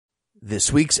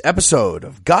This week's episode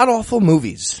of God Awful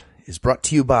Movies is brought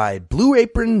to you by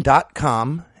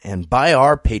BlueApron.com and by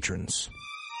our patrons.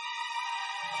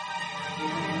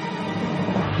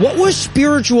 What was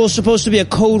spiritual supposed to be a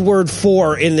code word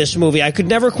for in this movie? I could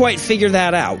never quite figure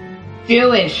that out.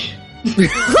 Jewish.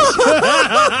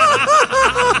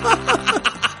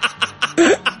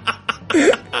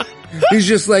 He's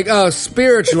just like, oh,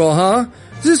 spiritual, huh?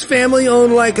 Does this family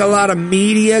own, like, a lot of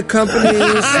media companies,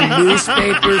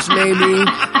 newspapers, maybe?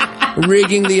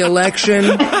 Rigging the election?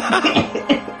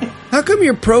 How come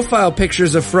your profile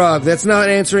picture's a frog? That's not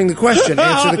answering the question.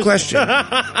 Answer the question.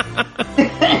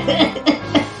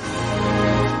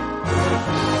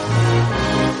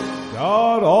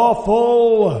 God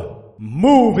Awful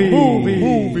Movies.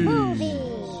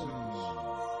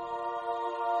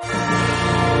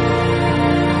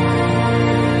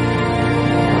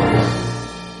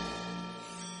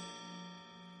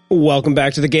 Welcome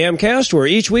back to the Gamcast, where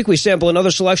each week we sample another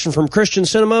selection from Christian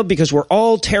cinema because we're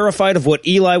all terrified of what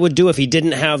Eli would do if he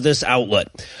didn't have this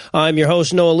outlet. I'm your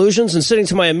host, Noah Lugeons, and sitting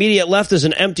to my immediate left is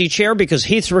an empty chair because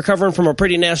Heath's recovering from a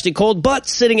pretty nasty cold, but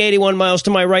sitting 81 miles to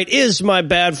my right is my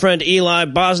bad friend Eli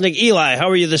Bosnick. Eli, how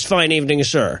are you this fine evening,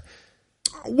 sir?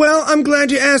 Well, I'm glad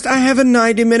you asked. I have a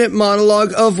 90-minute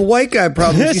monologue of white guy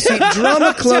problems. You see,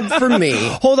 drama club for me.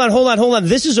 Hold on.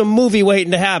 This is a movie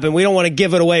waiting to happen. We don't want to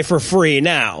give it away for free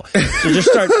now. So just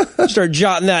start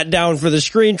jotting that down for the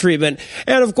screen treatment.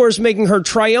 And, of course, making her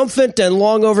triumphant and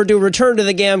long overdue return to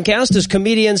the Gamcast is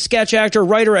comedian, sketch actor,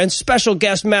 writer, and special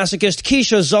guest masochist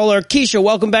Keisha Zollar. Keisha,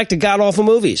 welcome back to God Awful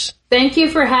Movies. Thank you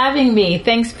for having me.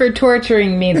 Thanks for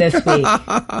torturing me this week.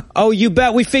 Oh, you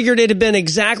bet. We figured it had been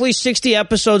exactly 60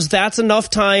 episodes. That's enough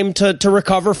time to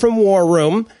recover from War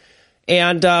Room.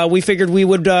 And we figured we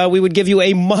would give you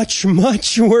a much,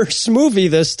 much worse movie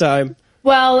this time.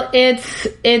 Well,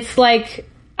 it's like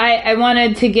I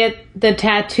wanted to get the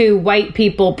tattoo white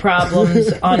people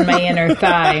problems on my inner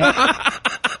thigh.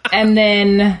 And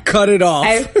then cut it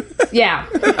off. Yeah.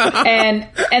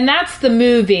 And that's the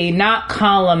movie, not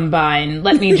Columbine.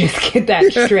 Let me just get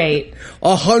that straight.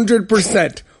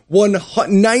 100%.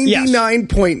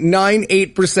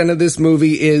 99.98% of this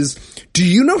movie is, do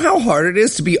you know how hard it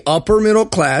is to be upper middle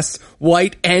class,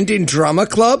 white, and in drama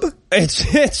club?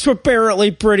 It's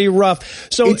apparently pretty rough.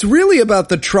 So it's really about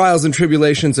the trials and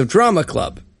tribulations of drama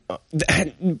club.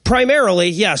 Primarily,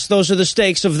 yes, those are the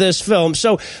stakes of this film.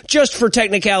 So just for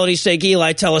technicality's sake,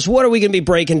 Eli, tell us, what are we going to be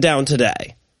breaking down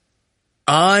today?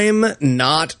 I'm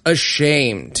not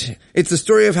ashamed. It's the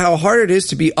story of how hard it is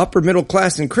to be upper middle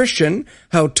class and Christian,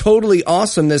 how totally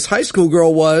awesome this high school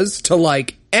girl was to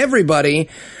like everybody,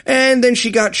 and then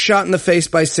she got shot in the face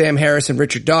by Sam Harris and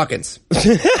Richard Dawkins.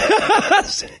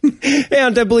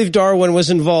 And I believe Darwin was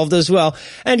involved as well.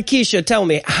 And Keisha, tell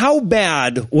me, how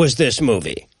bad was this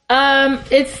movie?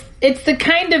 It's the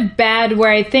kind of bad where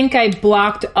I think I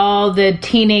blocked all the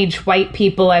teenage white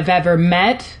people I've ever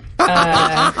met,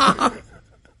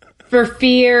 for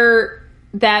fear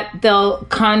that they'll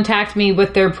contact me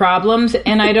with their problems,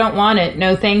 and I don't want it.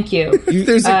 No, thank you.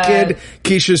 There's a kid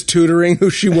Keisha's tutoring who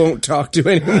she won't talk to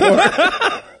anymore.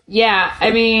 Yeah,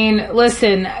 I mean,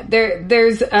 listen,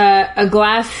 there's a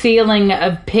glass ceiling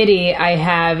of pity I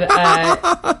have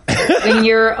when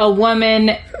you're a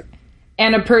woman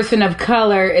and a person of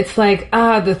color. It's like,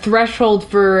 the threshold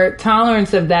for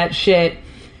tolerance of that shit.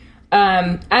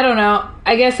 I don't know.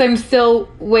 I guess I'm still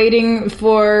waiting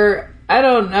for, I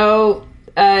don't know,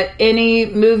 any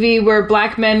movie where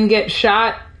black men get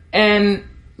shot and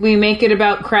we make it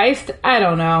about Christ. I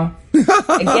don't know.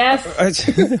 I guess.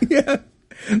 Yeah.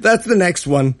 That's the next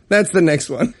one.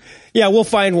 Yeah, we'll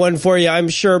find one for you, I'm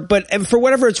sure. But for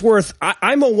whatever it's worth,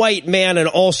 I'm a white man and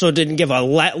also didn't give a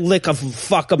lick of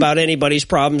fuck about anybody's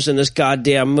problems in this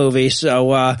goddamn movie.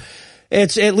 So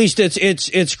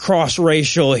it's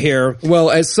cross-racial here.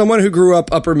 Well, as someone who grew up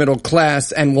upper middle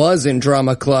class and was in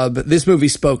drama club, this movie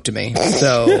spoke to me.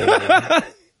 So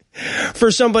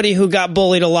for somebody who got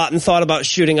bullied a lot and thought about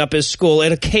shooting up his school,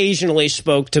 it occasionally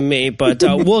spoke to me, but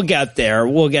we'll get there.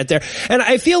 And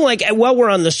I feel like, while we're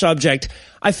on the subject,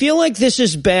 I feel like this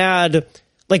is bad,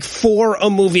 like, for a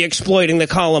movie exploiting the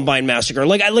Columbine massacre.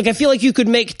 Like I feel like you could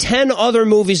make 10 other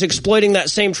movies exploiting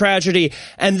that same tragedy,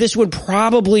 and this would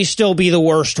probably still be the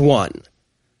worst one.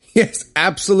 Yes,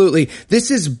 absolutely.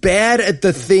 This is bad at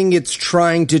the thing it's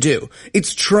trying to do.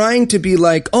 It's trying to be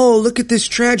like, oh, look at this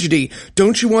tragedy.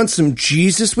 Don't you want some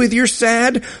Jesus with your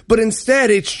sad? But instead,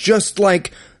 it's just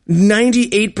like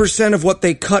 98% of what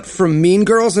they cut from Mean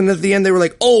Girls, and at the end they were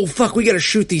like, oh, fuck, we gotta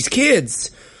shoot these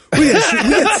kids. We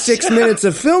got 6 minutes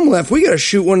of film left. We gotta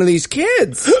shoot one of these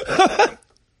kids.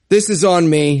 This is on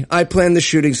me. I planned the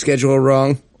shooting schedule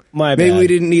wrong. My bad. Maybe we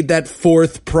didn't need that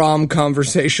fourth prom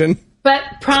conversation. But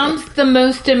prom's the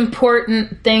most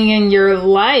important thing in your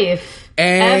life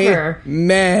ever.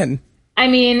 Amen. I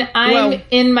mean, I'm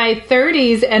in my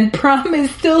 30s and prom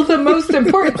is still the most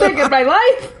important thing in my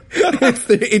life.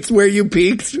 It's where you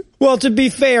peaked. Well, to be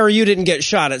fair, you didn't get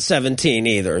shot at 17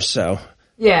 either, so.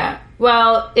 Yeah.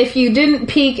 Well, if you didn't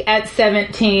peak at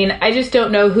 17, I just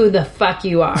don't know who the fuck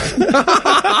you are.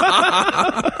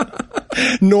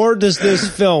 Nor does this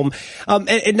film.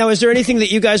 And now, is there anything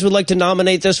that you guys would like to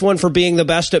nominate this one for being the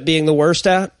best at being the worst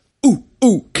at?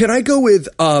 Ooh, can I go with,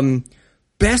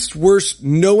 best worst,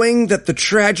 knowing that the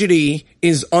tragedy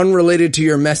is unrelated to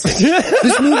your message?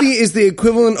 This movie is the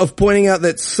equivalent of pointing out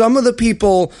that some of the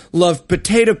people loved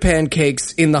potato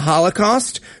pancakes in the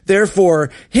Holocaust.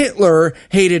 Therefore, Hitler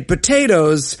hated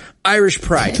potatoes, Irish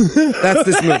pride. That's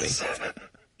this movie.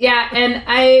 Yeah, and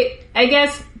I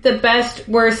guess the best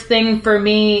worst thing for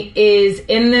me is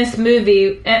in this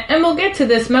movie, and we'll get to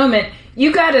this moment,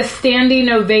 you got a standing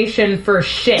ovation for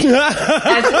shit.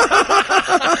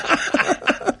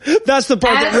 That's the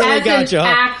part that really got you. As an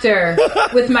actor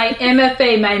with my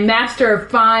MFA, my Master of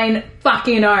Fine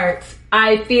Fucking Arts,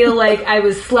 I feel like I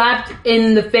was slapped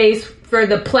in the face for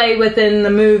the play within the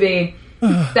movie.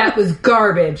 That was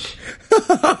garbage.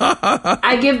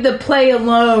 I give the play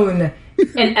alone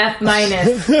an F-.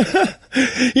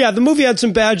 Yeah, the movie had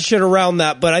some bad shit around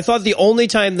that, but I thought the only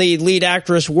time the lead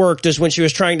actress worked is when she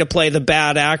was trying to play the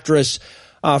bad actress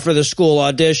for the school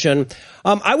audition.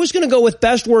 I was going to go with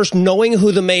best worst knowing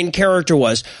who the main character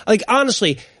was. Like,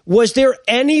 honestly, was there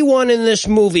anyone in this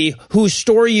movie whose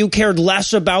story you cared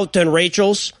less about than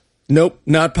Rachel's? Nope,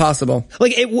 not possible.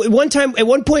 Like, at one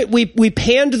point, we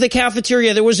panned the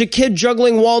cafeteria. There was a kid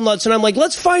juggling walnuts, and I'm like,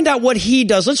 let's find out what he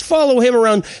does. Let's follow him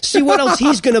around, see what else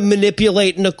he's going to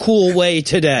manipulate in a cool way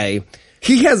today.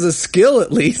 He has a skill,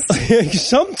 at least.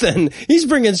 Something. He's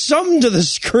bringing something to the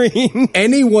screen.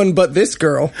 Anyone but this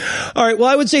girl. All right, well,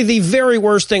 I would say the very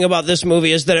worst thing about this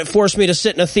movie is that it forced me to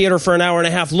sit in a theater for an hour and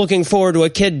a half looking forward to a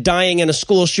kid dying in a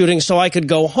school shooting so I could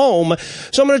go home.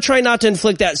 So I'm going to try not to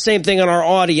inflict that same thing on our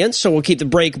audience, so we'll keep the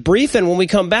break brief, and when we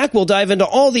come back, we'll dive into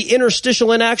all the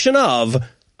interstitial inaction of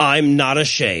I'm Not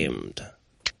Ashamed.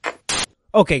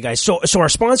 Okay, guys, so our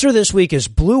sponsor this week is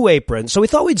Blue Apron, so we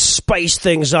thought we'd spice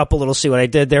things up a little, see what I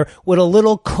did there, with a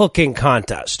little cooking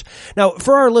contest. Now,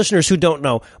 for our listeners who don't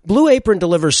know, Blue Apron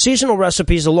delivers seasonal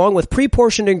recipes along with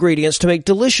pre-portioned ingredients to make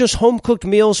delicious home-cooked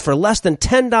meals for less than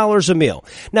 $10 a meal.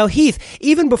 Now, Heath,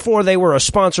 even before they were a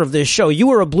sponsor of this show, you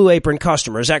were a Blue Apron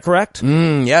customer, is that correct?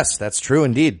 Yes, that's true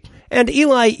indeed. And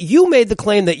Eli, you made the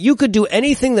claim that you could do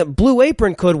anything that Blue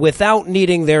Apron could without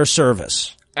needing their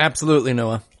service. Absolutely,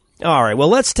 Noah. All right, well,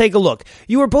 let's take a look.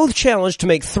 You were both challenged to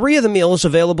make 3 of the meals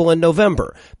available in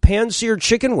November. Pan-seared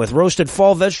chicken with roasted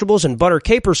fall vegetables and butter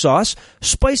caper sauce,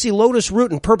 spicy lotus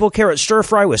root and purple carrot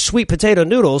stir-fry with sweet potato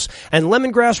noodles, and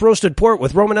lemongrass roasted pork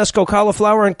with Romanesco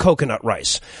cauliflower and coconut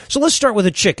rice. So let's start with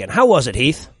the chicken. How was it,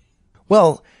 Heath?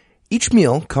 Well, each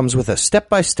meal comes with a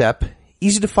step-by-step,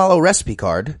 easy-to-follow recipe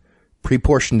card,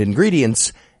 pre-portioned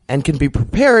ingredients, and can be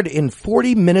prepared in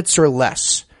 40 minutes or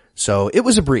less. So it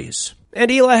was a breeze. And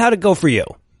Eli, how'd it go for you?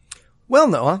 Well,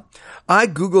 Noah, I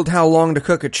Googled how long to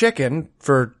cook a chicken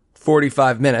for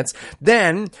 45 minutes.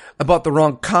 Then I bought the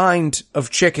wrong kind of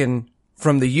chicken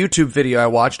from the YouTube video I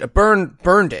watched. I burned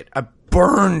it. I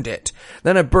burned it.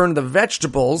 Then I burned the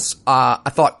vegetables. I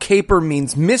thought caper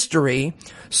means mystery,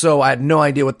 so I had no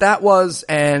idea what that was,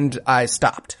 and I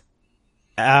stopped.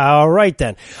 All right,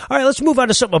 then. All right, let's move on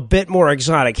to something a bit more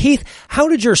exotic. Heath, how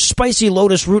did your spicy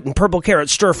lotus root and purple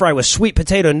carrot stir-fry with sweet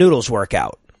potato noodles work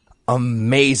out?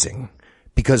 Amazing.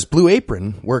 Because Blue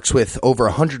Apron works with over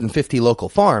 150 local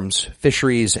farms,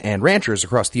 fisheries, and ranchers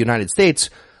across the United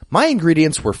States, my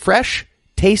ingredients were fresh,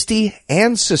 tasty,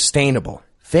 and sustainable.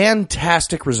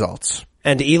 Fantastic results.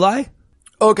 And Eli?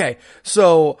 Okay,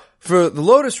 so for the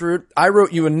lotus root, I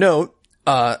wrote you a note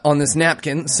on this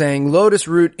napkin saying lotus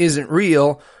root isn't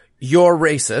real, you're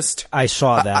racist. I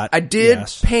saw that. I did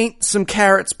paint some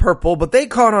carrots purple, but they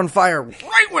caught on fire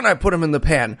right when I put them in the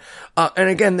pan. And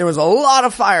again, there was a lot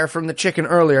of fire from the chicken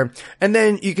earlier. And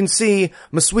then you can see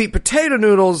my sweet potato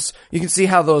noodles, you can see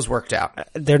how those worked out.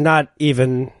 They're not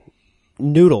even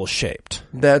noodle shaped.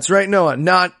 That's right, Noah.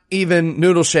 Not even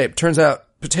noodle shaped. Turns out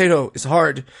potato is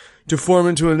hard to form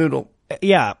into a noodle.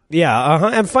 Yeah,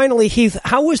 And finally, Heath,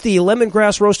 how was the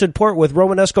lemongrass roasted pork with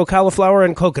Romanesco cauliflower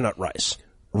and coconut rice?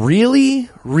 Really,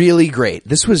 really great.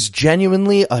 This was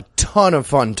genuinely a ton of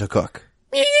fun to cook.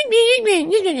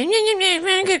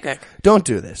 Don't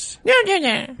do this.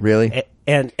 Really?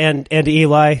 And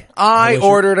Eli? I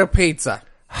ordered a pizza.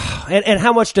 And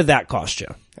how much did that cost you?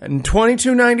 And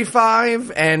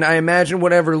 $22.95, and I imagine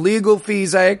whatever legal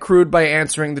fees I accrued by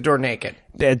answering the door naked.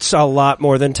 It's a lot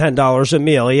more than $10 a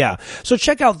meal, yeah. So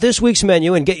check out this week's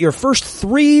menu and get your first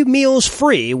 3 meals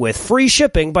free with free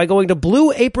shipping by going to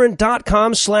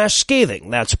blueapron.com/scathing.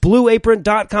 That's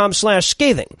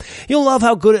blueapron.com/scathing. You'll love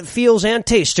how good it feels and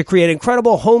tastes to create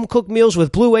incredible home-cooked meals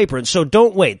with Blue Apron, so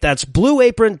don't wait. That's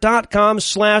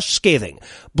blueapron.com/scathing.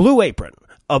 Blue Apron,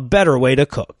 a better way to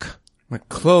cook. My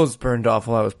clothes burned off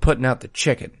while I was putting out the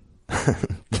chicken.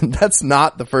 That's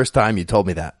not the first time you told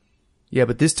me that. Yeah,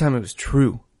 but this time it was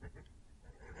true.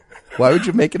 Why would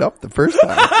you make it up the first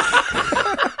time?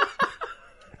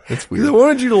 That's weird. I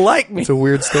wanted you to like me. It's a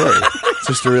weird story. It's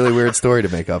just a really weird story to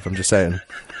make up. I'm just saying.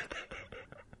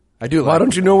 I do. Why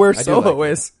don't you know where Soho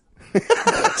is?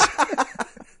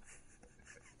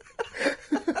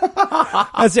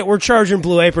 That's it. We're charging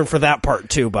Blue Apron for that part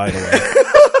too, by the way.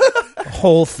 The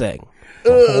whole thing.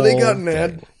 They got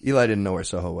mad. Eli didn't know where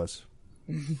Soho was.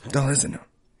 Oh, listen.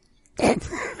 I'm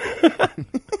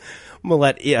gonna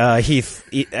let Heath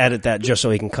edit that just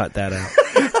so he can cut that out.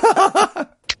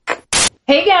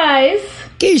 Hey guys!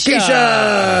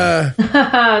 Keisha!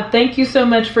 Thank you so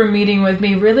much for meeting with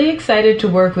me. Really excited to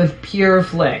work with Pure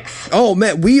Flix. Oh,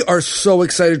 man, we are so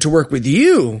excited to work with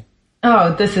you.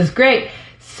 Oh, this is great.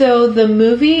 So the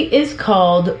movie is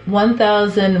called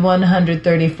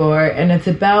 1134, and it's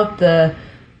about the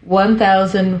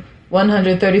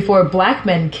 1,134 black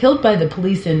men killed by the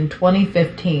police in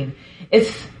 2015.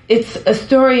 It's a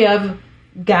story of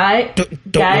guys.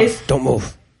 Don't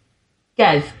move.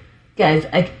 Guys,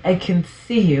 I can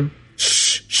see you.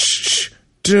 Shh.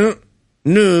 Don't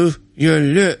move your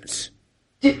lips.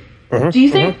 Do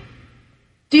you think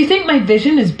my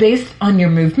vision is based on your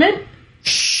movement?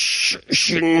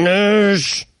 She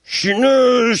knows.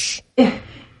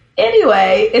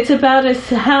 Anyway, it's about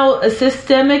how a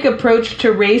systemic approach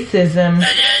to racism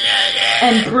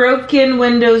and broken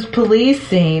windows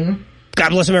policing. God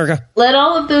bless America. Led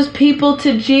all of those people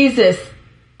to Jesus.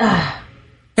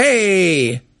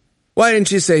 Hey, why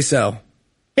didn't you say so?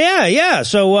 Yeah.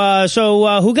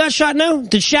 So who got shot now?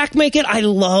 Did Shaq make it? I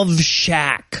love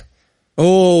Shaq.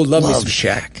 Oh, love me some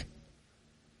Shaq.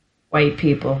 White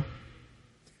people.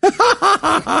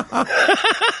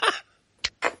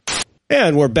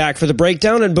 And we're back for the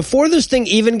breakdown. And before this thing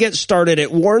even gets started,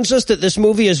 it warns us that this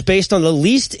movie is based on the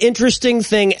least interesting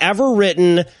thing ever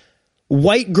written,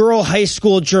 white girl high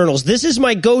school journals. This is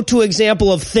my go-to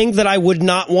example of thing that I would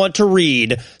not want to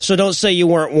read, so don't say you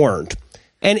weren't warned.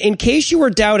 And in case you were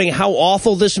doubting how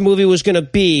awful this movie was going to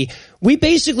be, we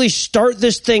basically start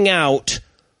this thing out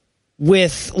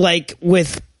with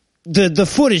the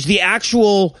footage, the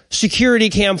actual security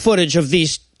cam footage of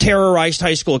these terrorized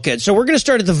high school kids. So we're going to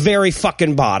start at the very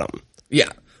fucking bottom. Yeah.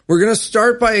 We're going to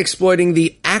start by exploiting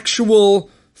the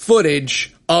actual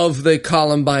footage of the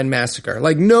Columbine massacre.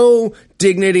 Like, no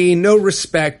dignity, no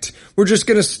respect. We're just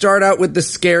going to start out with the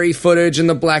scary footage and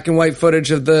the black and white footage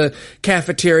of the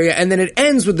cafeteria, and then it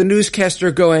ends with the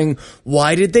newscaster going,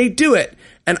 "Why did they do it?"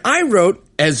 And I wrote,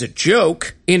 as a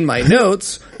joke, in my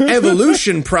notes,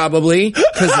 evolution probably,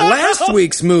 because last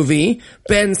week's movie,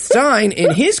 Ben Stein,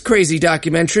 in his crazy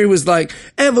documentary, was like,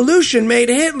 evolution made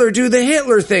Hitler do the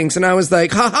Hitler things. And I was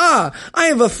like, haha, I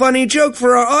have a funny joke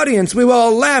for our audience. We will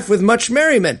all laugh with much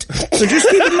merriment. So just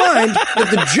keep in mind that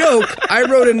the joke I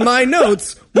wrote in my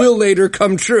notes will later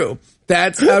come true.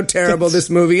 That's how terrible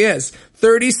this movie is.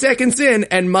 30 seconds in,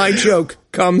 and my joke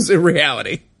comes in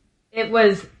reality. It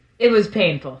was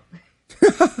painful.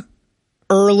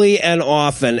 Early and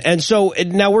often. And so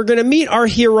now we're going to meet our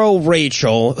hero,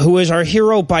 Rachel, who is our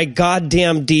hero by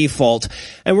goddamn default.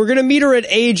 And we're going to meet her at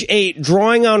age 8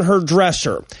 drawing on her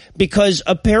dresser, because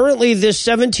apparently this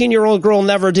 17-year-old girl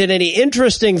never did any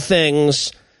interesting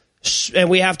things, and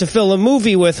we have to fill a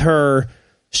movie with her.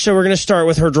 So we're going to start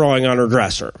with her drawing on her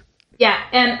dresser. Yeah,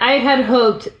 and I had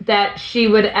hoped that she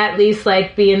would at least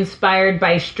be inspired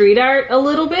by street art a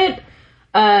little bit.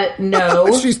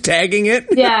 No. She's tagging it?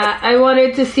 Yeah, I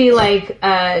wanted to see,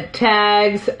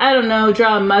 tags. I don't know,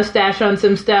 draw a mustache on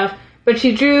some stuff. But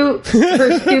she drew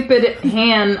her stupid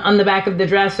hand on the back of the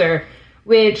dresser,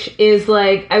 which is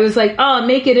I was like, oh,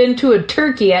 make it into a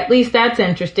turkey. At least that's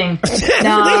interesting.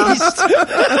 No.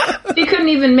 She couldn't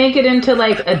even make it into,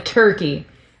 a turkey.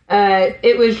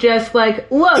 It was just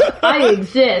look, I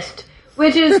exist.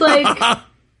 Which is,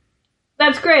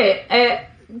 that's great.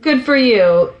 Good for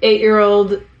you,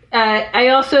 8-year-old. I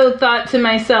also thought to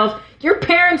myself, your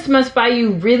parents must buy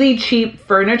you really cheap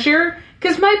furniture,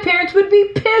 because my parents would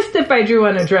be pissed if I drew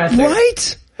on a dresser.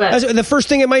 Right? But the first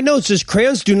thing in my notes is,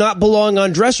 crayons do not belong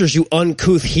on dressers, you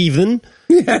uncouth heathen.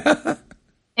 And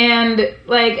And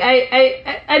like,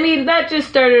 I mean, that just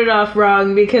started off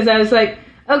wrong because I was like,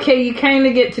 okay, you kind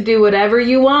of get to do whatever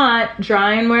you want,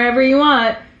 drawing wherever you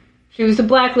want. She was a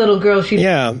black little girl. She'd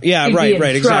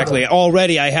right, exactly.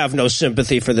 Already I have no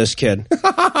sympathy for this kid.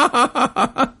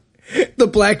 The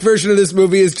black version of this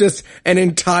movie is just an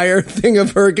entire thing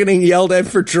of her getting yelled at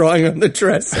for drawing on the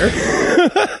dresser.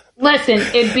 Listen,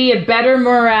 it'd be a better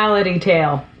morality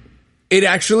tale. It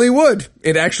actually would.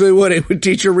 It would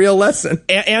teach a real lesson.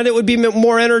 And it would be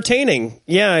more entertaining.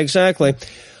 Yeah, exactly.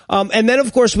 And then,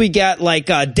 of course, we get, like,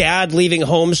 Dad leaving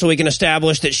home so we can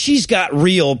establish that she's got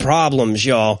real problems,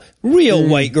 y'all. Real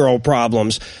white girl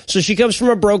problems. So she comes from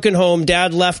a broken home.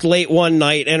 Dad left late one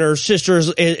night, and her sister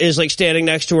is like, standing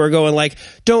next to her going, like,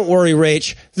 don't worry,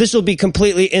 Rach. This will be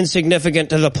completely insignificant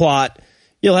to the plot.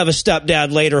 You'll have a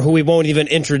stepdad later who we won't even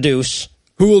introduce.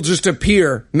 Who will just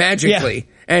appear magically. Yeah.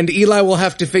 And Eli will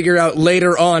have to figure out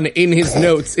later on in his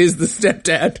notes is the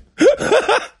stepdad.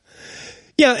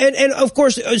 Yeah, and of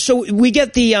course, so we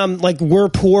get the, like, we're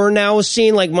poor now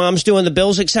scene, like mom's doing the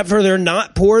bills, except for they're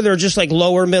not poor, they're just, like,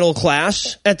 lower middle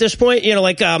class at this point. You know,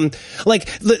 like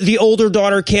the older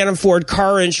daughter can't afford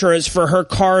car insurance for her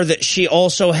car that she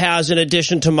also has in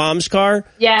addition to mom's car.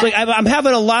 Yeah. It's like, I'm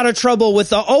having a lot of trouble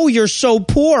with you're so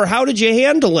poor, how did you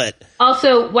handle it?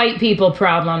 Also, white people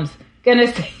problems.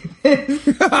 Gonna say this.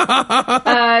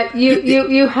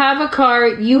 You have a car,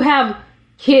 you have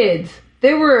kids.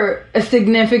 There were a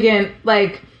significant,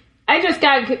 like, how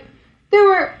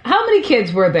many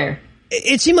kids were there?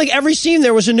 It seemed like every scene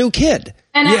there was a new kid.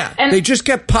 And they just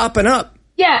kept popping up.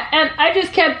 Yeah, and I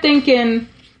just kept thinking,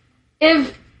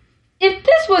 if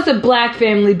this was a black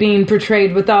family being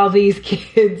portrayed with all these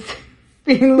kids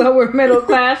being lower middle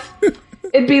class,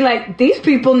 it'd be like, these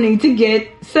people need to get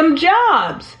some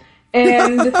jobs.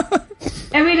 And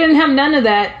we didn't have none of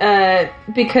that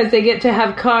because they get to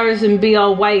have cars and be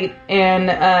all white and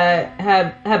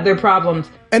have their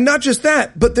problems. And not just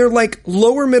that, but they're like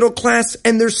lower middle class,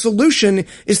 and their solution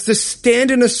is to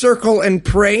stand in a circle and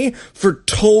pray for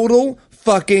total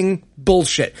fucking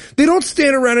bullshit. They don't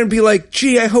stand around and be like,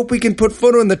 gee, I hope we can put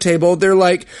food on the table. They're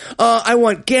like, I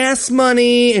want gas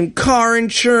money and car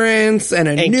insurance and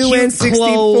new N64.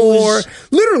 Clothes.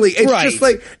 Literally, it's just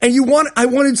like, and I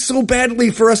wanted so badly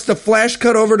for us to flash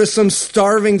cut over to some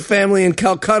starving family in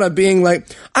Calcutta being like,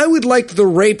 I would like the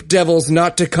rape devils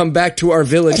not to come back to our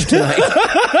village tonight.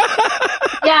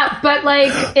 Yeah, but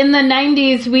like in the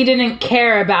 90s, we didn't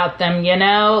care about them, you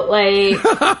know? Like,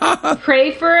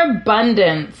 pray for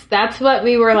abundance. That's what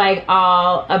we were like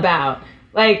all about.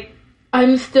 Like,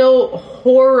 I'm still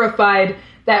horrified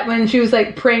that when she was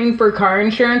like praying for car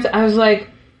insurance, I was like,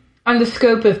 on the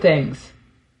scope of things.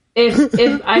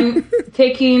 If I'm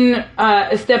taking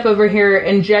a step over here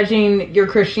and judging your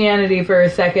Christianity for a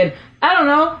second, I don't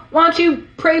know, why don't you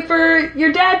pray for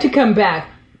your dad to come back?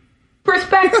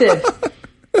 Perspective.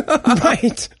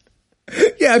 Right.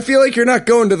 Yeah, I feel like you're not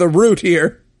going to the root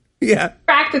here. Yeah.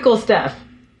 Practical stuff.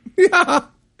 Yeah.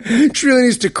 She really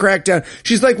needs to crack down.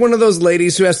 She's like one of those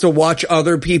ladies who has to watch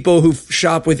other people who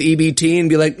shop with EBT and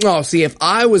be like, oh, see, if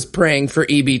I was praying for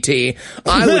EBT,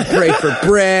 I would pray for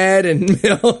bread and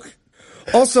milk.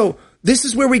 Also, this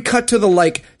is where we cut to the,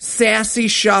 like, sassy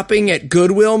shopping at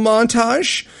Goodwill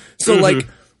montage. So, like,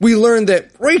 we learned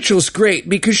that Rachel's great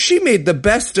because she made the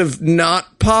best of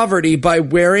not poverty by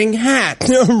wearing hats.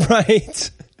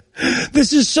 Right.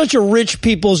 This is such a rich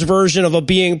people's version of a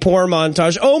being poor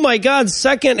montage. Oh my God,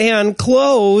 secondhand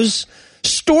clothes,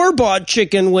 store-bought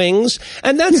chicken wings.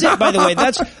 And that's it, by the way.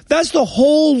 That's the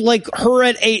whole, like, her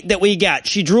at 8 that we got.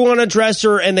 She drew on a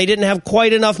dresser and they didn't have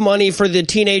quite enough money for the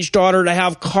teenage daughter to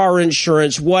have car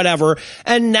insurance, whatever.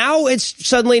 And now it's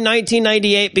suddenly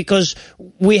 1998 because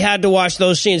we had to watch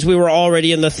those scenes. We were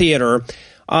already in the theater.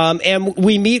 And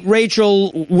we meet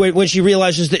Rachel when she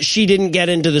realizes that she didn't get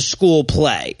into the school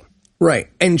play. Right.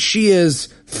 And she is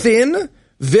thin,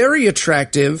 very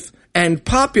attractive, and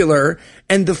popular.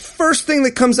 And the first thing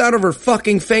that comes out of her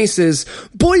fucking face is,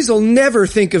 boys will never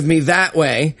think of me that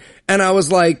way. And I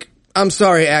was like, I'm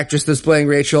sorry, actress that's playing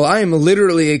Rachel. I am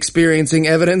literally experiencing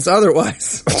evidence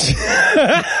otherwise.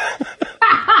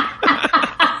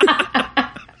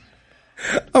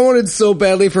 I wanted so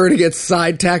badly for her to get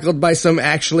side-tackled by some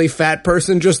actually fat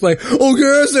person, just like, oh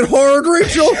yeah, is it hard,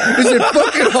 Rachel? Is it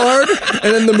fucking hard?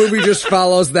 And then the movie just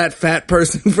follows that fat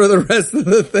person for the rest of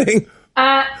the thing.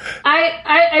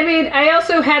 I mean, I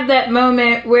also had that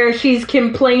moment where she's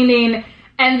complaining,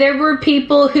 and there were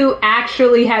people who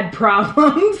actually had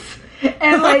problems.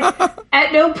 And, like,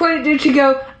 at no point did she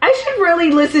go, I should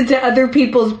really listen to other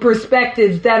people's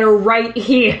perspectives that are right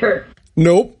here.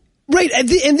 Nope. Right, and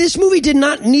this movie did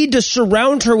not need to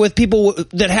surround her with people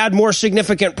that had more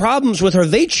significant problems with her.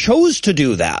 They chose to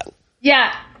do that.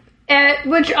 Yeah,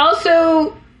 which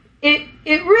also, it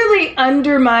really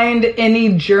undermined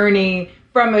any journey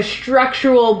from a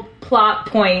structural plot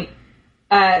point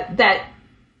that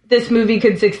this movie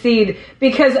could succeed,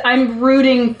 because I'm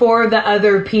rooting for the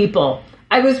other people.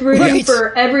 I was rooting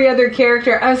for every other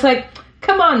character. I was like,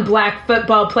 come on, black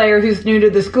football player who's new to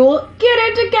the school, get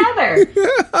it together.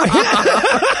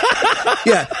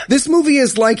 Yeah, this movie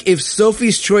is like if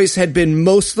Sophie's Choice had been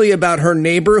mostly about her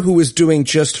neighbor who was doing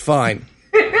just fine.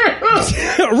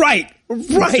 Right.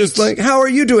 It's just like, how are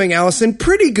you doing, Allison?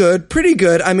 Pretty good, pretty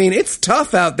good. I mean, it's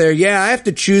tough out there. Yeah, I have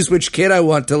to choose which kid I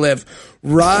want to live.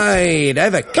 Right, I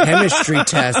have a chemistry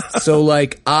test, so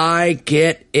like, I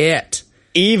get it.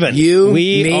 Even.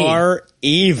 We are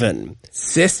even.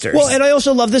 Sisters. Well, and I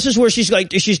also love, this is where she's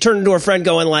turned to her friend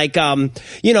going like,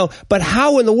 but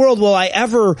how in the world will I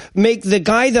ever make the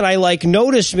guy that I like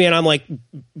notice me? And I'm like,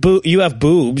 you have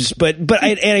boobs, but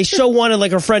I so wanted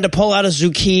like her friend to pull out a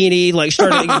zucchini, like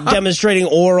start demonstrating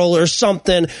oral or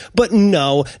something. But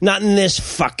no, not in this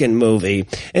fucking movie.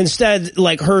 Instead,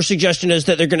 like her suggestion is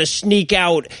that they're going to sneak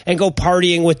out and go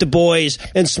partying with the boys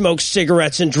and smoke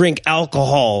cigarettes and drink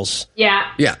alcohols.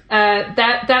 Yeah. Yeah.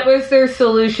 That was their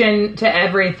solution to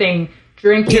everything.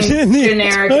 Drinking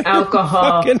generic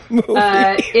alcohol.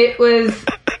 It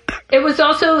was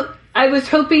also, I was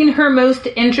hoping her most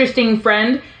interesting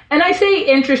friend, and I say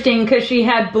interesting because she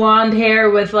had blonde hair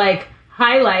with like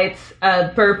highlights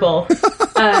of purple.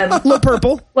 Little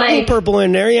purple. Little purple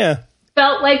in there, yeah.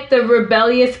 Felt like the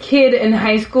rebellious kid in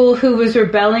high school who was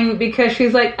rebelling because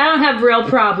she's like, I don't have real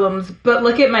problems, but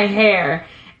look at my hair.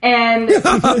 And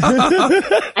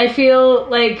I feel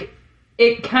like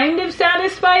it kind of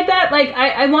satisfied that. Like,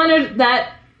 I wanted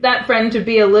that friend to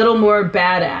be a little more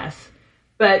badass.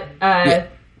 But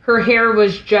her hair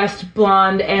was just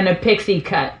blonde and a pixie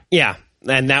cut. Yeah,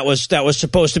 and that was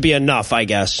supposed to be enough, I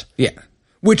guess. Yeah.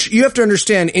 Which you have to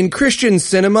understand, in Christian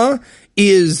cinema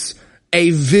is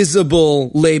a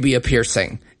visible labia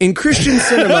piercing. In Christian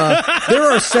cinema,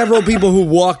 there are several people who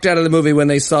walked out of the movie when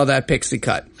they saw that pixie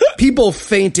cut. People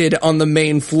fainted on the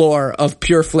main floor of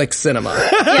Pure Flick Cinema.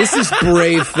 This is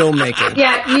brave filmmaking.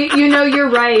 Yeah, you're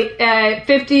right.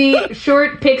 50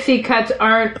 short pixie cuts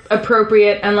aren't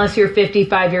appropriate unless you're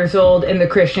 55 years old in the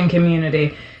Christian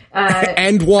community.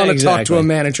 And want to talk to a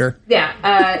manager. Yeah,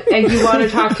 and you want to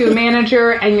talk to a manager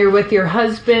and you're with your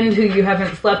husband who you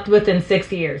haven't slept with in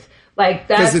 6 years. Like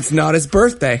that. Because it's not his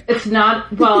birthday. It's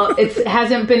not, well, it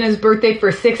hasn't been his birthday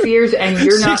for 6 years and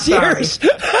you're not 6 years. sorry.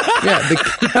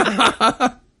 Yeah.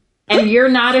 And you're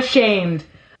not ashamed.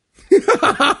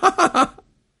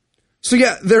 So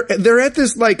yeah, they're at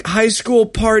this like high school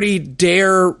party,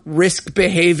 dare, risk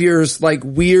behaviors, like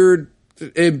weird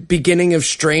beginning of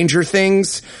Stranger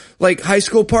Things, like high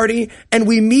school party, and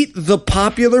we meet the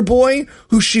popular boy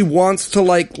who she wants to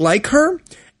like her.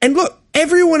 And look,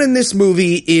 everyone in this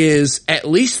movie is at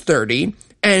least 30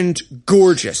 and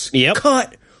gorgeous. Yep.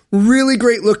 Cut, really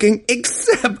great looking,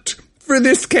 except for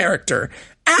this character.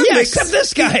 Alex, yeah, except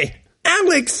this guy.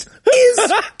 Alex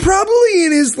is probably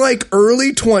in his like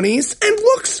early 20s and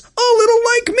looks a little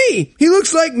like me. He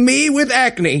looks like me with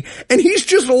acne, and he's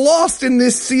just lost in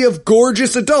this sea of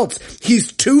gorgeous adults.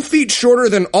 He's 2 feet shorter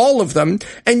than all of them,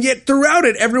 and yet throughout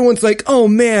it, everyone's like, oh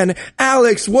man,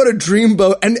 Alex, what a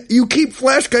dreamboat. And you keep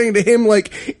flash cutting to him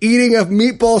like eating a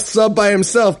meatball sub by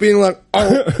himself, being like,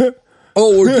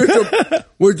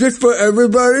 we're just for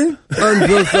everybody? I'm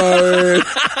so sorry.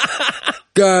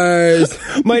 Guys.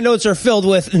 My notes are filled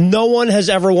with, no one has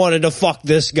ever wanted to fuck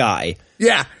this guy.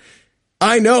 Yeah,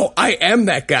 I know. I am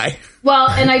that guy. Well,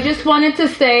 and I just wanted to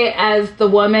say, as the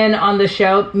woman on the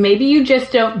show, maybe you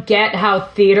just don't get how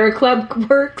theater club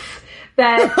works.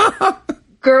 That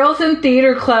girls in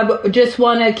theater club just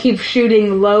want to keep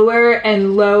shooting lower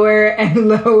and lower and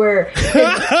lower.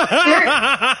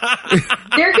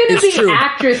 They're going to be true.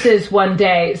 actresses one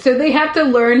day, so they have to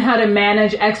learn how to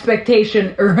manage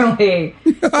expectation early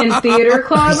in theater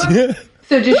club.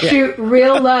 So just shoot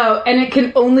real low, and it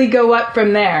can only go up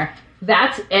from there.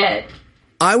 That's it.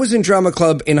 I was in drama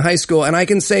club in high school, and I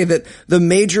can say that the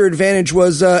major advantage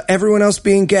was everyone else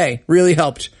being gay. Really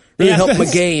helped. Really helped my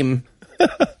game.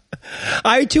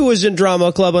 I, too, was in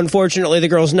drama club. Unfortunately, the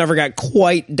girls never got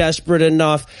quite desperate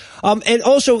enough. And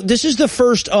also, this is the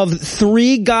first of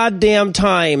 3 goddamn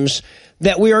times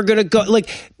that we are going to go, like,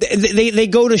 they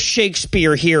go to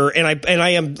Shakespeare here, and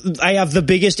I have the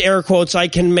biggest air quotes I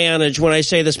can manage when I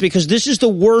say this, because this is the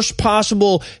worst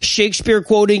possible Shakespeare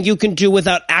quoting you can do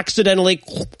without accidentally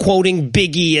quoting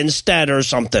Biggie instead or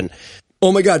something.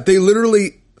 Oh my God, they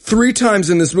literally 3 times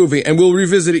in this movie, and we'll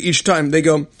revisit it each time. They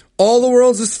go, all the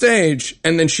world's a stage.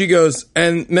 And then she goes,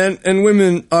 and men and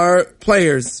women are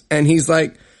players. And he's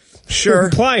like, sure.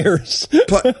 Players.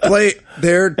 Play.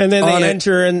 They're and then on they it.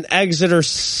 enter and exit or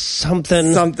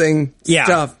something. Yeah.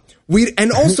 Stuff.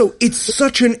 And also, it's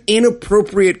such an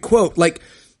inappropriate quote. Like,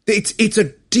 it's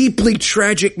a deeply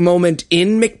tragic moment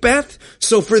in Macbeth.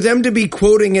 So for them to be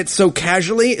quoting it so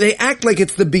casually, they act like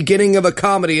it's the beginning of a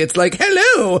comedy. It's like,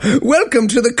 hello, welcome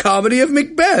to the comedy of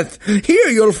Macbeth. Here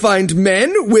you'll find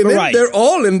men, women, Right. they're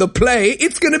all in the play.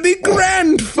 It's going to be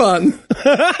grand fun.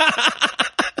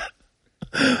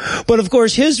 But of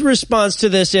course, his response to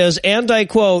this is, and I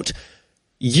quote,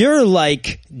 "You're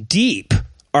like deep.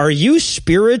 Are you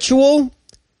spiritual?"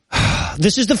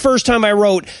 This is the first time I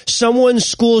wrote, "Someone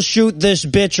school shoot this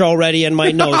bitch already" in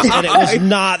my notes, and it was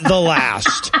not the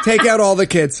last. Take out all the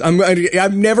kids.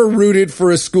 I've never rooted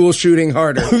for a school shooting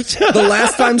harder. The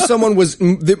last time someone was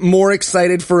more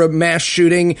excited for a mass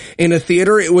shooting in a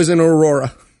theater, it was in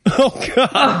Aurora. Oh,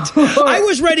 God. I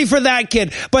was ready for that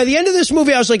kid. By the end of this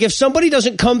movie, I was like, if somebody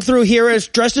doesn't come through here as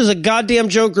dressed as a goddamn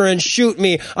Joker and shoot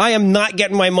me, I am not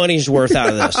getting my money's worth out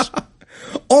of this.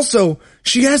 Also,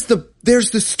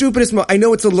 there's the stupidest I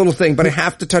know it's a little thing, but I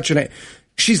have to touch on it.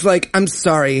 She's like, I'm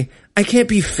sorry, I can't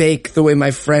be fake the way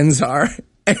my friends are.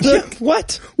 And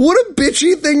What? What a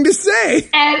bitchy thing to say.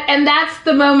 And that's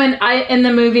the moment in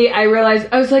the movie I realized,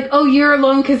 I was like, oh, you're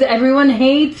alone because everyone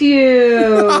hates you.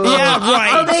 Yeah,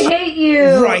 right. Oh, they hate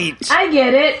you. Right. I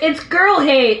get it. It's girl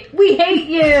hate. We hate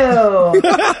you.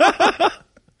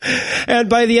 And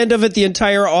by the end of it, the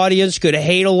entire audience could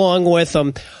hate along with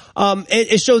them.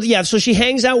 So she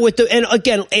hangs out with and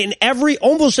again, in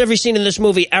almost every scene in this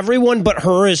movie, everyone but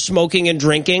her is smoking and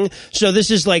drinking. So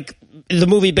this is like the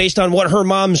movie based on what her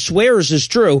mom swears is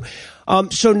true.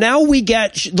 So now we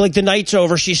get, like, the night's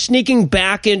over. She's sneaking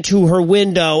back into her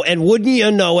window, and wouldn't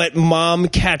you know it, Mom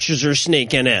catches her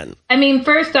sneaking in. I mean,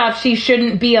 first off, she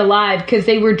shouldn't be alive because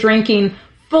they were drinking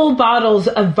full bottles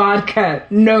of vodka,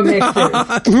 no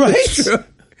mixers.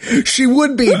 Right? She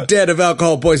would be dead of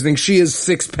alcohol poisoning. She is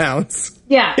 6 pounds.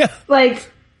 Yeah. Like,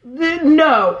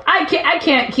 no, I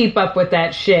can't keep up with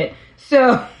that shit.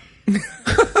 So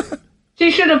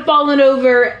she should have fallen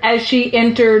over as she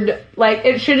entered. Like,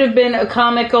 it should have been a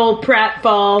comical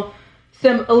pratfall,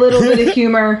 a little bit of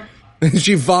humor.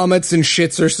 She vomits and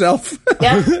shits herself.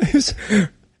 Yep.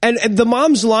 And the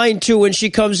mom's line, too, when she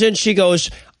comes in, she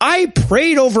goes, "I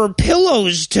prayed over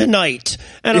pillows tonight."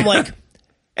 And I'm like,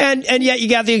 and yet you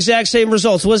got the exact same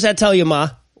results. What does that tell you, Ma?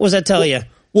 What does that tell you?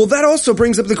 Well, that also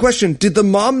brings up the question, did the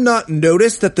mom not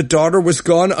notice that the daughter was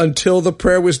gone until the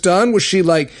prayer was done? Was she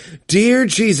like, "Dear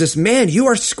Jesus, man, you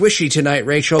are squishy tonight,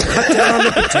 Rachel. Cut down on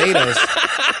the potatoes."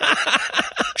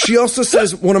 She also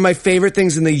says one of my favorite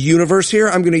things in the universe here.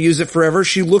 I'm going to use it forever.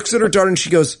 She looks at her daughter and she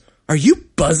goes, "Are you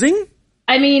buzzing?"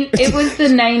 I mean, it was the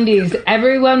 90s.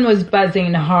 Everyone was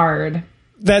buzzing hard.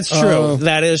 That's true.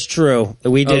 That is true.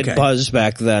 We did buzz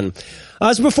back then.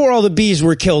 It's before all the bees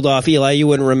were killed off, Eli. You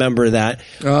wouldn't remember that.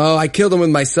 Oh, I killed them with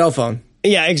my cell phone.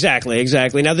 Yeah,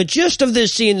 exactly. Now, the gist of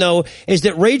this scene, though, is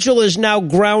that Rachel is now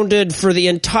grounded for the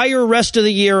entire rest of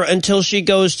the year until she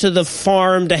goes to the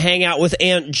farm to hang out with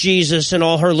Aunt Jesus and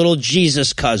all her little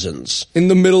Jesus cousins. In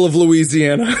the middle of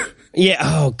Louisiana. Yeah,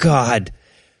 oh, God.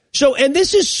 So, and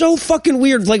this is so fucking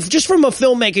weird, like, just from a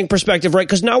filmmaking perspective, right?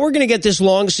 Because now we're going to get this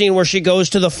long scene where she goes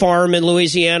to the farm in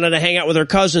Louisiana to hang out with her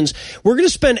cousins. We're going to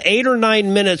spend 8 or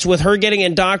 9 minutes with her getting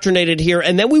indoctrinated here,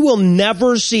 and then we will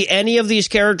never see any of these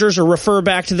characters or refer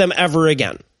back to them ever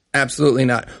again. Absolutely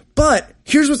not. But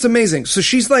here's what's amazing. So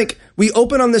she's like, we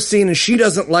open on this scene and she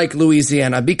doesn't like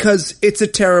Louisiana because it's a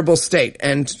terrible state.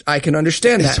 And I can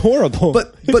understand that. It's horrible.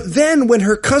 But then when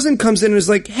her cousin comes in and is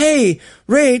like, "Hey,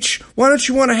 Rach, why don't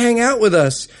you want to hang out with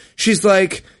us?" She's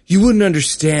like, "You wouldn't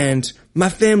understand. My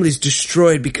family's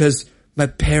destroyed because my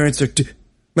parents are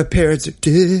divorced,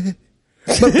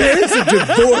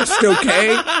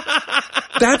 okay?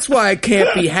 That's why I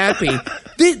can't be happy."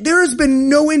 There has been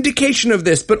no indication of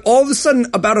this, but all of a sudden,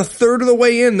 about a third of the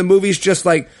way in, the movie's just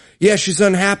like, yeah, she's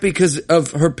unhappy because of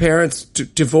her parents'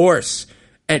 divorce,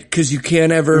 and because you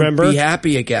can't ever be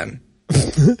happy again.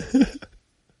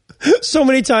 So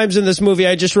many times in this movie,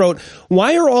 I just wrote,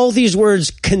 why are all these words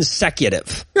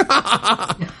consecutive?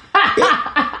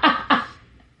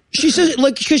 She says,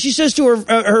 like, because she says to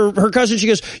her cousin, she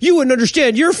goes, "You wouldn't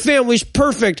understand. Your family's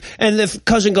perfect." And the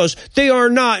cousin goes, "They are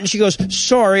not." And she goes,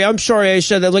 "Sorry, I'm sorry I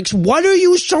said that." Like, what are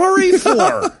you sorry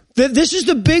for? This is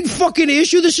the big fucking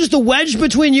issue. This is the wedge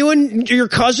between you and your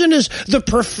cousin, is the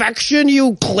perfection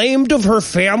you claimed of her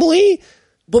family.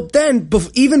 But then,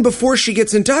 even before she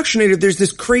gets indoctrinated, there's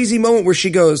this crazy moment where she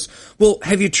goes, well,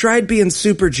 have you tried being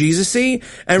super Jesus-y?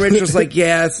 And Rachel's like,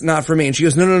 yeah, it's not for me. And she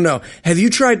goes, no. Have you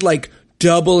tried, like,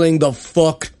 doubling the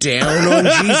fuck down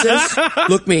on Jesus?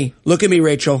 Look at me,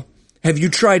 Rachel. Have you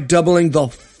tried doubling the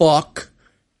fuck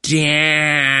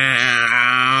down?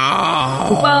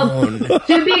 Well,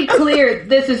 to be clear,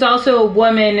 this is also a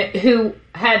woman who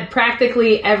had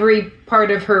practically every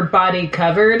part of her body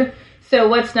covered. So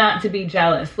what's not to be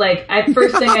jealous? Like,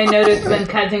 first thing I noticed when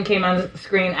Cousin came on the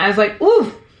screen, I was like,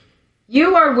 oof,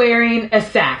 you are wearing a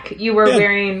sack. You are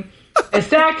wearing a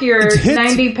sack. You're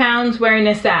 90 pounds wearing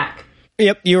a sack.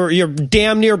 Yep, you're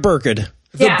damn near burqa'd.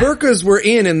 The burqas were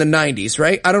in the 90s,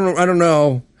 right? I don't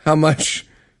know how much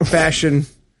fashion.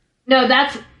 No,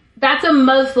 that's a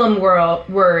Muslim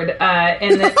word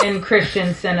in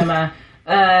Christian cinema.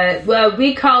 Well,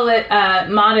 we call it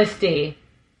modesty.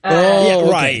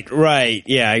 Okay. Right.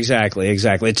 Yeah, exactly.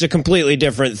 It's a completely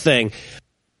different thing.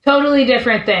 Totally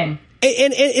different thing.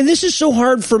 And this is so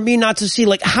hard for me not to see.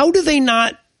 Like, how do they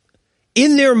not,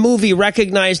 in their movie,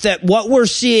 recognize that what we're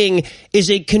seeing is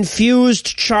a confused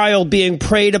child being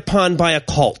preyed upon by a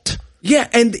cult? Yeah,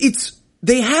 and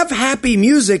they have happy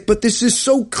music, but this is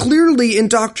so clearly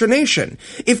indoctrination.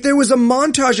 If there was a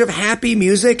montage of happy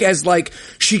music as, like,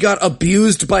 she got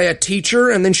abused by a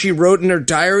teacher and then she wrote in her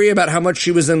diary about how much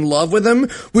she was in love with him,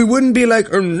 we wouldn't be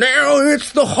like, and now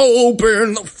it's the hope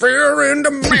and the fear and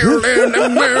the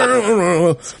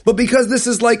Maryland. But because this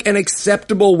is, like, an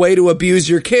acceptable way to abuse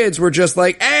your kids, we're just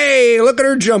like, hey, look at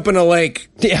her jump in a lake.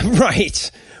 Yeah,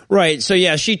 right. Right. So,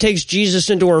 yeah, she takes Jesus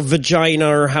into her vagina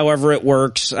or however it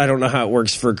works. I don't know how it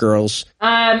works for girls.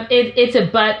 It's a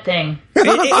butt thing.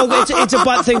 It's a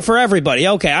butt thing for everybody.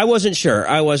 Okay, I wasn't sure.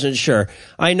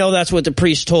 I know that's what the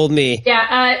priest told me.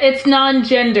 Yeah, it's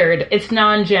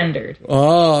non-gendered.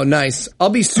 Oh, nice. I'll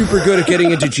be super good at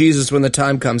getting into Jesus when the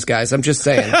time comes, guys. I'm just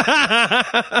saying.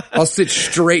 I'll sit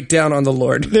straight down on the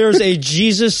Lord. There's a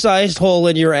Jesus-sized hole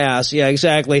in your ass. Yeah,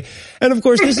 exactly. And, of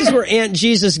course, this is where Aunt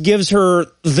Jesus gives her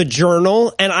the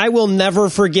journal, and I will never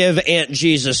forgive Aunt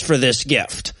Jesus for this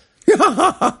gift.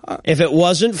 If it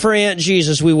wasn't for Aunt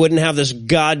Jesus, we wouldn't have this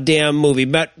goddamn movie.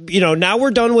 But, now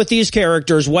we're done with these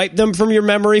characters. Wipe them from your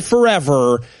memory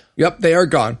forever. Yep, they are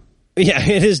gone. Yeah,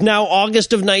 it is now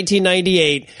August of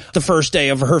 1998, the first day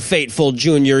of her fateful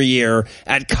junior year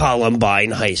at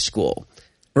Columbine High School.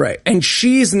 Right, and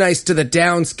she's nice to the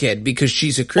Downs kid because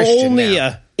she's a Christian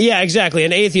now. Yeah, exactly.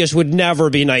 An atheist would never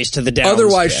be nice to the Downs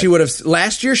Otherwise, kid.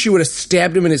 last year, she would have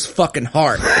stabbed him in his fucking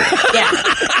heart. Yeah.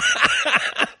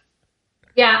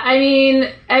 Yeah, I mean,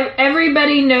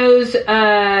 everybody knows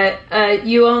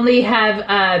you only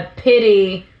have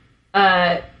pity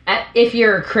if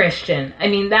you're a Christian. I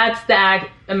mean, that's the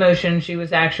emotion she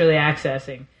was actually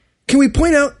accessing. Can we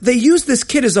point out, they use this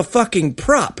kid as a fucking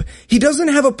prop. He doesn't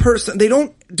have a person. They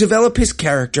don't develop his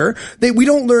character. We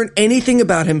don't learn anything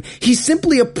about him. He's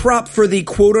simply a prop for the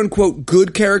quote-unquote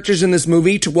good characters in this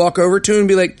movie to walk over to and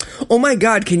be like, oh my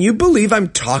God, can you believe I'm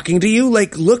talking to you?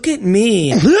 Like, look at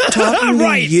me talking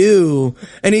to you.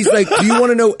 And he's like, do you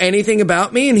want to know anything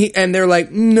about me? And they're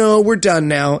like, no, we're done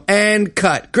now. And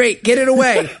cut. Great, get it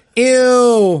away.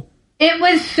 Ew. It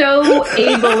was so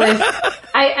ableist.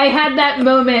 I had that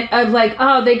moment of like,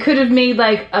 oh, they could have made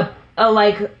like a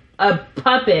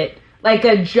puppet, like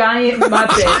a giant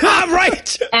Muppet.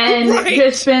 Right. And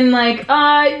just been like,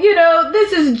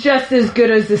 this is just as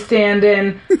good as the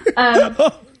stand-in.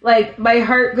 Like, my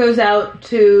heart goes out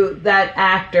to that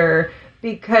actor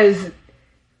because,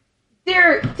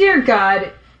 dear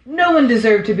God, no one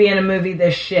deserved to be in a movie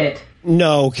this shit.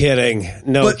 No kidding.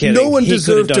 But no one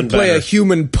deserved to play a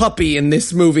human puppy in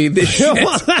this movie. This shit.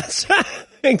 Well, that's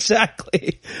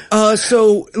exactly.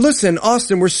 So listen,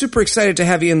 Austin, we're super excited to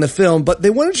have you in the film, but they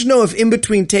wanted to know if in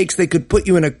between takes they could put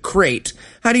you in a crate.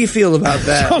 How do you feel about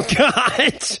that? Oh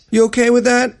God. You okay with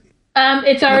that?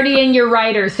 It's already in your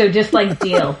writer, so just like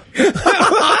deal.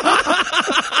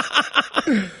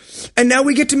 And now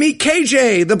we get to meet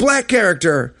KJ, the black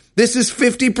character. This is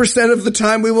 50% of the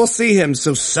time we will see him,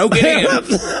 so soak it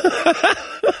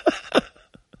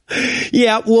in.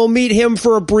 Yeah, we'll meet him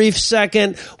for a brief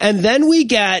second, and then we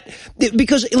get,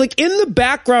 because like in the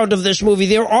background of this movie,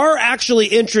 there are actually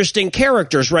interesting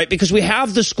characters, right? Because we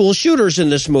have the school shooters in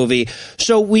this movie,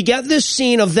 so we get this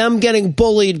scene of them getting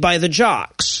bullied by the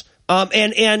jocks.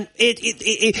 And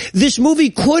this movie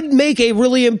could make a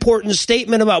really important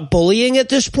statement about bullying at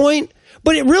this point.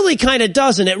 But it really kind of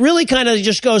doesn't. It really kind of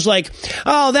just goes like,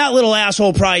 oh, that little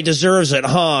asshole probably deserves it,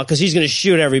 huh? Because he's going to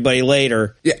shoot everybody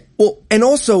later. Yeah. Well, and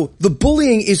also, the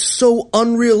bullying is so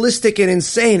unrealistic and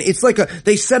insane. It's like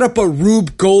they set up a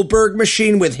Rube Goldberg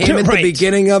machine with him at the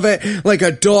beginning of it. Like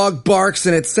a dog barks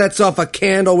and it sets off a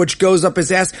candle which goes up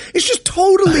his ass. It's just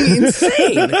totally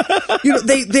insane. You know,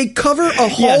 they cover a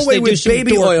hallway with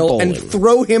baby oil and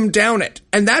throw him down it.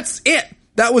 And that's it.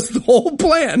 That was the whole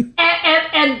plan.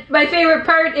 And my favorite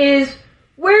part is,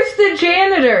 where's the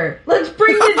janitor? Let's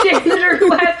bring the janitor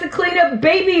who has to clean up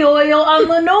baby oil on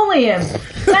linoleum.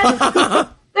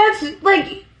 That's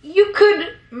like, you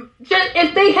could,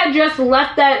 if they had just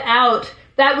left that out,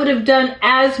 that would have done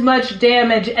as much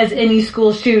damage as any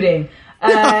school shooting.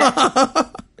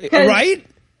 Right?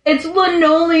 It's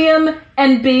linoleum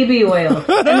and baby oil.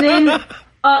 And then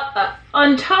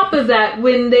on top of that,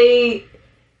 when they,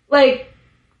 like,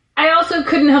 I also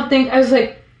couldn't help think, I was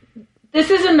like, this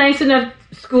is a nice enough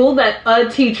school that a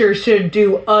teacher should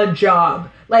do a job.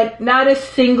 Like, not a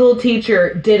single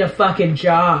teacher did a fucking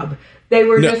job. They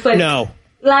were just like, la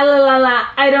la la la,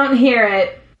 I don't hear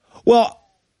it. Well,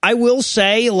 I will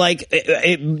say, like,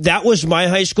 that was my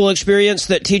high school experience,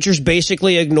 that teachers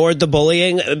basically ignored the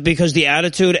bullying because the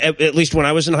attitude, at least when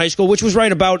I was in high school, which was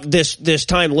right about this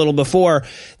time a little before,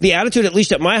 the attitude, at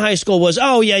least at my high school, was,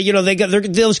 oh yeah, you know,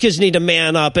 those kids need to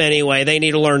man up anyway. They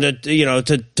need to learn to, you know,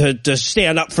 to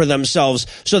stand up for themselves.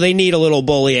 So they need a little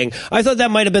bullying. I thought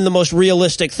that might have been the most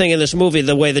realistic thing in this movie,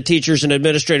 the way the teachers and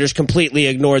administrators completely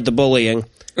ignored the bullying.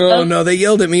 Oh no, they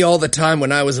yelled at me all the time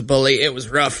when I was a bully. It was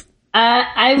rough.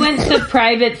 I went to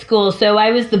private school, so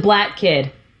I was the black kid.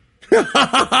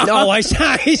 No, I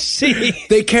see.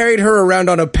 They carried her around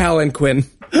on a palanquin.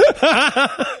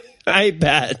 I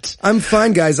bet. I'm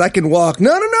fine, guys. I can walk.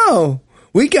 No.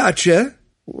 We got you.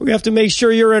 We have to make sure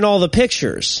you're in all the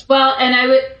pictures. Well, and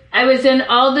I was in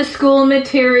all the school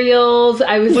materials.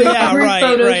 I was in every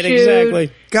photo shoot.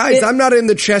 Exactly. Guys, I'm not in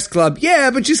the chess club.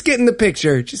 Yeah, but just get in the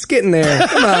picture. Just get in there.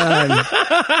 Come on.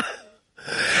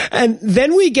 And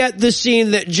then we get the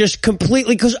scene that just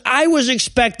completely, because I was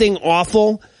expecting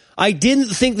awful. I didn't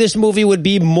think this movie would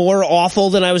be more awful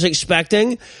than I was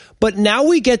expecting. But now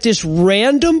we get this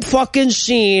random fucking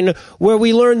scene where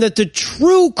we learn that the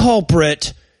true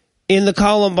culprit in the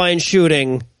Columbine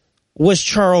shooting was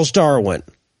Charles Darwin.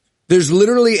 There's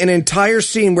literally an entire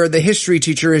scene where the history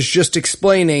teacher is just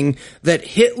explaining that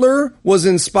Hitler was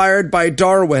inspired by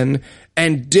Darwin,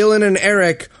 and Dylan and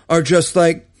Eric are just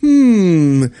like,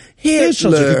 Hitler. That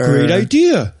sounds like a great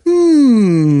idea.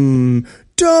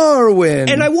 Darwin.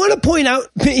 And I want to point out,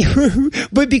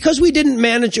 but because we didn't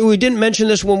mention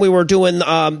this when we were doing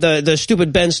the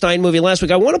stupid Ben Stein movie last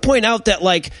week, I want to point out that,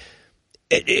 like,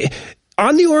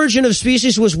 On the Origin of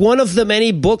Species was one of the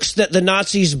many books that the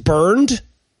Nazis burned,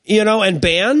 you know, and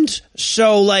banned.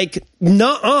 So, like,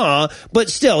 but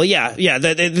still, yeah.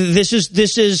 This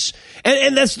is,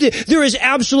 and there is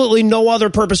absolutely no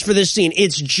other purpose for this scene.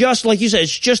 It's just, like you said,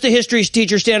 it's just a history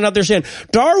teacher standing up there saying,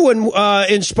 Darwin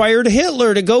inspired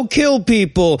Hitler to go kill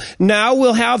people. Now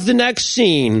we'll have the next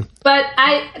scene. But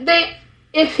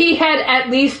if he had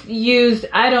at least used,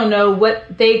 I don't know,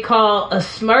 what they call a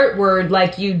smart word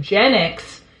like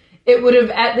eugenics, it would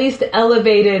have at least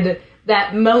elevated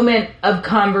that moment of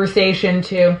conversation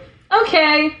to,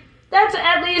 okay, that's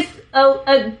at least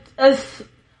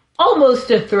almost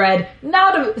a thread,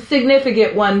 not a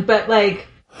significant one, but like,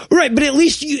 right. But at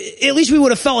least we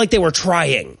would have felt like they were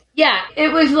trying. Yeah,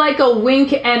 it was like a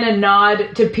wink and a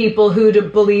nod to people who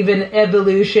believe in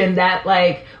evolution. That,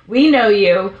 like, we know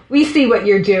you, we see what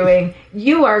you're doing.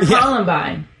 You are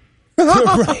Columbine.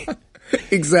 Right.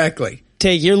 Exactly.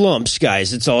 Take your lumps,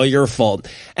 guys. It's all your fault.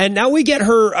 And now we get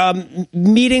her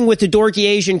meeting with the dorky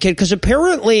Asian kid, because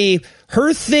apparently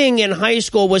her thing in high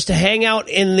school was to hang out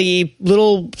in the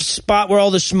little spot where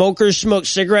all the smokers smoke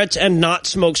cigarettes and not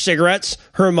smoke cigarettes.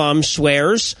 Her mom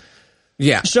swears.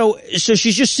 Yeah. So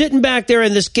she's just sitting back there,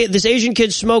 and this Asian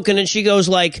kid's smoking, and she goes,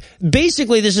 like,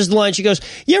 basically this is the line. She goes,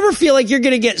 you ever feel like you're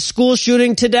going to get school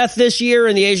shooting to death this year?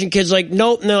 And the Asian kid's like,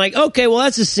 nope. And they're like, okay, well,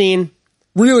 that's a scene.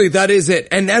 Really, that is it.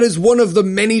 And that is one of the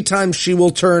many times she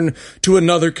will turn to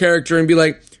another character and be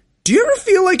like, do you ever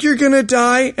feel like you're gonna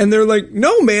die? And they're like,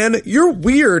 no, man, you're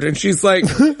weird. And she's like,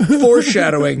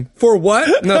 foreshadowing. For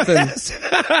what? Nothing.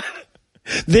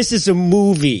 This is a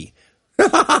movie.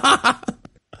 I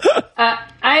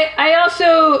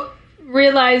also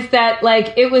realized that,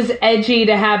 like, it was edgy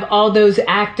to have all those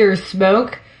actors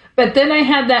smoke. But then I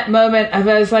had that moment of,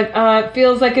 I was like, it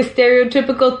feels like a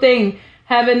stereotypical thing,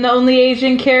 having the only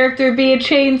Asian character be a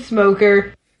chain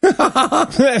smoker.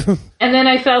 And then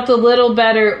I felt a little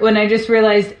better when I just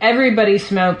realized everybody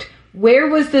smoked. where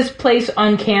was this place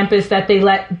on campus that they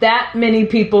let that many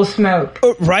people smoke?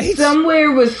 Right?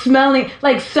 Somewhere was smelling,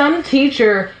 like some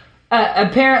teacher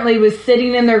apparently was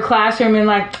sitting in their classroom and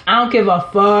like, I don't give a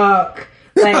fuck,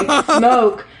 like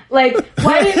smoke. Like,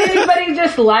 why didn't anybody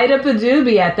just light up a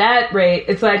doobie at that rate?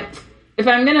 It's like, if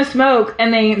I'm going to smoke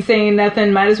and they ain't saying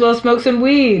nothing, might as well smoke some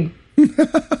weed.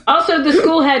 Also, the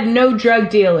school had no drug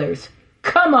dealers.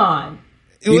 Come on.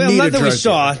 Well, not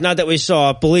that we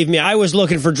saw. Believe me, I was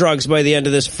looking for drugs by the end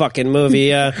of this fucking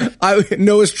movie.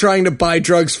 Noah's trying to buy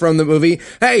drugs from the movie.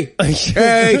 Hey,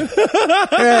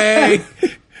 hey.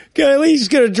 At least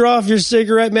gonna draw off your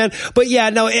cigarette, man. But yeah,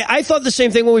 no, I thought the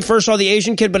same thing when we first saw the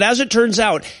Asian kid, but as it turns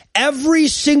out, every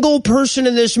single person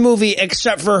in this movie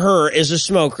except for her is a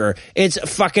smoker. It's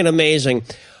fucking amazing.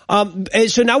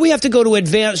 So now we have to go to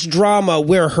advanced drama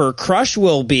where her crush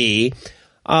will be.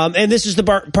 And this is the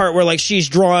part where like she's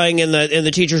drawing and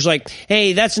the teacher's like,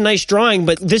 hey, that's a nice drawing,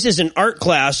 but this is an art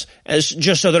class, as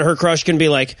just so that her crush can be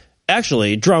like,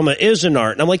 actually, drama is an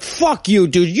art. And I'm like, fuck you,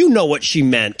 dude. You know what she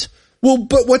meant. Well,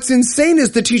 but what's insane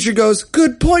is the teacher goes,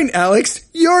 good point, Alex.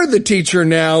 You're the teacher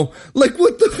now. Like,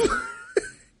 what the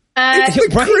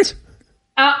right?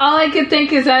 All I could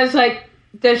think is I was like,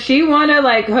 does she want to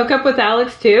like hook up with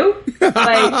Alex too?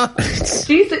 Like,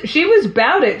 she was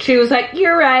about it. She was like,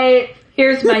 you're right.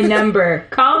 Here's my number.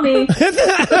 Call me.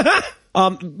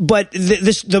 But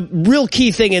the real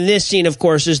key thing in this scene, of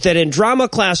course, is that in drama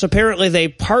class, apparently they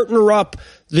partner up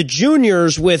the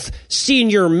juniors with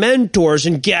senior mentors,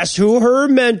 and guess who her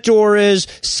mentor is?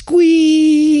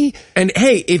 Squee! And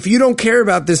hey, if you don't care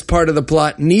about this part of the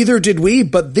plot, neither did we,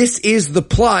 but this is the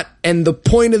plot, and the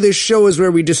point of this show is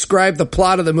where we describe the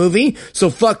plot of the movie, so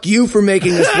fuck you for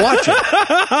making us watch it.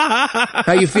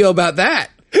 How you feel about that?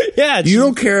 Yeah, you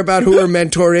don't care about who her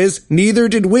mentor is, neither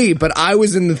did we, but I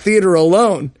was in the theater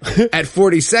alone at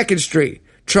 42nd Street,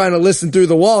 trying to listen through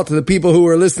the wall to the people who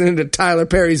were listening to Tyler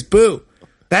Perry's Boo.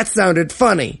 That sounded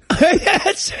funny.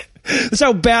 That's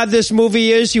how bad this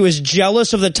movie is. He was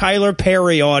jealous of the Tyler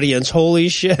Perry audience. Holy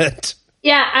shit.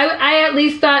 Yeah, I at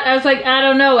least thought, I was like, I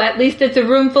don't know, at least it's a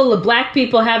room full of black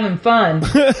people having fun.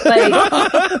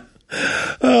 Like,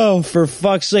 oh, for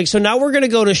fuck's sake. So now we're going to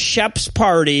go to Shep's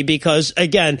party because,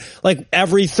 again, like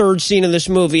every third scene in this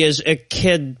movie is a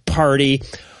kid party.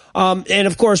 And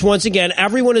of course, once again,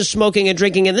 everyone is smoking and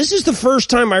drinking. And this is the first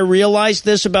time I realized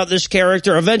this about this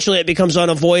character. Eventually it becomes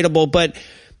unavoidable. But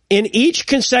in each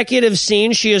consecutive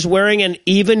scene, she is wearing an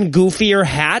even goofier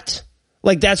hat.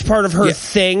 Like that's part of her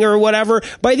thing or whatever.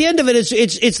 By the end of it,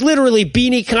 it's literally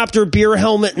beanie copter, beer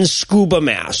helmet, and scuba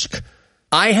mask.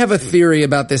 I have a theory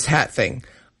about this hat thing.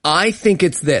 I think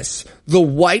it's this. The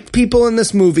white people in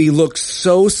this movie look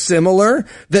so similar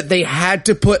that they had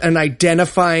to put an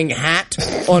identifying hat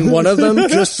on one of them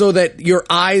just so that your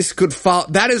eyes could follow.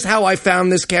 That is how I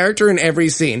found this character in every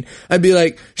scene. I'd be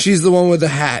like, she's the one with the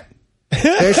hat.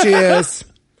 There she is.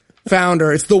 Found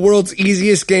her. It's the world's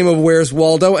easiest game of Where's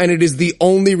Waldo, and it is the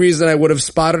only reason I would have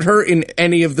spotted her in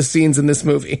any of the scenes in this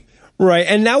movie. Right,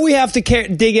 and now we have to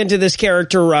dig into this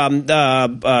character, Celine,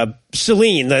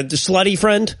 the slutty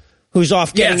friend who's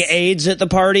off getting AIDS at the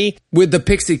party. With the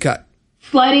pixie cut.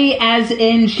 Slutty as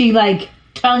in she, like,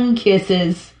 tongue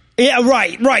kisses. Yeah,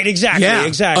 right, exactly,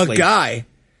 exactly. A guy.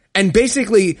 And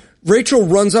basically, Rachel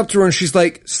runs up to her and she's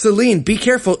like, Celine, be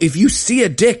careful. If you see a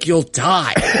dick, you'll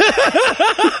die.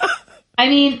 I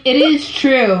mean, it is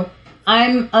true.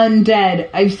 I'm undead.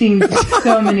 I've seen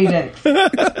so many dicks.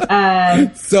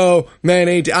 So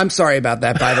many. I'm sorry about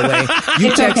that, by the way.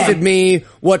 You texted me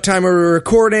what time we were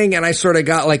recording, and I sort of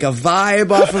got like a vibe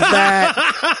off of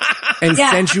that and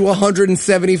sent you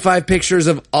 175 pictures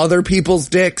of other people's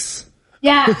dicks.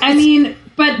 Yeah, I mean,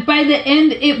 but by the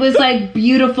end, it was like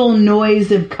beautiful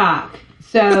noise of cock.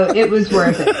 So it was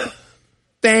worth it.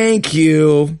 Thank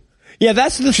you. Yeah,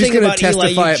 that's the thing about Eli.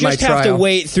 You just have to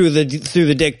wait through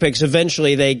the dick pics.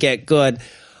 Eventually, they get good.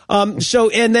 And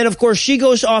then of course she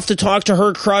goes off to talk to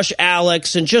her crush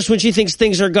Alex, and just when she thinks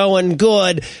things are going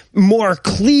good, more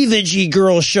cleavagey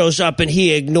girl shows up and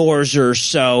he ignores her.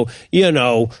 So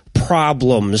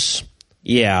problems.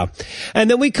 Yeah. And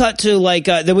then we cut to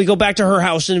then we go back to her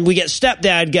house and we get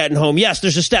stepdad getting home. Yes,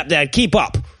 there's a stepdad. Keep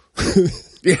up.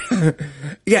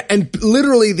 Yeah, and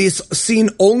literally this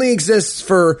scene only exists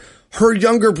for her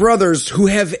younger brothers who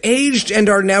have aged and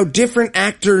are now different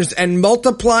actors and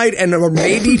multiplied and are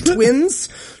maybe twins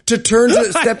to turn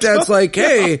to stepdad's like,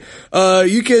 hey,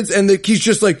 you kids, and he's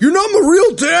just like, you're not my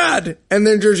real dad. And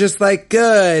then they're just like,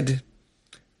 good.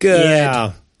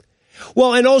 Yeah.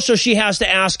 Well, and also she has to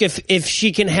ask if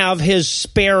she can have his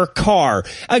spare car.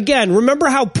 Again, remember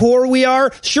how poor we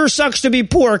are? Sure sucks to be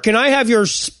poor. Can I have your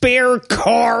spare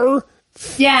car?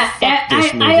 Yeah,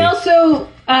 I also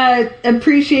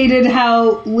appreciated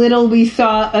how little we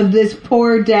saw of this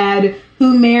poor dad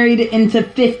who married into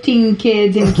 15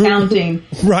 kids and counting.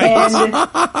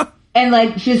 Right. And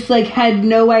like, just like had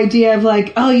no idea of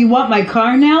like, oh, you want my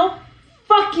car now?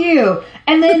 Fuck you.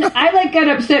 And then I like got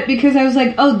upset because I was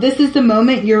like, oh, this is the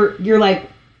moment you're like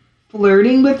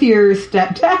flirting with your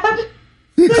stepdad?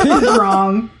 This is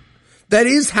wrong. That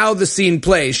is how the scene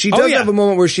plays. She does have a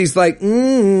moment where she's like,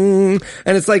 and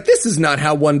it's like, this is not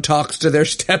how one talks to their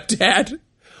stepdad.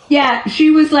 Yeah,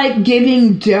 she was like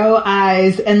giving doe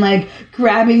eyes and like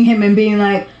grabbing him and being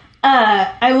like,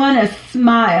 I want to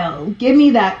smile. Give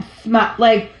me that smile.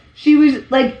 Like, she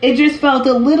was like, it just felt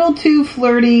a little too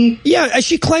flirty. Yeah,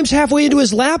 she climbs halfway into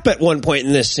his lap at one point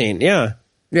in this scene. Yeah.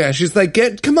 Yeah, she's like,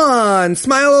 come on,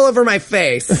 smile all over my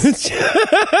face.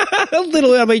 A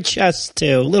little on my chest,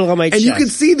 too. A little on my chest. And you can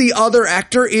see the other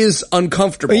actor is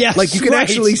uncomfortable. Yes, like, you can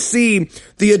actually see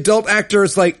the adult actor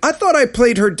is like, I thought I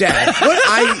played her dad.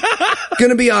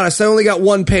 Gonna be honest, I only got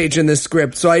one page in this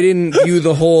script, so I didn't view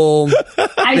the whole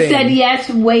I thing. said yes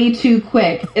way too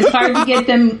quick. It's hard to get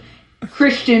them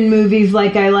Christian movies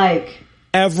like I like.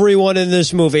 Everyone in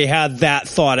this movie had that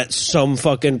thought at some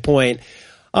fucking point.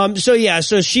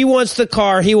 So she wants the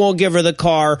car, he won't give her the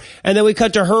car, and then we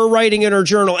cut to her writing in her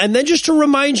journal. And then just to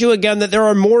remind you again that there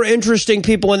are more interesting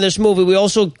people in this movie, we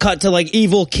also cut to like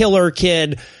Evil Killer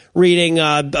Kid reading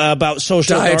about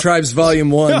social Diatribes Volume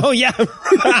 1. Oh yeah.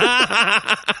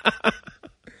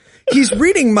 He's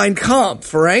reading Mein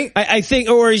Kampf, right? I think,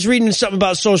 or he's reading something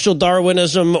about social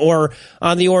Darwinism or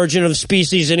on the origin of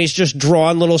species, and he's just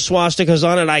drawn little swastikas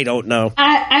on it. I don't know.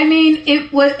 I mean,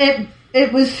 it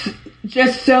was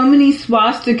just so many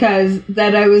swastikas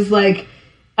that I was like,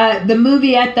 the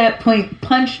movie at that point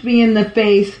punched me in the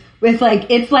face with like,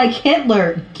 it's like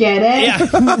Hitler. Get it?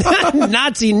 Yeah.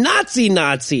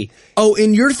 Nazi. Oh,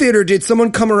 in your theater, did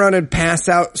someone come around and pass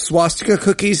out swastika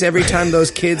cookies every time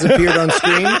those kids appeared on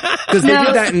screen? Because they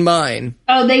did that in mine.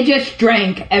 Oh, they just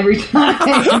drank every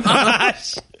time.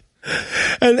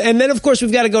 And then, of course,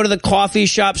 we've got to go to the coffee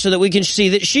shop so that we can see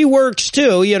that she works,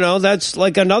 too. You know, that's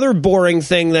like another boring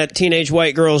thing that teenage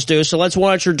white girls do. So let's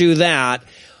watch her do that.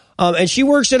 And she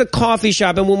works at a coffee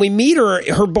shop. And when we meet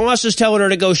her, her boss is telling her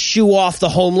to go shoo off the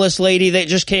homeless lady that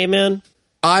just came in.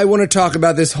 I want to talk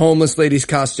about this homeless lady's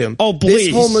costume. Oh, please.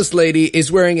 This homeless lady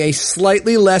is wearing a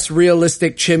slightly less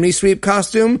realistic chimney sweep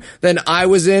costume than I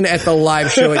was in at the live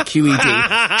show at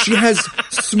QED. She has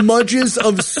smudges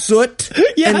of soot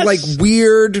and like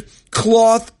weird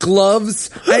cloth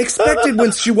gloves. I expected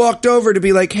when she walked over to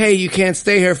be like, hey, you can't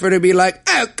stay here, for her to be like,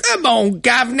 oh, come on,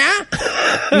 governor.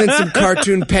 And then some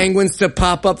cartoon penguins to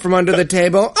pop up from under the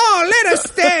table. Oh, let us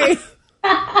stay.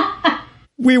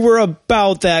 We were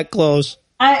about that close.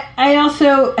 I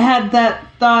also had that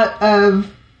thought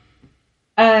of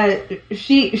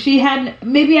she had,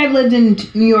 maybe I've lived in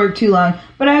New York too long,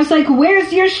 but I was like,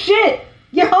 where's your shit?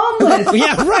 You're homeless.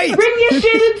 Yeah, right. Bring your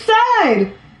shit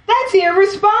inside. That's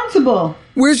irresponsible.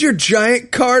 Where's your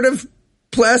giant cart of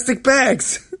plastic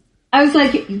bags? I was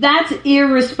like, that's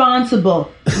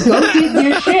irresponsible. Go get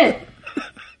your shit.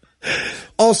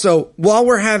 Also, while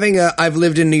we're having a I've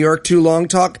lived in New York too long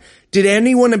talk, did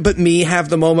anyone but me have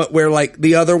the moment where, like,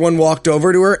 the other one walked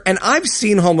over to her? And I've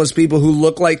seen homeless people who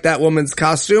look like that woman's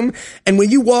costume, and when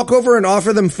you walk over and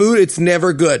offer them food, it's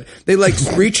never good. They, like,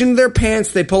 reach into their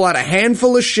pants, they pull out a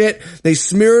handful of shit, they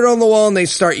smear it on the wall, and they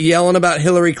start yelling about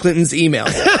Hillary Clinton's email.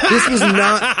 This was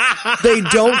not... They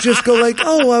don't just go like,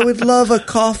 oh, I would love a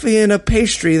coffee and a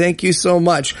pastry, thank you so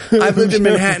much. I've lived in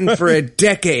Manhattan for a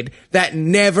decade. That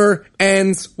never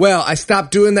ends well. I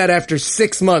stopped doing that after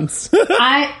 6 months.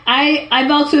 I've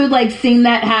also like seen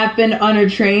that happen on a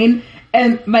train,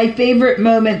 and my favorite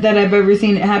moment that I've ever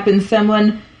seen it happen,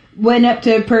 someone went up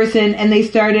to a person and they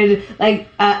started like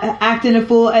acting a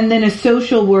fool, and then a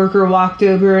social worker walked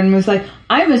over and was like,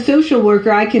 I'm a social worker,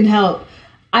 I can help.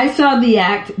 I saw the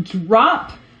act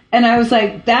drop, and I was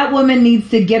like, that woman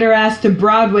needs to get her ass to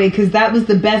Broadway, because that was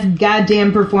the best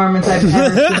goddamn performance I've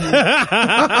ever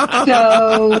seen.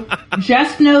 So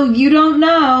just know you don't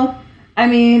know. I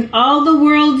mean, all the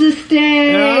world's a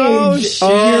stage. Oh, shit.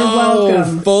 You're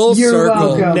welcome. Full You're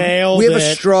circle. welcome. Nailed We have it.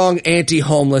 a strong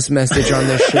anti-homeless message on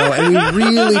this show, and we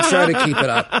really try to keep it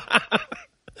up.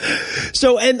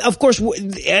 So, and of course,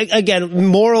 again,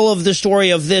 moral of the story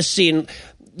of this scene,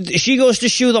 she goes to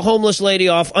shoo the homeless lady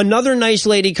off. Another nice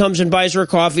lady comes and buys her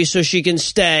coffee so she can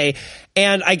stay.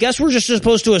 And I guess we're just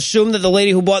supposed to assume that the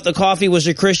lady who bought the coffee was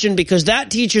a Christian, because that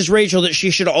teaches Rachel that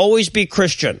she should always be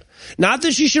Christian. Not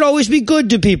that she should always be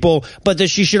good to people, but that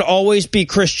she should always be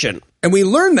Christian. And we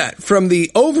learn that from the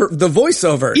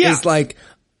voiceover. Yeah. Is like,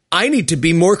 I need to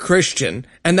be more Christian.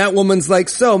 And that woman's like,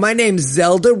 so my name's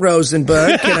Zelda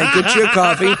Rosenberg. Can I get you a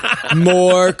coffee?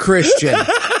 More Christian.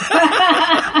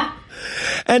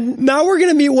 And now we're going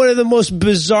to meet one of the most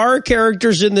bizarre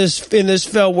characters in this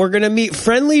film. We're going to meet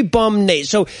Friendly Bum Nate.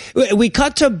 So we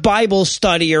cut to Bible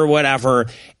study or whatever,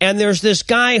 and there's this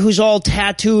guy who's all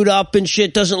tattooed up and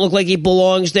shit, doesn't look like he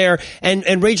belongs there,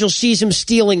 and Rachel sees him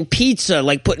stealing pizza,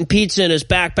 like putting pizza in his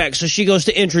backpack, so she goes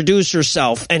to introduce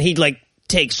herself, and he, like,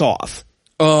 takes off.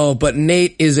 Oh, but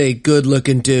Nate is a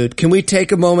good-looking dude. Can we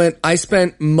take a moment? I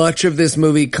spent much of this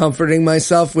movie comforting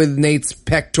myself with Nate's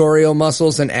pectoral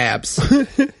muscles and abs.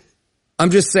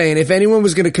 I'm just saying, if anyone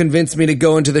was going to convince me to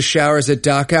go into the showers at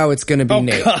Dachau, it's going to be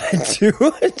Nate. Oh, God,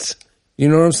 dude. You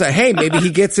know what I'm saying? Hey, maybe he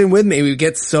gets in with me. We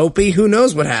get soapy. Who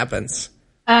knows what happens?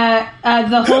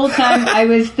 The whole time I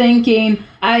was thinking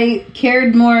I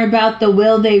cared more about the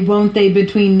will they, won't they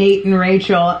between Nate and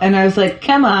Rachel. And I was like,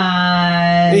 come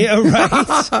on. Yeah,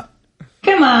 right.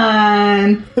 Come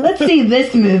on. Let's see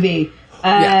this movie.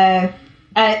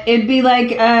 It'd be like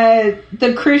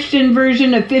the Christian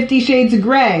version of 50 Shades of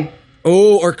Grey.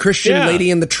 Oh, or Christian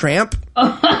Lady and the Tramp.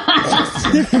 I'll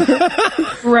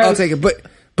take it.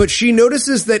 But she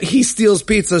notices that he steals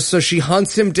pizza, so she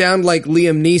hunts him down like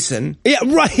Liam Neeson. Yeah,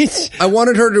 right. I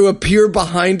wanted her to appear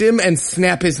behind him and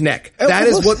snap his neck. That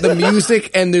is what the music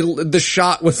and the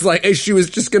shot was like. She was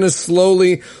just going to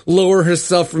slowly lower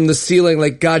herself from the ceiling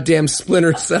like goddamn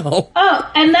Splinter Cell.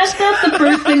 Oh, and that's not the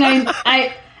first thing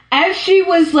I as she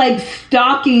was like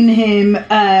stalking him,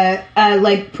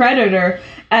 like Predator.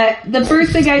 The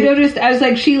first thing I noticed, I was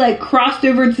like, she like crossed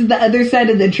over to the other side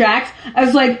of the tracks. I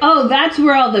was like, oh, that's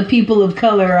where all the people of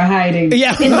color are hiding.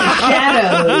 Yeah. In the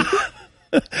shadows.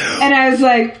 And I was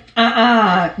like,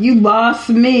 you lost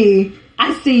me.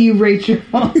 I see you, Rachel.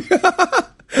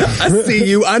 I see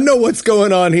you. I know what's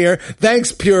going on here.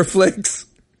 Thanks, Pure Flix.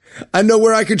 I know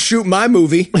where I could shoot my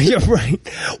movie. Yeah, right.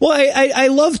 Well, I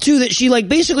love, too, that she, like,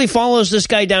 basically follows this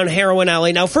guy down Heroin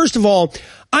Alley. Now, first of all,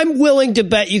 I'm willing to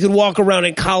bet you could walk around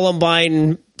in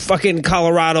Columbine, fucking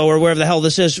Colorado, or wherever the hell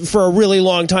this is, for a really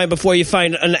long time before you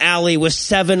find an alley with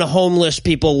 7 homeless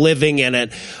people living in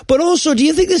it. But also, do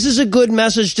you think this is a good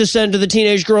message to send to the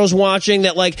teenage girls watching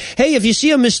that, like, hey, if you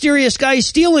see a mysterious guy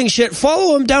stealing shit,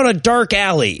 follow him down a dark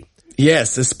alley?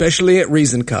 Yes, especially at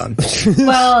ReasonCon.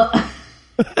 Well,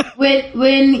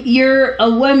 when you're a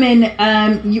woman,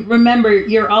 you remember,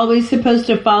 you're always supposed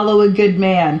to follow a good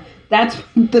man. That's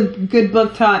what the good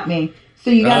book taught me. So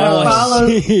you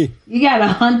you gotta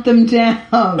hunt them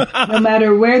down, no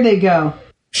matter where they go.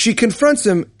 She confronts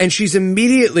him, and she's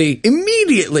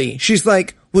immediately, she's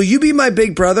like, will you be my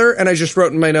big brother? And I just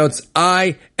wrote in my notes,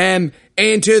 I am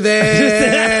into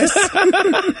this.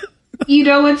 You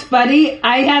know what's funny?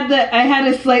 I had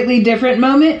a slightly different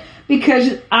moment,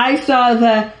 because I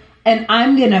saw and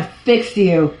I'm gonna fix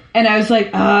you. And I was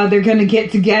like, they're gonna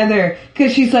get together.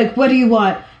 Because she's like, what do you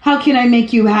want? How can I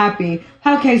make you happy?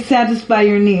 How can I satisfy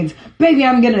your needs? Baby,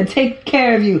 I'm going to take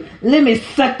care of you. Let me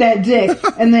suck that dick.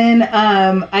 And then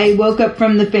I woke up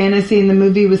from the fantasy and the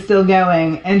movie was still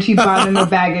going. And she bought him a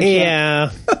bag of shit.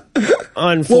 Yeah.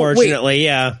 Unfortunately,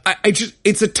 well,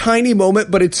 it's a tiny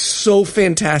moment, but it's so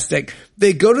fantastic.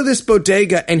 They go to this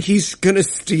bodega and he's going to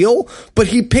steal, but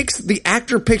the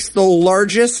actor picks the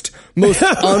largest, most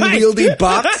unwieldy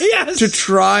box to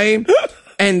try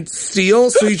and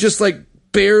steal. So he just like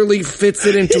barely fits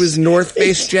it into his North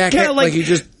Face jacket. Like he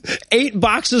just 8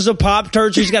 boxes of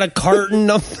Pop-Tarts. He's got a carton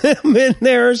of them in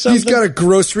there or something. He's got a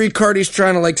grocery cart he's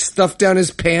trying to like stuff down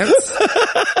his pants.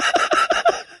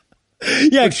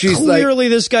 Yeah, clearly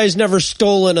this guy's never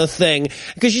stolen a thing.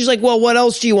 Because she's like, well, what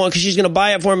else do you want? Because she's going to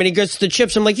buy it for him, and he gets the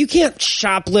chips. I'm like, you can't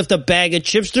shoplift a bag of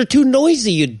chips. They're too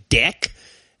noisy, you dick.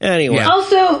 Anyway. Yeah.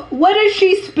 Also, what is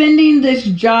she spending this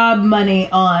job money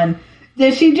on?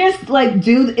 Does she just, like,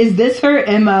 is this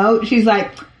her MO? She's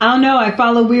like, I don't know, I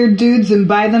follow weird dudes and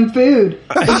buy them food.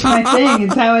 It's my thing.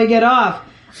 It's how I get off.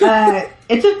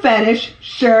 It's a fetish,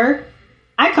 sure.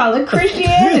 I call it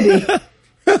Christianity.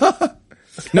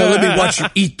 Now let me watch you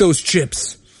eat those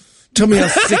chips. Tell me how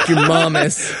sick your mom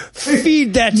is.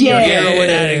 Feed that to your heroin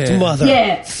addict mother.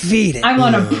 Yeah. Feed it. I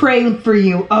want to pray for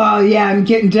you. Oh, yeah, I'm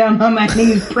getting down on my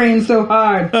knees praying so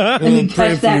hard. Let me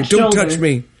touch that shoulder. Don't touch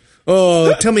me.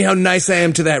 Oh, tell me how nice I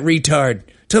am to that retard.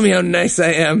 Tell me how nice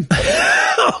I am.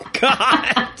 Oh,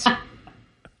 God.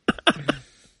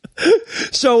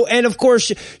 So, and of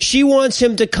course, she wants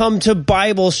him to come to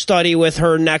Bible study with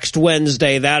her next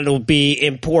Wednesday. That'll be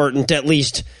important, at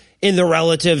least in the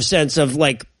relative sense of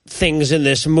like things in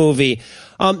this movie.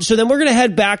 So then we're going to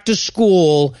head back to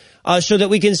school so that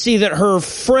we can see that her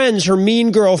friends, her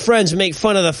mean girl friends, make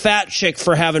fun of the fat chick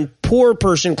for having poor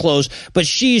person clothes, but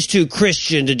she's too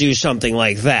Christian to do something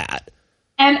like that.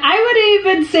 And I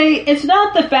would even say it's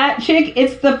not the fat chick,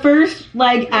 it's the first,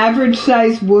 like,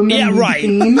 average-sized woman we've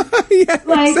seen. Yeah,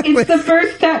 like, exactly. It's the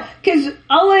first time, because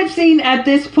all I've seen at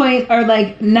this point are,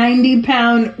 like,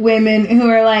 90-pound women who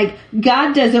are like,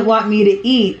 God doesn't want me to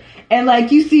eat. And,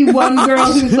 like, you see one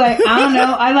girl who's like, I don't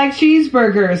know, I like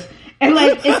cheeseburgers. And,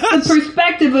 like, it's the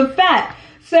perspective of fat.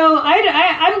 So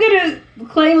I'm going to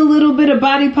claim a little bit of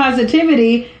body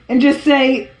positivity and just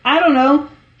say, I don't know,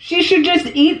 she should just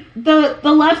eat the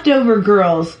leftover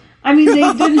girls. I mean, they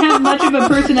didn't have much of a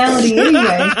personality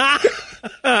anyway.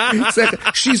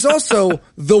 Exactly. She's also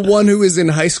the one who is in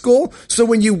high school. So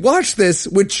when you watch this,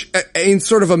 which in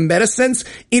sort of a meta sense,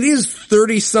 it is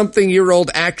 30-something-year-old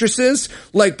actresses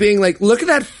like being like, look at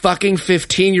that fucking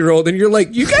 15-year-old. And you're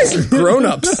like, you guys are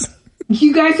grown-ups.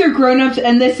 You guys are grown-ups,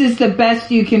 and this is the best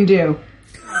you can do.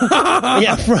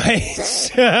 Yeah,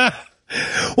 right.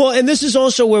 Well, and this is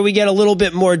also where we get a little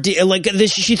bit more like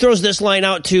this. She throws this line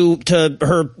out to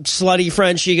her slutty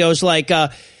friend. She goes like,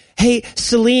 "Hey,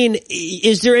 Celine,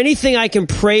 is there anything I can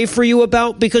pray for you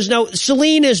about?" Because now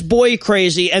Celine is boy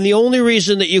crazy, and the only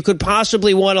reason that you could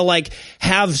possibly want to like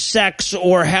have sex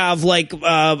or have like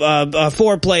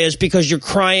foreplay is because you're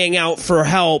crying out for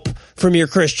help from your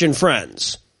Christian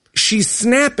friends. She's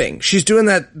snapping. She's doing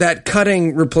that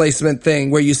cutting replacement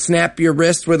thing where you snap your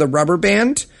wrist with a rubber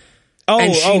band. Oh,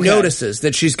 and she okay. notices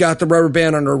that she's got the rubber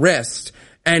band on her wrist.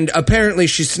 And apparently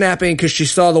she's snapping because she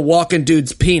saw the walking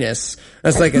dude's penis.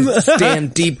 That's like a damn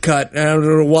deep cut. I don't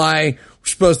know why we're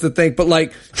supposed to think, but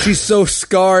like she's so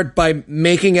scarred by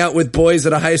making out with boys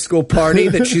at a high school party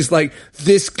that she's like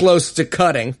this close to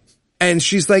cutting. And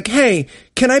she's like, hey,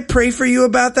 can I pray for you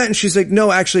about that? And she's like,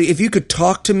 no, actually, if you could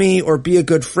talk to me or be a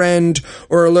good friend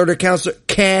or alert a counselor,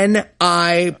 can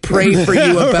I pray for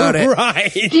you about it?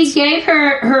 Right. She gave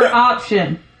her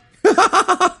option.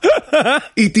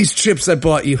 Eat these chips I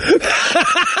bought you. Well,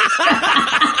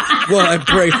 I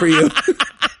pray for you.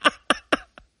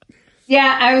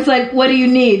 Yeah, I was like, what do you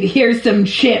need? Here's some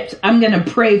chips. I'm going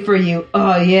to pray for you.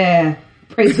 Oh, yeah.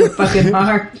 Pray so fucking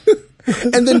hard.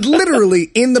 And then literally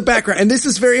in the background, and this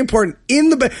is very important,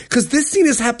 because this scene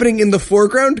is happening in the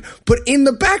foreground, but in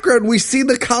the background we see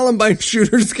the Columbine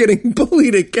shooters getting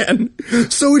bullied again.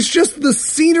 So it's just the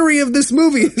scenery of this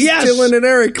movie. Yes. Dylan and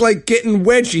Eric like getting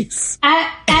wedgies.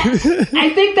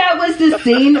 I think that was the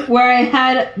scene where I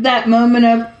had that moment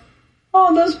of,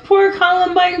 oh, those poor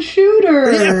Columbine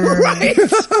shooters. Yeah, right.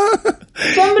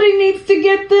 Somebody needs to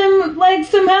get them like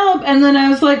some help. And then I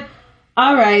was like,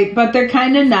 all right, but they're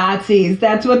kind of Nazis.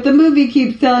 That's what the movie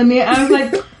keeps telling me. I was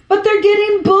like, but they're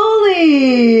getting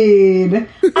bullied.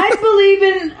 I believe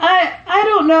in, I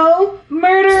don't know,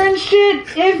 murder and shit.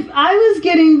 If I was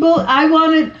getting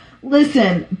bullied,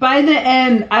 listen, by the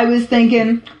end, I was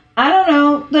thinking, I don't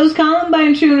know, those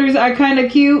Columbine shooters are kind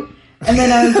of cute. And then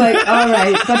I was like, all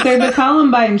right, but they're the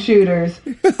Columbine shooters.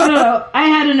 I don't know. I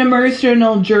had an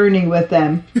emotional journey with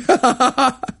them.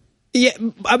 Yeah,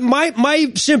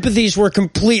 my sympathies were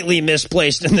completely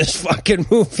misplaced in this fucking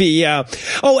movie, yeah.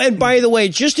 Oh, and by the way,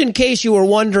 just in case you were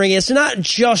wondering, it's not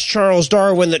just Charles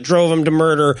Darwin that drove him to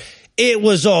murder. It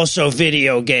was also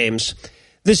video games.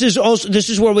 This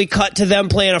is where we cut to them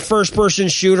playing a first-person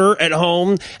shooter at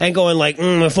home and going like,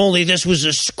 if only this was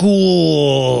a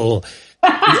school.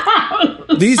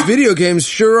 These video games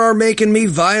sure are making me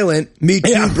violent. Me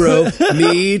too, bro.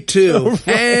 Me too. Right.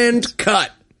 And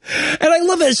cut. And I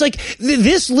love it. It's like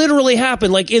this literally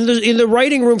happened. Like in the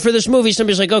writing room for this movie,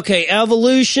 somebody's like, okay,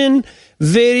 evolution,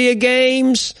 video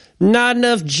games, not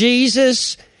enough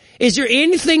Jesus. Is there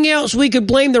anything else we could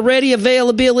blame the ready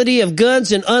availability of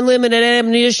guns and unlimited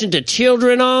ammunition to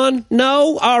children on?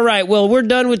 No? All right. Well, we're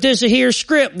done with this here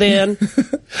script then.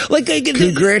 Like,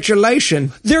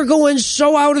 congratulations. They're going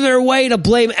so out of their way to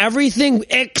blame everything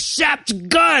except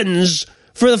guns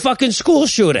for the fucking school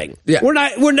shooting. Yeah.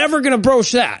 We're never going to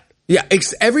broach that. Yeah,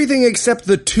 everything except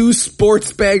the 2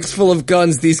 sports bags full of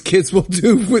guns these kids will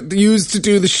use to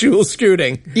do the school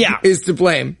shooting. Yeah. Is to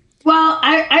blame. Well,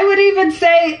 I would even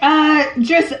say,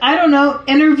 I don't know,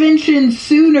 intervention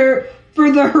sooner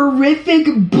for the horrific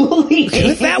bullying.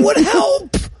 That would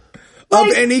help.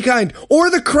 Of any kind. Or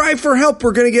the cry for help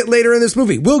we're going to get later in this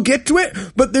movie. We'll get to it,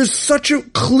 but there's such a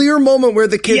clear moment where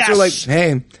the kids are like,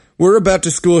 hey, we're about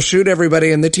to school shoot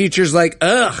everybody. And the teacher's like,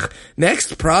 ugh,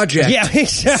 next project. Yeah,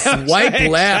 exactly. Swipe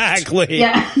left. Exactly.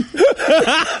 Yeah.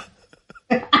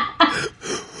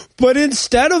 But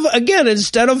instead of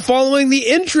following the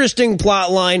interesting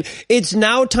plot line, it's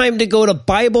now time to go to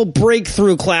Bible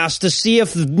breakthrough class to see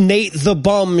if Nate the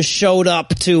bum showed up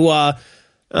to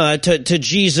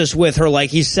Jesus with her like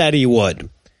he said he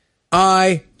would.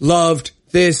 I loved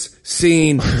this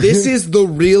scene. This is the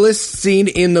realest scene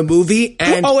in the movie,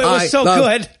 and it was so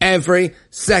good. Every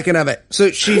second of it. So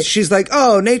she's like,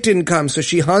 oh, Nate didn't come, so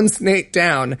she hunts Nate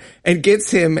down and gets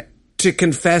him to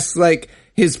confess like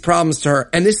his problems to her.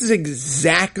 And this is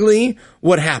exactly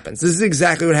what happens.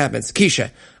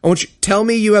 Keisha, I want you tell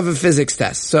me you have a physics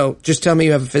test. So just tell me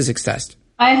you have a physics test.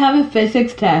 I have a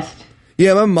physics test.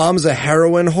 Yeah, my mom's a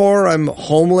heroin whore. I'm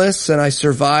homeless and I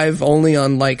survive only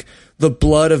on like the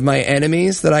blood of my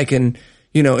enemies that I can,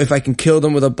 if I can kill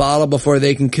them with a bottle before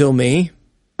they can kill me.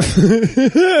 But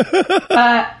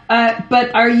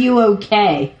are you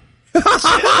okay?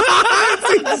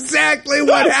 That's exactly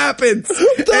what happens.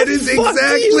 That is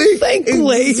exactly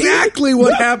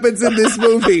what happens in this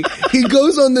movie. He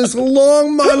goes on this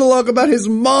long monologue about his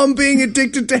mom being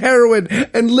addicted to heroin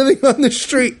and living on the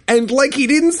street. And like he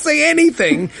didn't say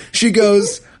anything, she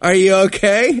goes, are you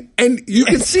okay? And you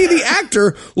can see the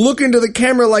actor look into the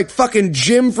camera like fucking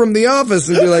Jim from The Office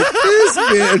and be like, this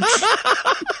bitch.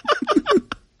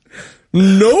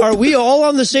 Nope. Are we all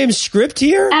on the same script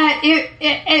here?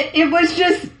 It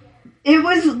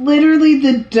was literally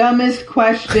the dumbest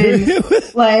question.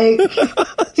 Like,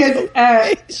 cause,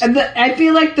 I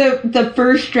feel like the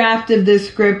first draft of this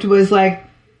script was like,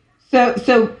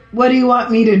 so what do you want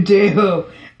me to do?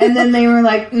 And then they were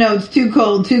like, no, it's too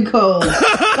cold.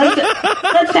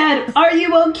 Let's add, are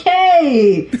you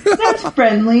okay? That's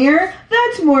friendlier.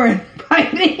 That's more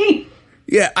inviting.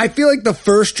 Yeah, I feel like the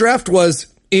first draft was,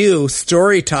 ew,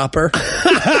 story topper.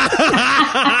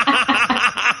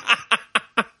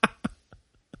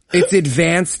 It's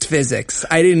advanced physics.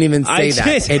 I didn't even say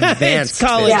that. Advanced it's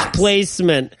college physics.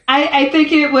 Placement. I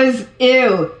think it was,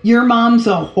 ew, your mom's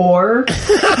a whore.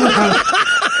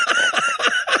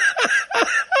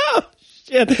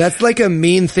 That's like a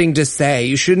mean thing to say.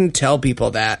 You shouldn't tell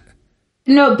people that.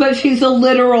 No, but she's a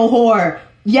literal whore.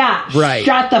 Yeah, right.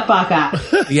 Shut the fuck up.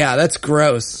 Yeah, that's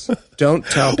gross. Don't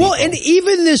tell people. Well, and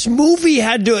even this movie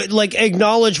had to like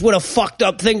acknowledge what a fucked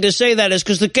up thing to say that is,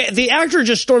 because the actor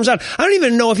just storms out. I don't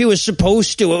even know if he was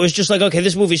supposed to. It was just like, okay,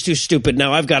 this movie's too stupid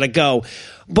now. I've got to go.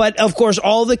 But of course,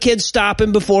 all the kids stop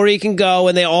him before he can go,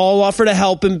 and they all offer to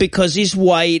help him because he's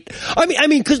white. I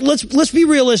mean, because let's be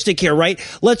realistic here, right?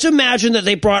 Let's imagine that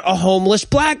they brought a homeless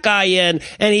black guy in,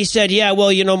 and he said, "Yeah,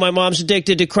 well, my mom's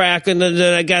addicted to crack, and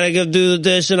then I gotta go do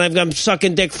this, and I'm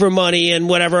sucking dick for money and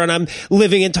whatever, and I'm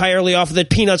living entirely off of the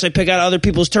peanuts I pick out of other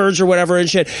people's turds or whatever and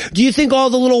shit." Do you think all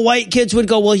the little white kids would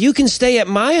go, "Well, you can stay at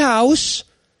my house"?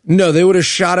 No, they would have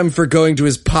shot him for going to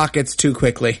his pockets too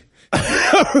quickly.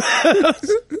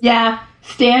 Yeah,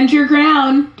 stand your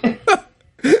ground.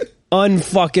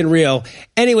 Unfucking real.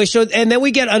 Anyway, and then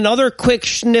we get another quick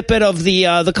snippet of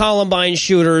the Columbine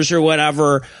shooters or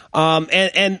whatever. But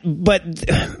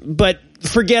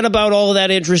forget about all of that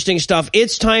interesting stuff.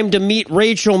 It's time to meet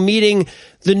Rachel meeting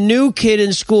the new kid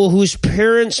in school whose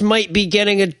parents might be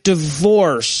getting a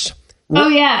divorce. Oh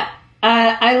yeah.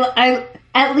 I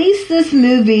at least this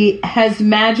movie has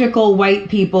magical white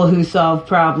people who solve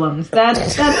problems.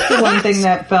 That's the one thing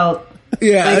that felt like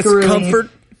that's comfort.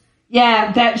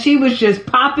 Yeah, that she was just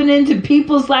popping into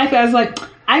people's life. I was like,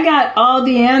 I got all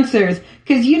the answers.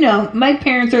 Because, my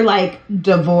parents are like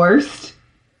divorced.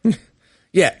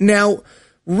 Yeah. Now,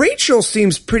 Rachel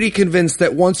seems pretty convinced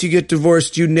that once you get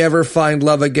divorced, you never find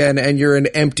love again and you're an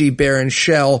empty, barren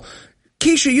shell.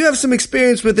 Keisha, you have some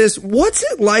experience with this. What's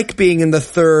it like being in the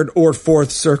third or fourth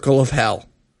circle of hell?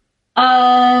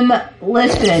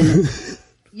 Listen,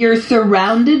 you're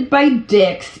surrounded by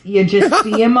dicks. You just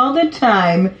see them all the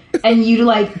time, and you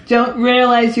don't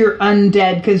realize you're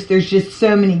undead because there's just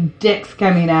so many dicks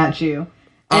coming at you.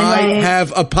 And I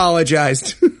have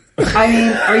apologized. I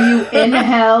mean, are you in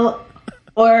hell,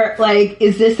 or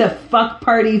is this a fuck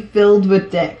party filled with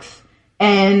dicks?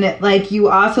 And you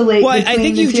oscillate. Well, I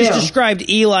think you've just described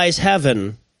Eli's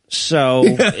heaven. So,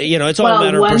 it's all a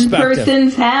matter of one perspective. One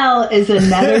person's hell is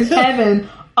another's heaven.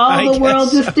 All the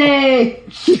world's a stage.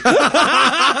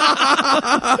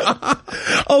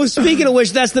 Oh, speaking of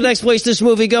which, that's the next place this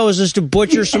movie goes, is to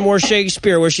butcher some more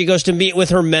Shakespeare, where she goes to meet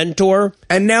with her mentor.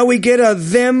 And now we get a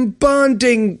them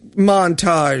bonding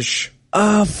montage.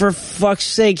 Oh, for fuck's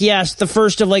sake, yes. The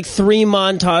first of 3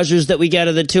 montages that we get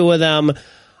of the two of them.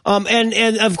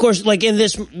 And of course, like in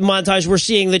this montage, we're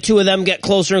seeing the two of them get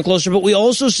closer and closer, but we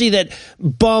also see that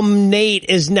bum Nate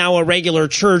is now a regular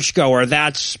churchgoer.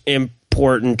 That's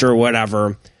important or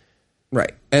whatever.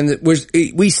 Right. And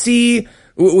we see,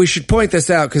 we should point this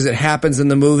out because it happens in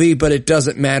the movie, but it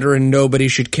doesn't matter and nobody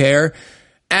should care.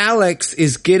 Alex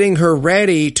is getting her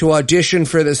ready to audition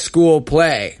for the school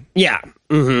play. Yeah.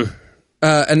 Mm-hmm.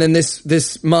 And then this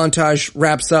montage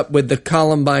wraps up with the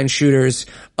Columbine shooters,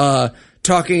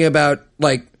 talking about,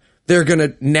 like, they're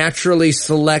gonna naturally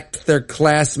select their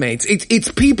classmates.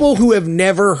 It's people who have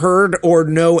never heard or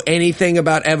know anything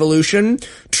about evolution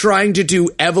trying to do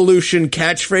evolution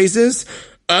catchphrases.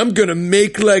 I'm gonna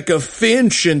make like a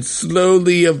finch and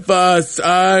slowly advance.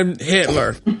 I'm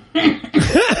Hitler.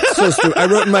 So stupid. I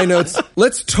wrote in my notes,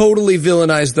 let's totally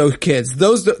villainize those kids.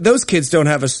 Those kids don't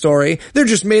have a story. They're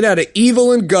just made out of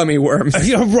evil and gummy worms.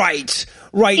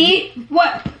 Right.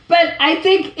 What? But I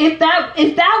think if that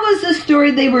was the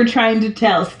story they were trying to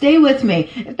tell, stay with me.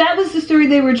 If that was the story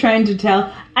they were trying to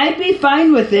tell, I'd be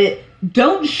fine with it.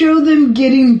 Don't show them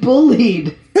getting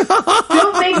bullied.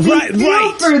 Don't make me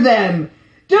feel for them.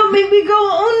 Don't make me go,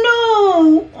 oh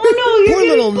no, you're poor getting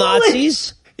little bullied.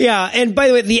 Nazis. Yeah, and by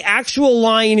the way, the actual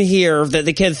line here that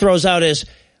the kid throws out is,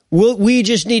 we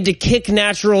just need to kick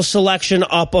natural selection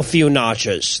up a few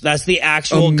notches. That's the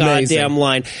actual goddamn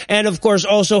line. And of course,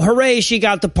 also, hooray, she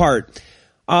got the part.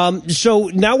 So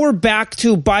now we're back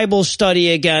to Bible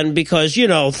study again because,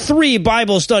 3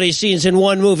 Bible study scenes in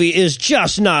one movie is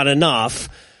just not enough.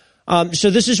 So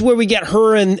this is where we get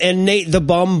her and Nate the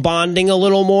bum bonding a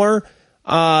little more.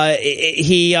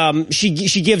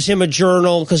 She gives him a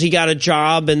journal because he got a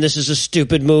job and this is a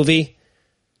stupid movie.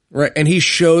 Right. And he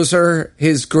shows her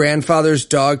his grandfather's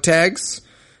dog tags.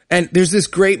 And there's this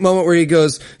great moment where he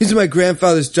goes, these are my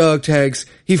grandfather's dog tags.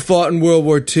 He fought in World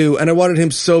War II. And I wanted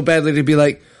him so badly to be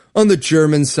like on the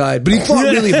German side, but he fought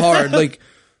really hard. Like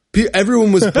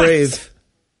everyone was brave.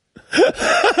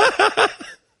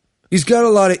 He's got a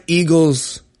lot of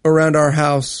eagles around our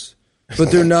house.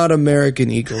 But they're not American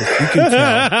eagles. You can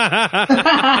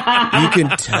tell. You can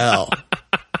tell.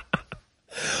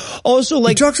 Also,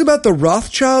 like, he talks about the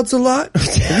Rothschilds a lot.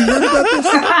 Have you heard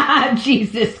about this?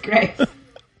 Jesus Christ.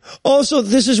 Also,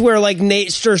 this is where, like,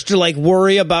 Nate starts to, like,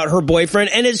 worry about her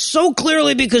boyfriend. And it's so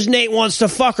clearly because Nate wants to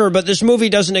fuck her, but this movie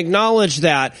doesn't acknowledge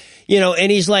that.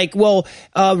 And he's like, well,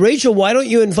 Rachel, why don't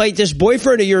you invite this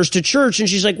boyfriend of yours to church? And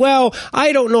she's like, well,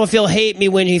 I don't know if he'll hate me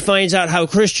when he finds out how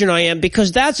Christian I am,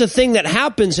 because that's a thing that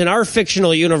happens in our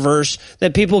fictional universe,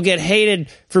 that people get hated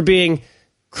for being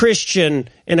Christian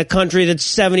in a country that's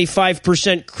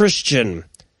 75% Christian.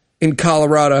 In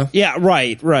Colorado. Yeah,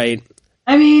 right.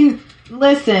 I mean,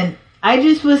 listen, I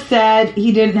just was sad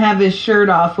he didn't have his shirt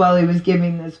off while he was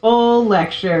giving this whole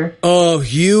lecture. Oh,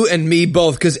 you and me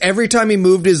both, because every time he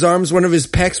moved his arms, one of his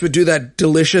pecs would do that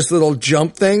delicious little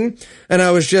jump thing, and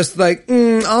I was just like,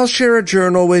 I'll share a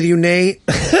journal with you, Nate.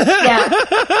 Yeah.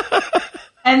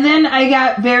 And then I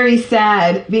got very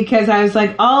sad because I was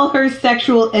like, all her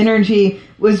sexual energy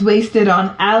was wasted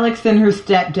on Alex and her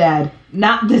stepdad,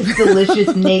 not this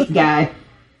delicious Nate guy.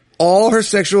 All her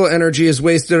sexual energy is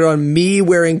wasted on me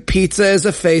wearing pizza as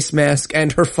a face mask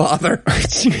and her father.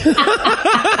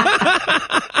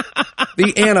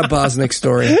 The Anna Bosnick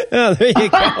story. Oh, there you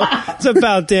go. It's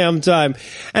about damn time.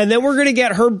 And then we're going to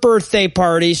get her birthday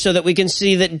party so that we can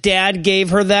see that Dad gave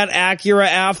her that Acura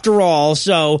after all.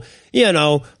 So,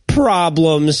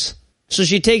 problems. So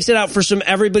she takes it out for some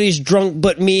everybody's drunk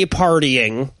but me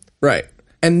partying. Right.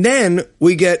 And then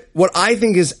we get what I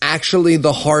think is actually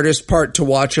the hardest part to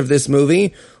watch of this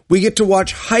movie. We get to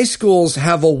watch high schools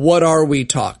have a what are we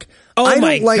talk. Oh, I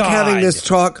my don't like God. having this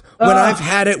talk when I've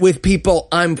had it with people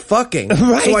I'm fucking.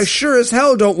 Right. So I sure as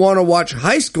hell don't want to watch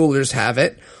high schoolers have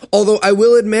it. Although I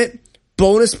will admit,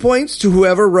 bonus points to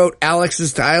whoever wrote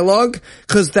Alex's dialogue,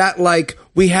 because that, like,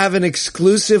 we have an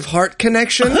exclusive heart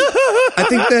connection. I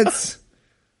think that's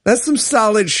some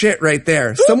solid shit right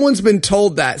there. Someone's been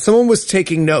told that. Someone was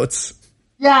taking notes.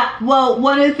 Yeah, well,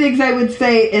 one of the things I would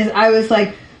say is I was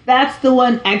like, that's the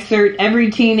one excerpt every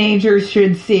teenager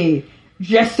should see,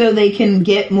 just so they can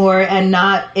get more and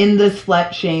not in the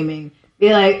slut shaming.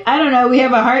 Be like, I don't know, we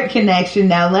have a heart connection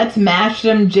now. Let's mash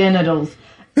some genitals.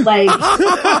 Like,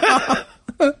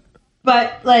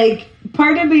 but, like,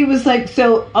 part of me was like,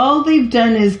 so all they've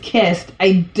done is kissed.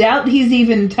 I doubt he's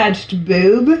even touched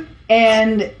boob.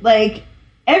 And, like,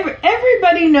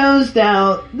 everybody knows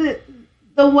now that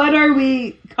the what are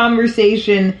we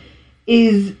conversation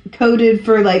is coded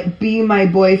for, like, be my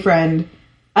boyfriend.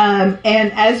 And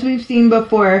as we've seen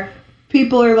before,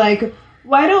 people are like,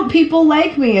 why don't people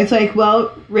like me? It's like,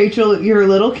 well, Rachel, you're a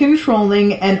little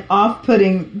controlling and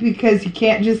off-putting because you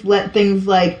can't just let things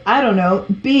like, I don't know,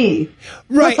 be.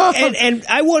 Right. And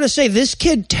I want to say this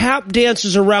kid tap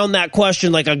dances around that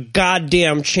question like a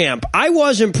goddamn champ. I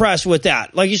was impressed with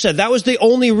that. Like you said, that was the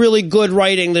only really good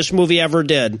writing this movie ever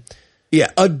did. Yeah,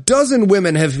 a dozen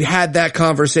women have had that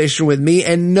conversation with me,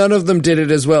 and none of them did it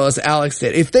as well as Alex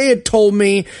did. If they had told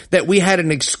me that we had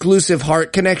an exclusive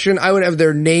heart connection, I would have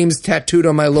their names tattooed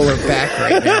on my lower back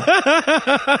right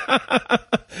now.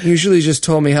 Usually just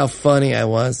told me how funny I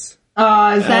was.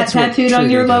 Is that tattooed on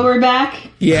your lower back?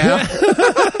 Yeah.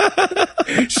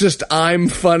 It's just, I'm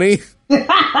funny.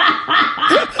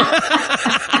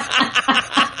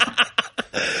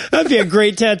 That'd be a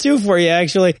great tattoo for you,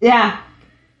 actually. Yeah.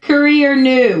 Career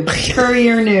new.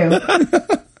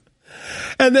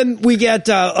 And then we get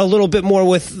a little bit more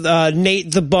with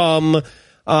Nate the bum,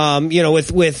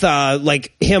 with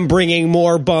like him bringing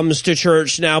more bums to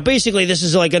church now. Basically, this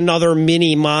is like another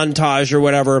mini montage or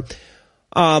whatever.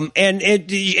 And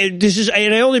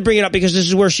I only bring it up because this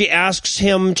is where she asks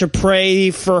him to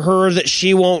pray for her that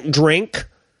she won't drink.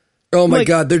 Oh my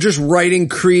God, they're just writing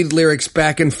Creed lyrics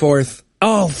back and forth.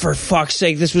 Oh, for fuck's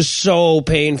sake, this was so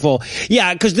painful.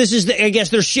 Yeah, because this is, I guess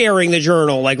they're sharing the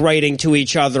journal, like writing to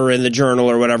each other in the journal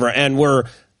or whatever, and we're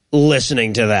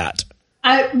listening to that.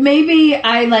 Maybe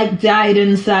I died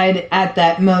inside at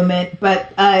that moment,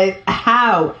 but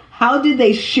how? How did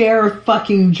they share a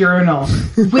fucking journal?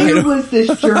 Where was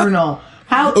this journal?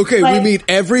 How? Okay, we meet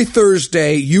every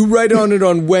Thursday. You write on it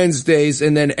on Wednesdays,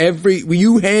 and then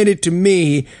you hand it to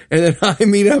me, and then I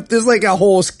meet up. There's like a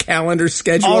whole calendar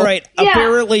schedule. All right. Yeah.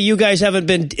 Apparently, you guys haven't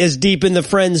been as deep in the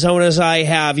friend zone as I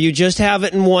have. You just have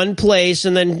it in one place,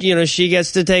 and then she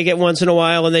gets to take it once in a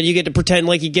while, and then you get to pretend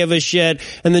like you give a shit,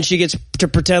 and then she gets to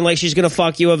pretend like she's gonna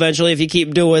fuck you eventually if you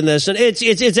keep doing this, and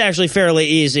it's actually fairly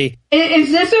easy. Is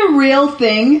this a real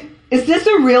thing? Is this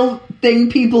a real thing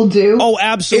people do? Oh,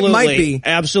 absolutely. It might be.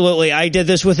 Absolutely. I did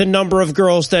this with a number of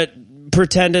girls that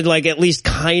pretended like at least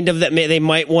kind of that they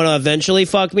might want to eventually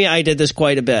fuck me. I did this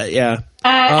quite a bit, yeah.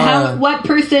 What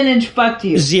percentage fucked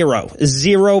you? 0%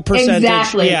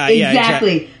 Exactly. Yeah,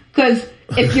 exactly. Because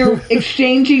if you're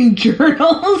exchanging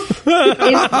journals,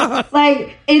 it's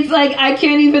like I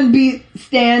can't even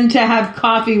stand to have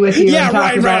coffee with you. Yeah, and talk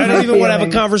right. about I don't even want to have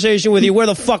a conversation with you. Where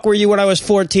the fuck were you when I was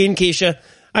 14, Keisha?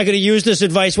 I could have used this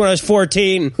advice when I was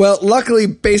 14. Well, luckily,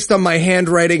 based on my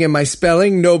handwriting and my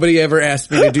spelling, nobody ever asked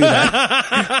me to do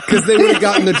that. Because they would have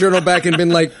gotten the journal back and been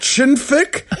like,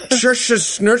 Chinfik?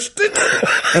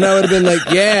 And I would have been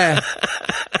like,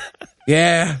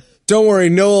 yeah. Don't worry,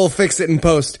 Noah will fix it in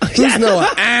post. Who's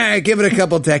Noah? Give it a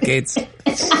couple decades.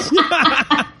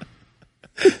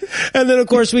 And then, of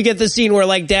course, we get the scene where,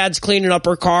 Dad's cleaning up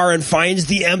her car and finds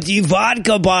the empty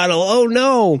vodka bottle. Oh,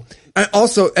 no.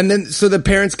 So the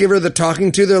parents give her the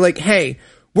talking to. They're like, hey,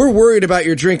 we're worried about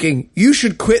your drinking. You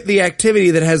should quit the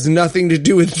activity that has nothing to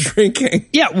do with drinking.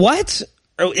 Yeah, what?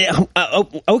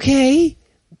 Okay.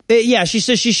 Yeah, she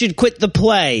says she should quit the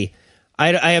play.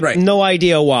 I have no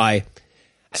idea why.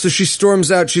 So she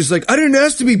storms out. She's like, I didn't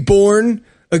ask to be born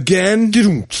again.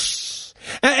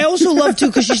 I also love too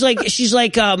because she's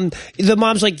like the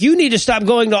mom's like, you need to stop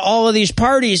going to all of these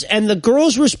parties, and the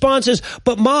girl's response is,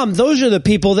 but Mom, those are the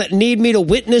people that need me to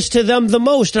witness to them the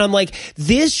most. And I'm like,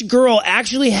 this girl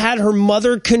actually had her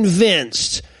mother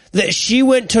convinced that she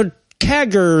went to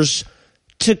keggers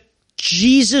to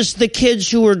Jesus the kids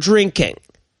who were drinking,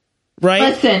 right?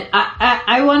 Listen,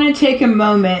 I want to take a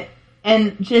moment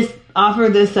and just offer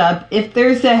this up. If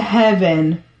there's a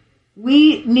heaven,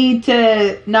 we need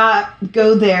to not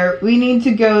go there. We need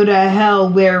to go to hell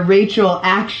where Rachel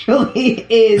actually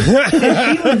is.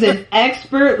 She was an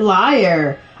expert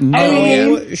liar.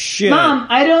 Shit. Mom,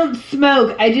 I don't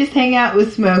smoke. I just hang out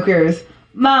with smokers.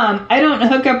 Mom, I don't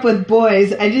hook up with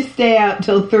boys. I just stay out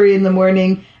till 3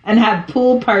 a.m. and have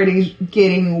pool parties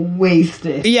getting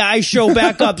wasted. Yeah, I show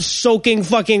back up soaking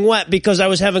fucking wet because I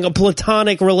was having a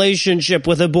platonic relationship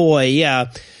with a boy.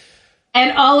 Yeah.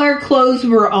 And all our clothes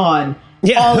were on.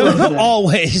 Yeah, all of them.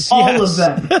 Always. All of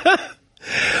them.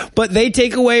 But they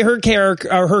take away her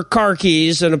car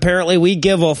keys, and apparently we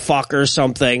give a fuck or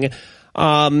something.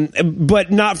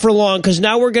 But not for long, because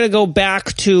now we're going to go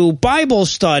back to Bible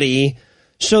study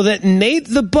so that Nate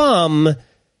the bum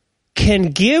can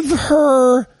give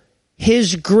her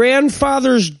his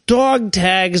grandfather's dog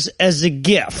tags as a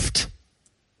gift.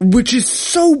 Which is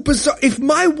so bizarre. If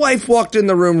my wife walked in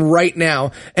the room right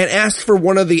now and asked for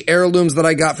one of the heirlooms that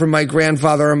I got from my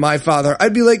grandfather or my father,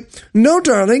 I'd be like, no,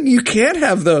 darling, you can't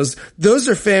have those. Those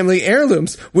are family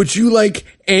heirlooms. Would you like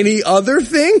any other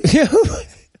thing?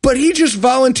 But he just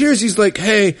volunteers. He's like,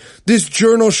 hey, this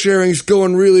journal sharing's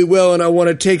going really well and I want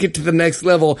to take it to the next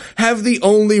level. Have the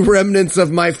only remnants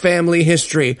of my family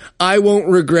history. I won't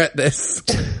regret this.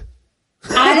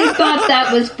 I thought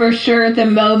that was for sure the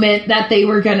moment that they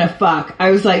were gonna fuck. I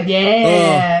was like,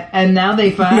 yeah, and now they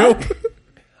fuck. Nope.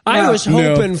 I was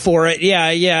hoping for it. Yeah.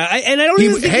 And I don't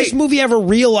even think this movie ever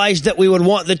realized that we would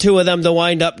want the two of them to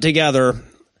wind up together.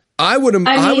 I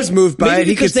was moved by it.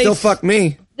 He could still fuck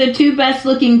me. The two best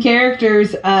looking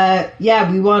characters, we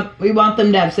want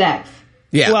them to have sex.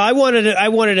 Yeah. Well, I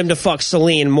wanted him to fuck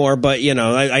Celine more, but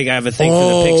I have a thing for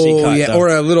the pixie cut. Yeah, or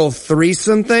a little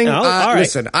threesome thing. Oh, all right.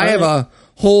 Listen, I have a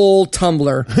whole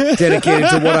Tumblr dedicated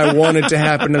to what I wanted to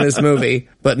happen in this movie,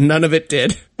 but none of it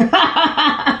did.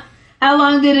 How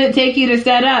long did it take you to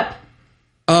set up?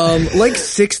 Like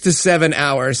 6 to 7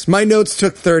 hours. My notes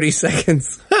took 30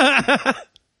 seconds. You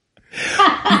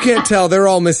can't tell; they're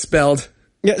all misspelled.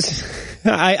 Yes,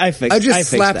 I fixed. I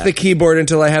just slap the keyboard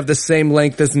until I have the same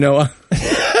length as Noah.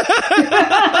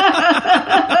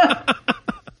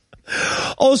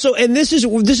 Also, and this is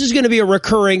going to be a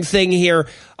recurring thing here.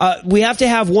 We have to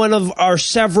have one of our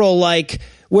several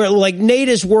where Nate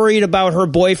is worried about her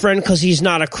boyfriend because he's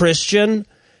not a Christian.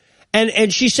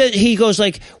 And she said, he goes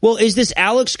well, is this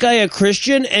Alex guy a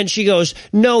Christian? And she goes,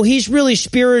 no, he's really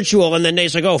spiritual. And then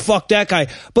Nate's like, oh, fuck that guy.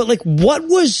 But what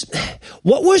was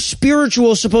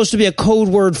spiritual supposed to be a code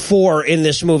word for in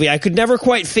this movie? I could never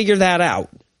quite figure that out.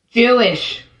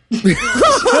 Jewish.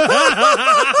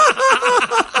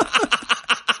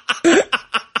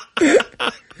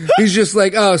 He's just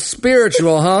like, oh,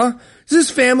 spiritual, huh? Does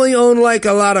this family own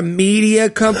a lot of media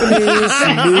companies,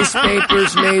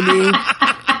 newspapers maybe?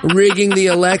 Rigging the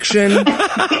election?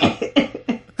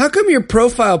 How come your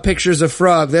profile picture's a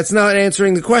frog? That's not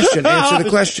answering the question. Answer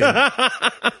the question.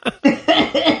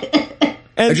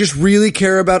 I just really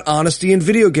care about honesty in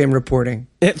video game reporting.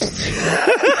 They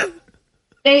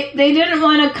didn't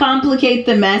want to complicate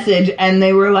the message, and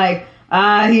they were like,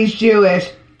 he's Jewish.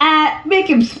 Make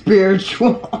him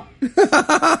spiritual.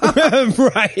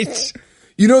 Right.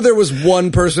 There was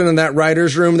one person in that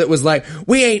writer's room that was like,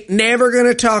 we ain't never going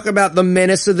to talk about the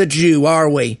menace of the Jew, are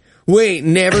we? We ain't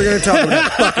never going to talk about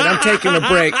it. Fuck it, I'm taking a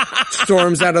break.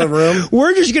 Storms out of the room.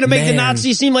 We're just going to make the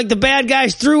Nazis seem like the bad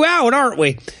guys throughout, aren't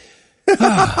we?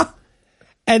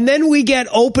 And then we get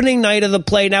opening night of the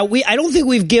play. Now, I don't think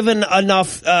we've given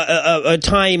enough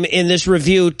time in this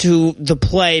review to the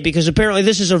play, because apparently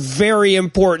this is a very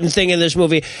important thing in this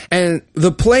movie. And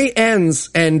the play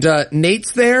ends, and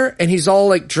Nate's there, and he's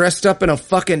all dressed up in a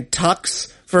fucking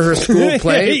tux for her school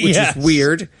play, which is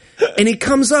weird. And he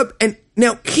comes up, and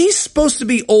now he's supposed to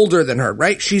be older than her,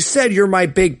 right? She said, you're my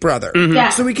big brother. Mm-hmm. Yeah.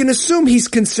 So we can assume he's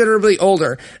considerably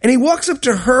older. And he walks up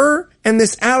to her and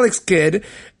this Alex kid,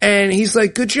 and he's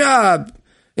like, good job.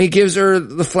 And he gives her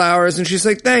the flowers, and she's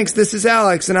like, thanks, this is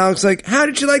Alex. And Alex is like, how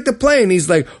did you like the play? And he's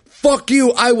like, fuck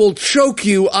you, I will choke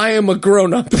you, I am a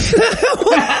grown-up.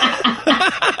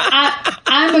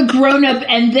 I'm a grown-up,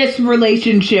 and this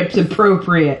relationship's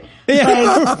appropriate.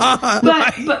 Yeah.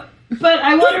 But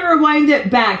I want to rewind it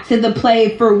back to the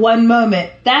play for one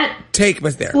moment. That take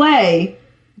was there. Play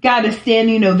got a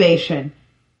standing ovation,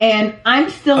 and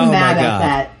I'm still mad at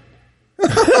that.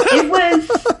 It was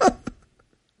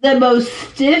the most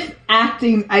stiff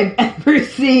acting I've ever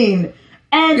seen.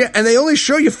 And they only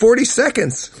show you 40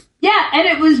 seconds. Yeah, and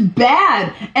it was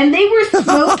bad. And they were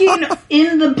smoking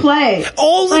in the play.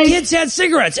 All the kids had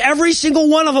cigarettes. Every single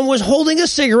one of them was holding a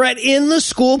cigarette in the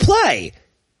school play.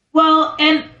 Well,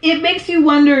 and it makes you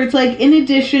wonder, it's in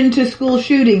addition to school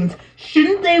shootings,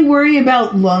 shouldn't they worry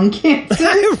about lung cancer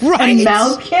and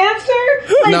mouth cancer?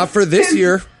 Not for this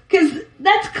year. Because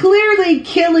that's clearly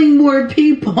killing more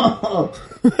people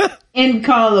in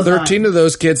Columbine. 13 of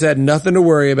those kids had nothing to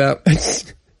worry about.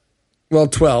 Well,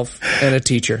 12 and a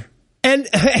teacher. And,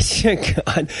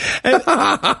 God. And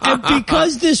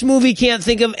because this movie can't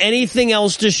think of anything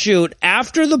else to shoot,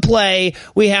 after the play,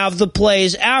 we have the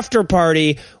play's after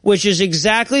party, which is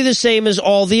exactly the same as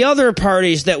all the other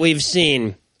parties that we've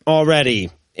seen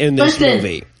already in this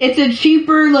movie. It's a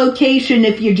cheaper location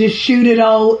if you just shoot it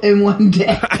all in one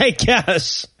day. I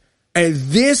guess. And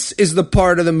this is the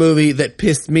part of the movie that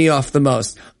pissed me off the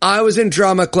most. I was in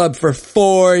drama club for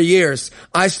 4 years.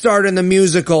 I starred in the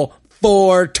musical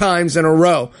 4 times in a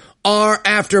row. Our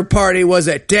after party was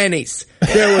at Denny's.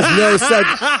 There was no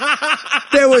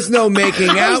there was no making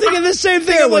out. I was thinking the same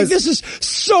thing. This is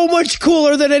so much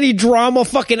cooler than any drama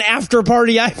fucking after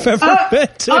party I've ever been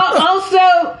to.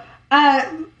 Also,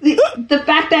 the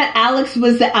fact that Alex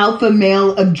was the alpha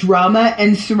male of drama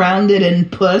and surrounded in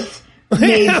puss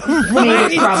made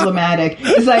it problematic.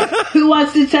 It's like, who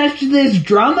wants to touch this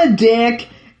drama dick?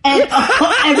 And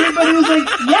everybody was like,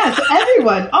 yes,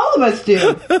 everyone, all of us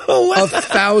do.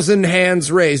 1,000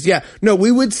 hands raised. Yeah. No,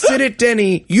 we would sit at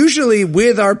Denny, usually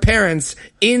with our parents,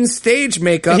 in stage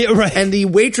makeup, Yeah, right. and the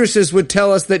waitresses would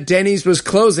tell us that Denny's was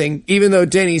closing, even though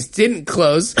Denny's didn't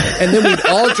close, and then we'd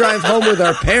all drive home with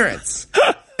our parents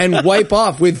and wipe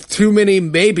off with too many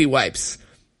baby wipes.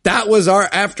 That was our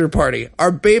after party.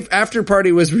 Our after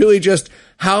party was really just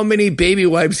how many baby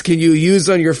wipes can you use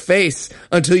on your face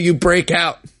until you break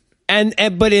out.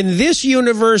 But in this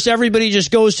universe, everybody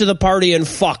just goes to the party and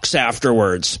fucks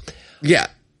afterwards. Yeah.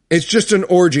 It's just an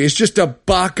orgy. It's just a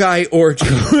Bacchae orgy.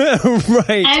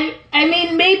 Right. I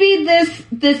mean, maybe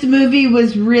this movie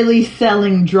was really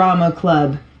selling Drama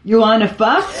Club. You want to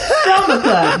fuck? Drama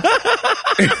Club.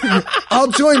 I'll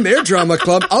join their drama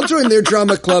club. I'll join their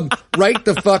drama club right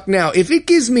the fuck now. If it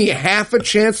gives me half a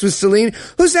chance with Celine,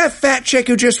 who's that fat chick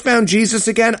who just found Jesus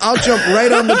again? I'll jump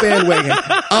right on the bandwagon.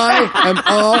 I am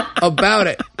all about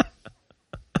it.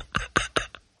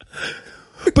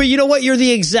 But you know what? You're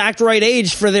the exact right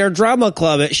age for their drama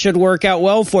club. It should work out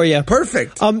well for you.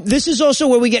 Perfect. This is also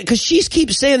where we get, because she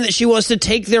keeps saying that she wants to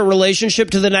take their relationship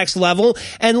to the next level.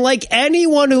 And like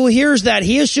anyone who hears that,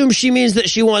 he assumes she means that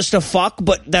she wants to fuck,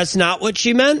 but that's not what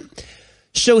she meant.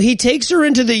 So he takes her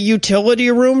into the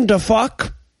utility room to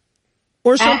fuck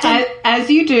or something. As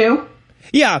you do.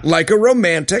 Yeah. Like a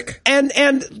romantic. And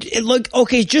look,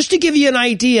 okay, just to give you an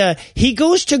idea, he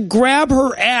goes to grab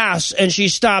her ass and she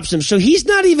stops him. So he's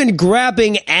not even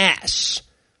grabbing ass.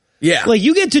 Yeah. Like,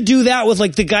 you get to do that with,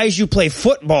 like, the guys you play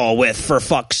football with, for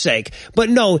fuck's sake. But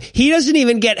no, he doesn't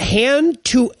even get hand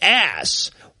to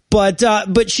ass. But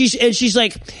she's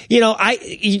like, you know,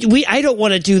 I don't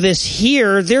want to do this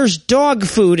here. There's dog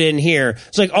food in here.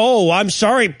 It's like, oh, I'm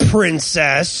sorry,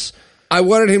 princess. I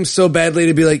wanted him so badly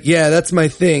to be like, yeah, that's my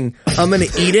thing. I'm going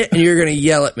to eat it and you're going to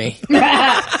yell at me.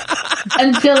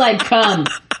 Until I come.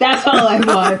 That's all I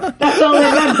want. That's all I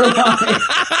ever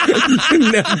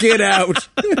wanted. Now get out.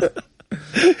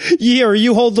 Here,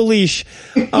 you hold the leash.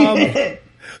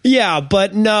 Yeah,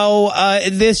 but no,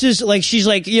 this is like, she's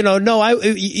like, you know, no, I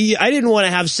didn't want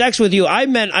to have sex with you. I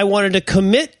meant I wanted to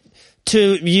commit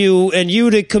to you and you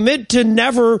to commit to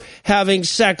never having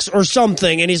sex or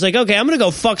something. And he's like, okay, I'm going to go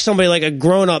fuck somebody like a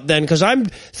grown up then, because I'm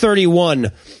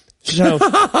 31. So,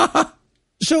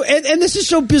 and this is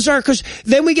so bizarre, because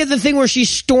then we get the thing where she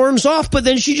storms off, but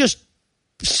then she just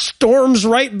storms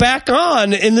right back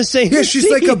on in the same Yeah, she's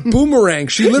scene. like a boomerang.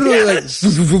 She literally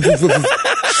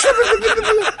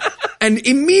and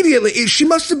immediately, she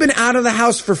must have been out of the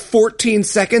house for 14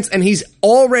 seconds, and he's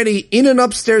already in an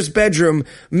upstairs bedroom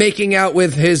making out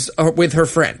with her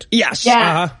friend. Yes.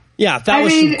 Yeah. Yeah, that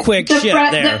was some quick shit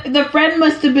there. The friend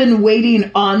must have been waiting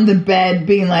on the bed,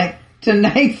 being like,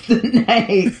 tonight's the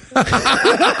night.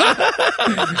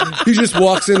 He just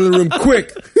walks into the room,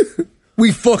 quick.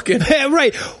 We fucking. Yeah,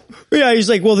 right. Yeah, he's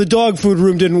like, well, the dog food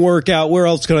room didn't work out. Where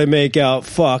else can I make out?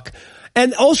 Fuck.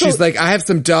 And also, she's like, I have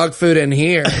some dog food in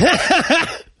here.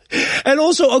 And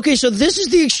also, okay, so this is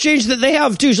the exchange that they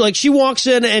have too. So, like, she walks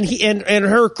in and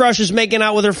her crush is making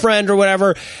out with her friend or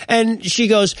whatever, and she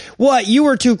goes, "What? You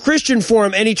were too Christian for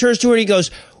him?" And he turns to her and he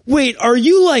goes, "Wait, are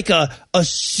you like a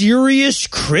serious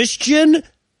Christian?"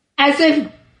 As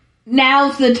if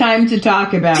now's the time to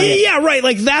talk about it. Yeah, right.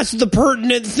 Like, that's the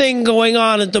pertinent thing going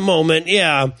on at the moment.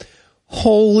 Yeah.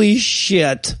 Holy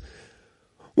shit.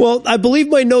 Well, I believe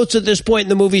my notes at this point in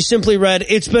the movie simply read,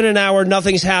 it's been an hour,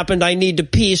 nothing's happened, I need to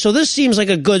pee. So this seems like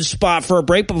a good spot for a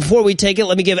break. But before we take it,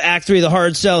 let me give Act 3 the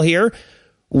hard sell here.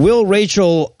 Will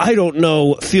Rachel, I don't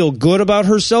know, feel good about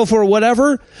herself or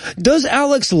whatever? Does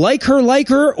Alex like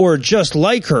her, or just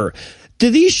like her? Do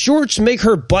these shorts make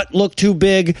her butt look too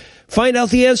big? Find out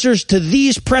the answers to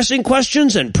these pressing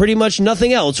questions and pretty much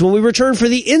nothing else when we return for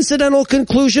the incidental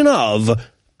conclusion of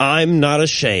I'm Not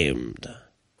Ashamed.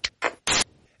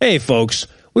 Hey folks,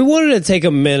 we wanted to take a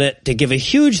minute to give a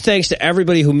huge thanks to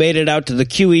everybody who made it out to the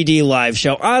QED live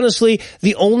show. Honestly,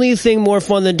 the only thing more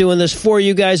fun than doing this for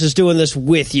you guys is doing this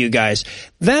with you guys.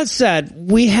 That said,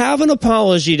 we have an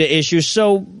apology to issue,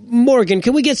 so Morgan,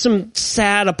 can we get some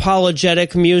sad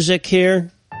apologetic music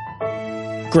here?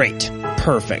 Great.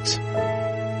 Perfect.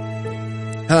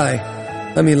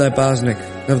 Hi, I'm Eli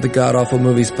Bosnick of the God Awful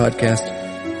Movies podcast,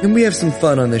 and we have some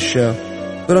fun on this show.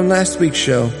 But on last week's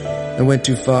show, I went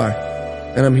too far,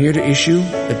 and I'm here to issue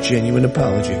a genuine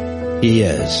apology. He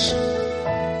is.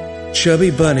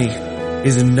 Chubby Bunny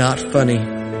is not funny.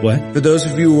 What? For those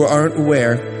of you who aren't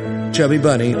aware, Chubby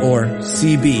Bunny, or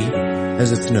CB,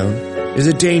 as it's known, is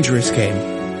a dangerous game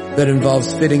that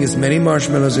involves fitting as many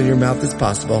marshmallows in your mouth as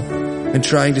possible and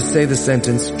trying to say the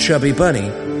sentence chubby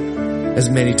bunny as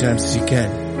many times as you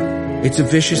can. It's a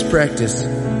vicious practice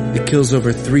that kills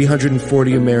over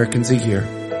 340 Americans a year.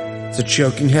 It's a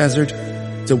choking hazard,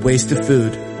 it's a waste of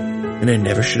food, and I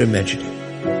never should have mentioned it.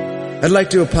 I'd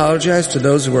like to apologize to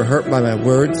those who were hurt by my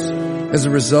words. As a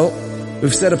result,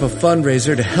 we've set up a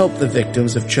fundraiser to help the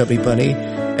victims of Chubby Bunny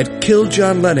at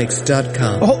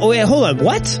killjohnlennox.com. Oh, wait, hold on.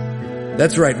 What?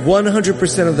 That's right.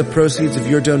 100% of the proceeds of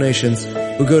your donations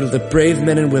will go to the brave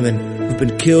men and women who've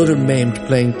been killed or maimed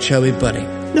playing Chubby Bunny.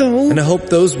 No. And I hope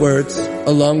those words,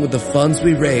 along with the funds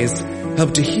we raised,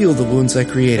 help to heal the wounds I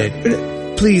created.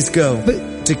 Please go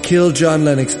to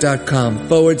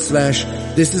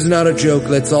killjohnlennox.com/this is not a joke,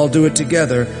 let's all do it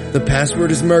together. The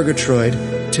password is Murgatroyd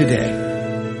today.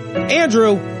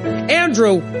 Andrew,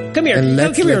 come here. And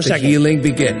let's come here let a the second. healing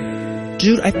begin.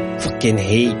 Dude, I fucking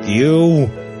hate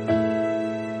you.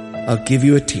 I'll give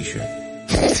you a t-shirt.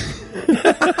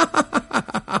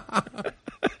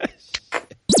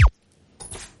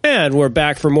 And we're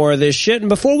back for more of this shit. And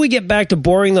before we get back to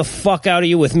boring the fuck out of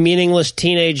you with meaningless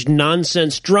teenage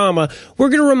nonsense drama, we're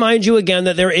going to remind you again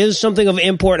that there is something of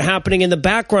import happening in the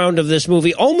background of this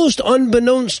movie, almost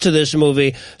unbeknownst to this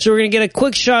movie. So we're going to get a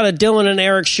quick shot of Dylan and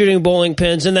Eric shooting bowling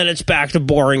pins, and then it's back to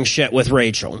boring shit with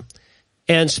Rachel.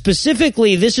 And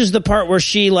specifically, this is the part where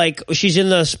she's in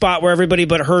the spot where everybody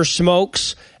but her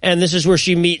smokes, and this is where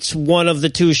she meets one of the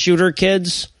two shooter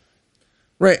kids.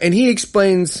 Right, and he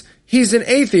explains he's an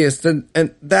atheist,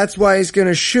 and that's why he's going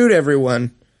to shoot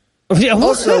everyone. Yeah,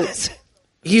 also,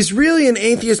 he's really an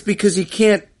atheist because he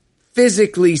can't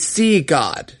physically see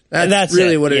God. That's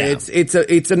really what it is.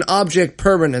 It's an object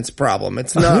permanence problem.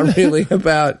 It's not really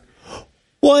about...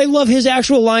 Well, I love his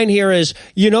actual line here is,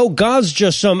 God's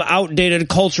just some outdated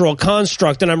cultural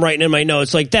construct, and I'm writing in my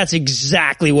notes, like, that's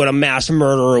exactly what a mass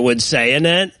murderer would say, isn't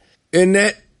it? Isn't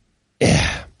it?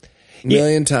 Yeah. A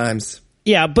million times.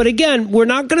 Yeah, but again, we're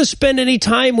not going to spend any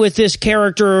time with this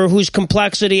character whose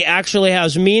complexity actually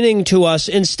has meaning to us.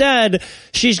 Instead,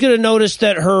 she's going to notice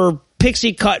that her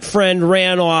pixie cut friend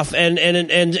ran off, and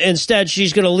instead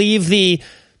she's going to leave the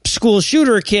school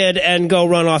shooter kid and go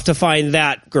run off to find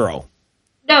that girl.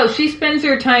 No, she spends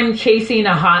her time chasing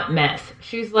a hot mess.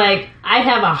 She's like, I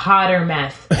have a hotter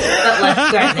mess, but less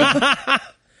threatening.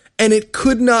 And it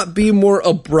could not be more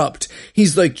abrupt.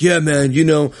 He's like, yeah, man,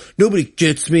 nobody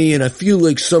gets me, and I feel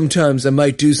like sometimes I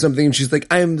might do something. And she's like,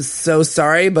 I'm so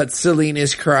sorry, but Celine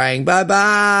is crying.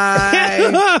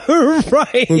 Bye-bye.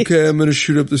 Right. Okay, I'm going to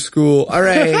shoot up the school. All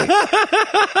right.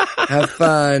 Have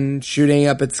fun shooting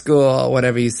up at school,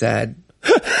 whatever you said.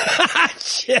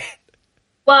 Shit.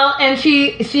 Well, and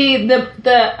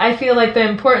I feel like the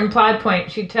important plot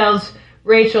point, she tells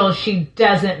Rachel she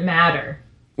doesn't matter.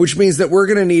 Which means that we're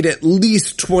going to need at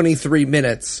least 23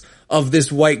 minutes of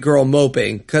this white girl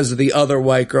moping because the other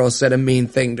white girl said a mean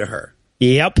thing to her.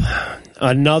 Yep.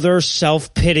 Another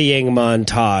self-pitying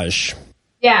montage.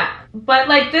 Yeah, but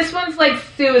this one's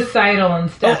suicidal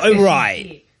and stuff. Oh,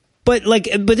 right. But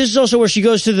this is also where she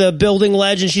goes to the building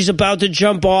ledge and she's about to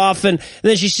jump off, and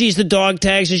then she sees the dog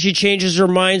tags and she changes her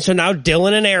mind. So now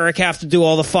Dylan and Eric have to do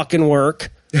all the fucking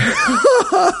work.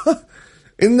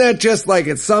 Isn't that just like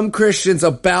it? Some Christians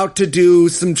about to do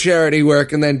some charity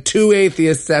work, and then two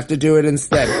atheists have to do it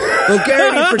instead.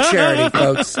 Vulgarity for charity,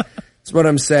 folks. That's what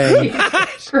I'm saying.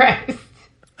 Right.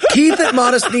 Keith at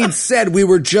Modest Needs said we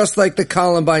were just like the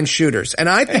Columbine shooters, and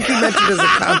I think he meant it as a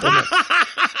compliment.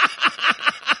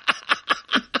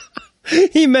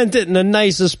 He meant it in the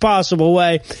nicest possible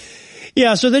way.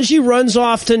 Yeah, so then she runs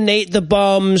off to Nate the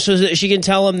bum so that she can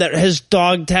tell him that his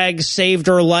dog tag saved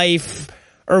her life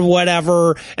or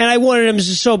whatever. And I wanted him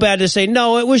so bad to say,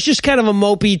 no, it was just kind of a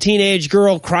mopey teenage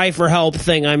girl cry for help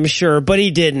thing, I'm sure. But he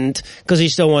didn't, because he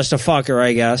still wants to fuck her,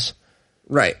 I guess.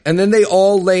 Right. And then they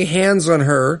all lay hands on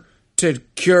her to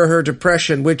cure her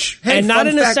depression, which, hey, and not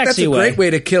in a sexy way. That's a great way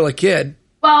to kill a kid.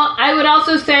 Well, I would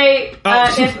also say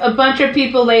if a bunch of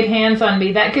people laid hands on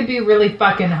me, that could be really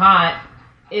fucking hot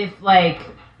if,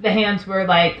 the hands were,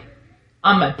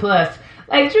 on my puss.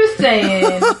 Just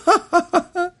saying.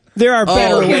 There are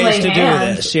better ways to do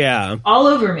hands this, yeah. All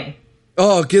over me.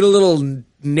 Oh, get a little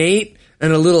Nate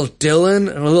and a little Dylan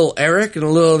and a little Eric and a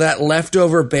little of that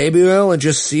leftover baby oil and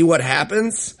just see what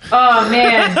happens. Oh,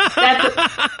 man.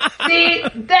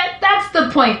 That's the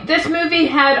point. This movie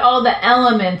had all the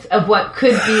elements of what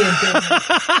could be a good movie.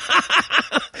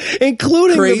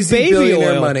 Including crazy the baby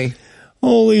billionaire oil. Money.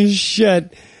 Holy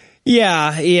shit.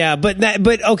 Yeah, but I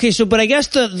guess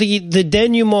the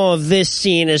denouement of this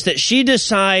scene is that she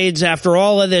decides after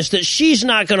all of this that she's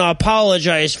not going to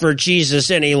apologize for Jesus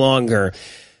any longer.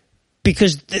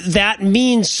 because that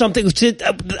means something to,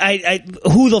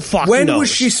 who the fuck When knows? was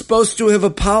she supposed to have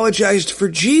apologized for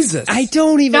Jesus? I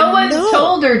don't even know. No one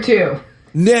told her to.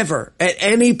 Never, at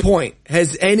any point,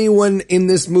 has anyone in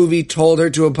this movie told her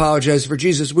to apologize for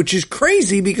Jesus, which is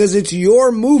crazy because it's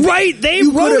your movie. Right, they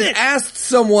you wrote could have it. asked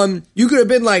someone, you could have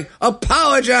been like,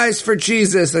 apologize for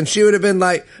Jesus, and she would have been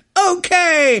like,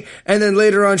 okay! And then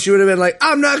later on she would have been like,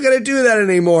 I'm not gonna do that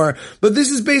anymore. But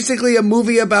this is basically a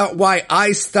movie about why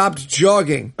I stopped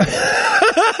jogging.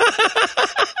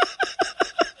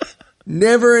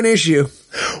 Never an issue.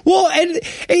 Well, and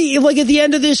like at the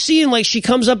end of this scene, like she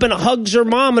comes up and hugs her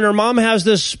mom, and her mom has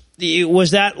this,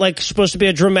 was that like supposed to be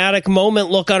a dramatic moment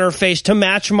look on her face to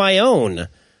match my own?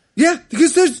 Yeah,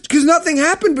 because nothing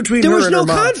happened between There her was and no her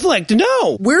mom. conflict,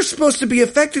 no. We're supposed to be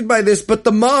affected by this, but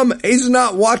the mom is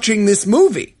not watching this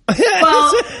movie.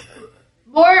 Well,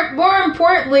 more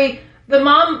importantly, the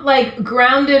mom like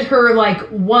grounded her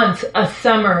like once a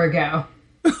summer ago.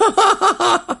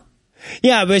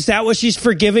 Yeah, but is that what she's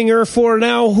forgiving her for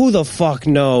now? Who the fuck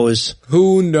knows?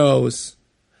 Who knows?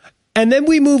 And then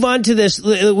we move on to this,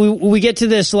 we get to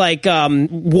this, like,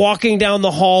 walking down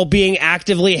the hall being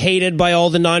actively hated by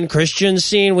all the non-Christians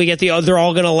scene. We get they're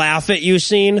all gonna laugh at you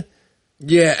scene.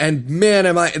 Yeah, and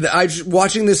man,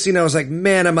 watching this scene, I was like,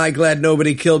 man, am I glad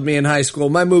nobody killed me in high school.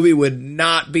 My movie would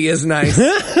not be as nice.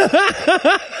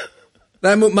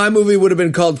 My movie would have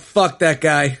been called Fuck That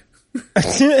Guy.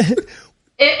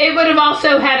 It would have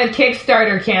also had a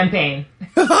Kickstarter campaign.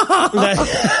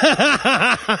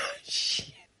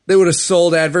 They would have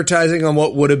sold advertising on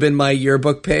what would have been my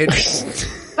yearbook page.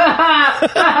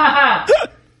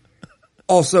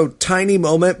 Also, tiny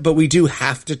moment, but we do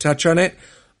have to touch on it.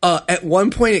 At one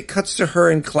point, it cuts to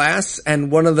her in class,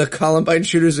 and one of the Columbine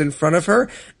shooters in front of her,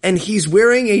 and he's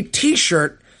wearing a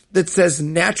T-shirt that says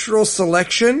Natural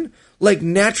Selection, like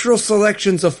Natural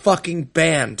Selection's a fucking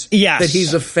band. Yes. That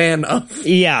he's a fan of.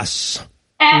 Yes.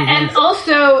 And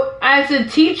also, as a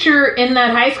teacher in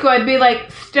that high school, I'd be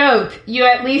like, stoked, you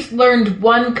at least learned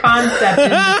one concept in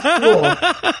the school.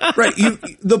 Right.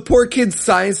 The poor kid's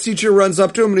science teacher runs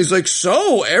up to him and he's like,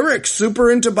 so, Eric's super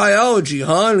into biology,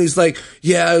 huh? And he's like,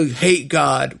 yeah, I hate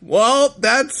God. Well,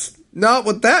 that's not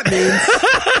what that means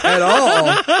at all.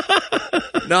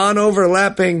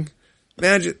 Non-overlapping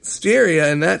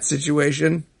magisteria in that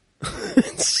situation.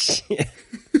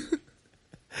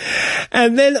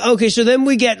 And then, okay, so then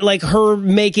we get, like, her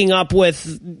making up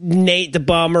with Nate the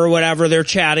bum or whatever. They're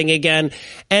chatting again.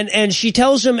 And she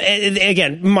tells him,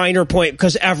 again, minor point,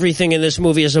 because everything in this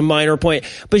movie is a minor point.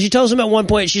 But she tells him at one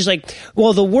point, she's like,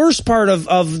 well, the worst part of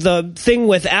the thing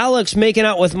with Alex making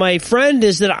out with my friend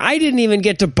is that I didn't even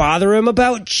get to bother him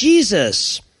about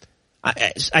Jesus,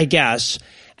 I guess.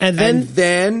 And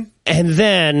then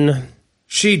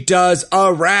she does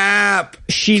a rap.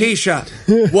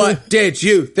 Keisha, what did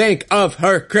you think of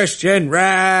her Christian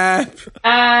rap?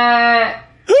 I'm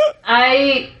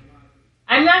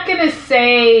not gonna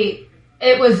say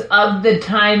it was of the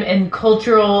time and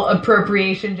cultural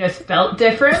appropriation just felt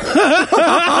different.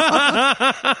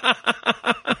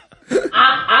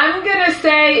 I'm gonna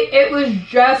say it was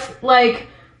just like,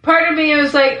 part of me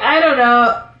was like, I don't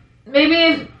know, maybe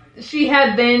if she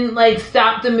had been like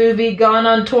stopped the movie, gone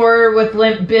on tour with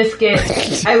Limp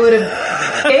Bizkit, I would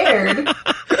have cared.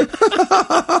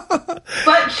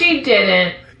 But she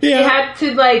didn't. Yeah. She had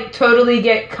to like totally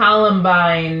get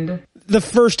Columbined. The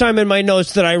first time in my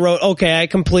notes that I wrote, okay, I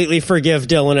completely forgive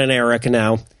Dylan and Eric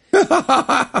now.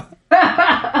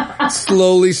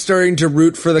 Slowly starting to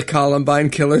root for the Columbine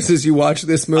killers as you watch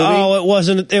this movie. Oh,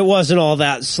 it wasn't all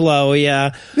that slow,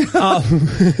 yeah.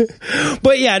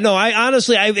 But yeah, no, I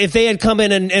honestly, if they had come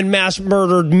in and mass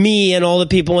murdered me and all the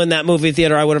people in that movie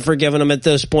theater, I would have forgiven them at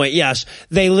this point. Yes,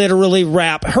 they literally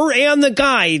rap, her and the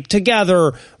guy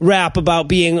together rap about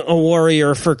being a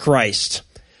warrior for Christ.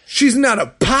 She's not a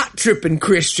pot-tripping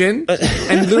Christian.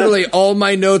 And literally all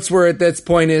my notes were at this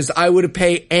point is, I would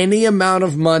pay any amount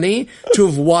of money to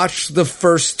have watched the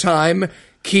first time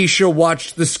Keisha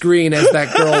watched the screen as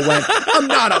that girl went, I'm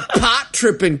not a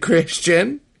pot-tripping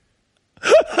Christian.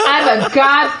 I'm a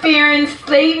God-fearing,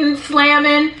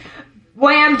 Satan-slamming,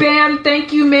 wham bam,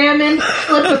 thank you mammon,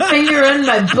 slip a finger in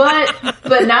my butt,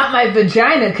 but not my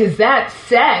vagina, because that's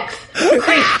sex.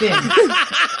 Christian.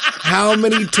 How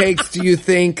many takes do you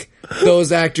think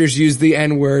those actors used the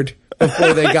N-word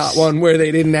before they got one where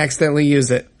they didn't accidentally use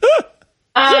it?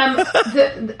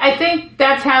 I think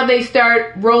that's how they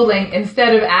start rolling.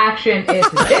 Instead of action, it's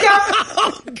nigga.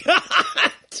 Oh, God.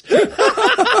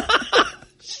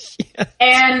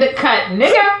 And cut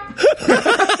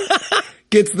nigga.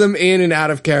 Gets them in and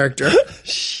out of character.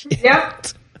 Yep.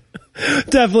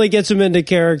 Definitely gets him into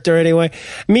character anyway.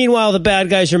 Meanwhile, the bad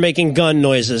guys are making gun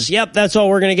noises. Yep, that's all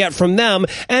we're going to get from them.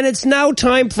 And it's now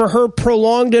time for her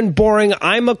prolonged and boring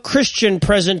I'm a Christian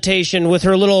presentation with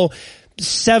her little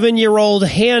 7-year-old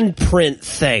handprint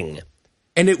thing.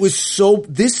 And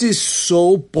this is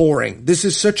so boring. This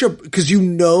is because you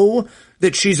know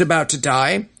that she's about to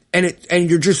die. And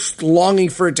you're just longing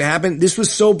for it to happen. This was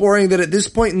so boring that at this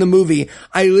point in the movie,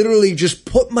 I literally just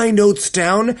put my notes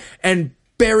down and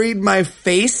buried my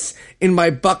face in my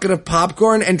bucket of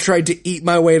popcorn and tried to eat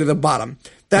my way to the bottom.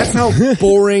 That's how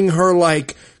boring her,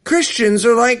 like, Christians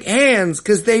are like hands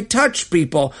because they touch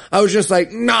people. I was just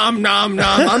like, nom, nom,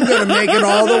 nom. I'm going to make it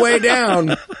all the way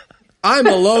down. I'm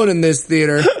alone in this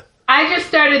theater. I just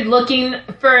started looking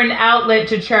for an outlet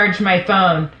to charge my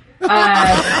phone.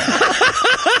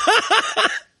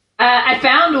 I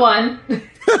found one.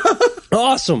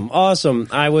 Awesome.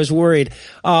 I was worried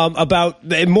about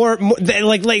more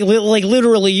like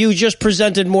literally you just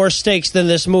presented more stakes than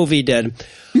this movie did.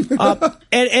 And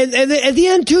at the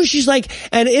end too, she's like,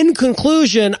 and in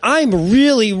conclusion, I'm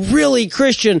really, really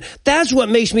Christian. That's what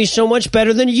makes me so much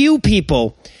better than you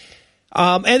people.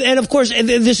 And of course,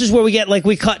 this is where we get, like,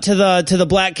 we cut to the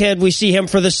black kid. We see him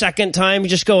for the second time,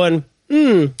 just going,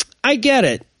 I get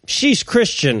it. She's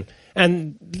Christian.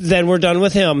 And then we're done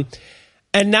with him.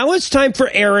 And now it's time for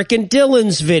Eric and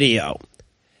Dylan's video.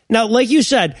 Now, like you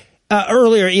said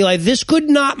earlier, Eli, this could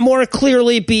not more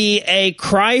clearly be a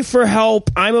cry for help.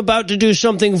 I'm about to do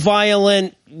something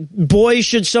violent. Boy,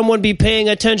 should someone be paying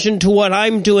attention to what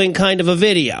I'm doing kind of a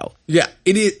video. Yeah,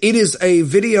 it is a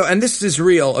video, and this is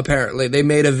real, apparently. They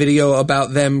made a video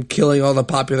about them killing all the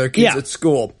popular kids at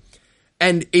school.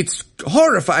 And it's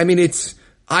horrifying. I mean,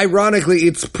 ironically,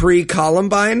 it's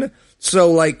pre-Columbine,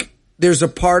 so, like, there's a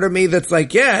part of me that's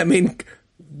like, yeah, I mean,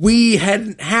 we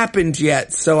hadn't happened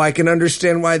yet, so I can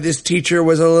understand why this teacher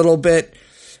was a little bit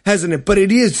hesitant. But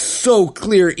it is so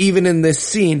clear, even in this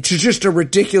scene, to just a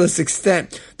ridiculous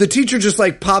extent. The teacher just,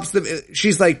 like,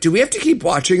 she's like, do we have to keep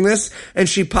watching this? And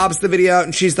she pops the video out,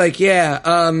 and she's like,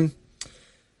 yeah,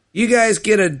 you guys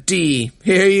get a D.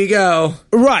 Here you go.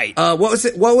 Right. What was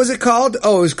it called?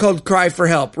 Oh, it was called Cry for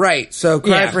Help. Right. So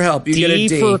Cry for Help. You get a D.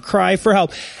 D for Cry for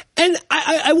Help. And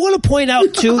I want to point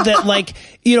out, too, that, like,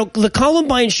 you know, the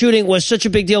Columbine shooting was such a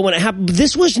big deal when it happened.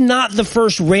 This was not the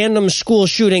first random school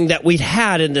shooting that we'd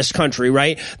had in this country,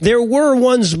 right? There were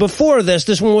ones before this.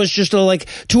 This one was just,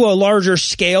 to a larger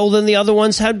scale than the other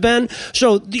ones had been.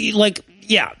 So,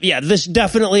 yeah, this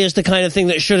definitely is the kind of thing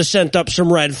that should have sent up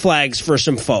some red flags for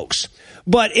some folks.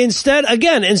 But instead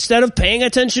of paying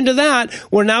attention to that,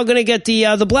 we're now going to get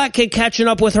the black kid catching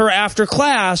up with her after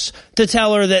class to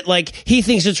tell her that, like, he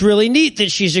thinks it's really neat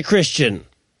that she's a Christian.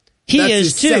 That's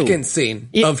is his too. Second scene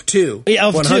of two. Yeah,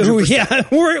 of 100%. 2. Yeah,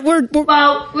 we're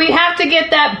Well, we have to get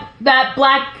that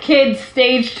black kid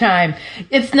stage time.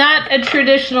 It's not a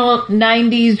traditional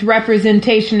 90s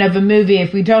representation of a movie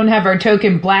if we don't have our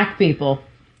token black people.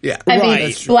 Yeah, I right.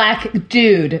 mean, black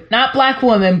dude, not black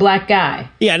woman, black guy.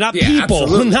 Yeah, not people.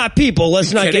 Absolutely. Not people.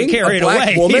 Let's not get carried away. A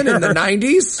black woman here. in the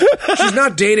 90s? She's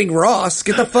not dating Ross.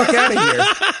 Get the fuck out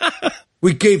of here.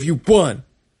 We gave you one.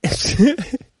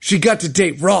 She got to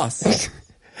date Ross.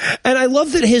 And I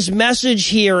love that his message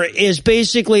here is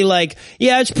basically like,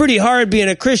 yeah, it's pretty hard being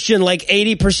a Christian, like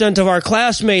 80% of our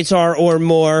classmates are or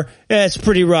more. It's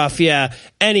pretty rough, yeah.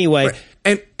 Anyway. Right.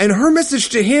 And her message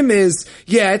to him is,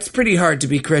 yeah, it's pretty hard to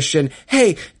be Christian.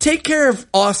 Hey, take care of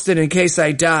Austin in case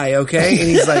I die, okay? And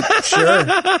he's like, sure.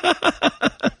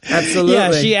 Absolutely.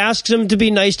 Yeah, she asks him to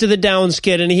be nice to the Downs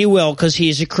kid, and he will because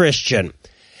he's a Christian.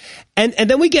 And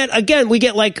then we get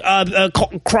like a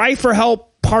cry for help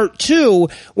part 2,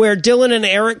 where Dylan and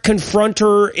Eric confront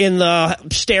her in the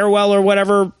stairwell or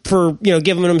whatever for,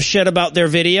 giving them shit about their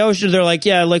video. So they're like,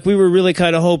 yeah, like we were really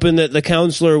kind of hoping that the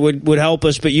counselor would help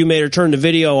us, but you made her turn the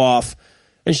video off.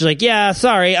 And she's like, yeah,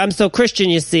 sorry, I'm so Christian,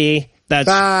 you see.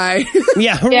 Bye.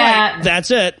 Yeah, right.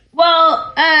 That's it.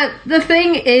 Well, the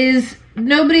thing is,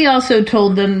 nobody also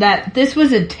told them that this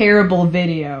was a terrible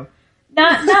video.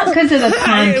 Not because of the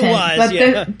content,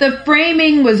 but the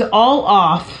framing was all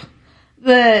off.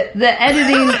 The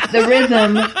editing, the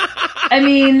rhythm, I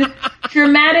mean,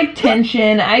 dramatic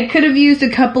tension. I could have used a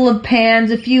couple of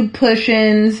pans, a few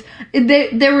push-ins.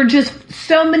 There were just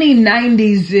so many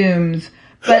 90s zooms.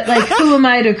 But, like, who am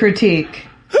I to critique?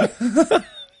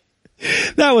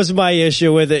 That was my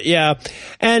issue with it, yeah.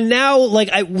 And now,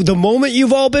 the moment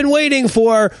you've all been waiting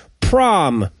for,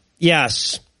 prom.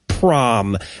 Yes.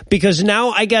 prom, because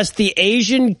now I guess the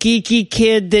Asian geeky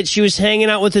kid that she was hanging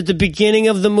out with at the beginning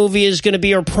of the movie is going to be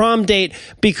her prom date,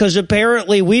 because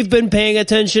apparently we've been paying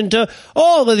attention to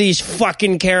all of these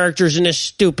fucking characters in this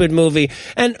stupid movie.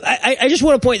 And I just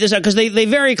want to point this out, because they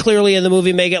very clearly in the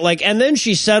movie make it like, and then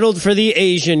she settled for the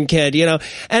Asian kid, you know,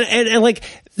 and like,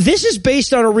 this is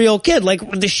based on a real kid. Like,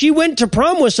 she went to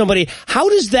prom with somebody. How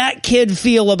does that kid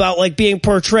feel about, like, being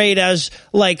portrayed as,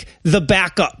 like, the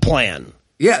backup plan?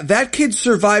 Yeah, that kid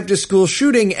survived a school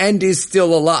shooting and is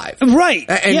still alive. Right.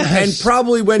 And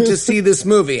probably went to see this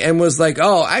movie and was like,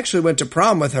 oh, I actually went to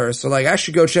prom with her, so, like, I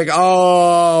should go check.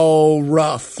 Oh,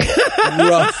 rough.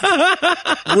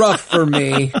 Rough for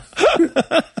me.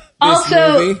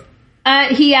 Also,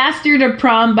 he asked her to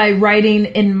prom by writing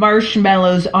in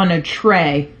marshmallows on a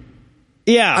tray.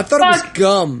 Yeah. I thought it was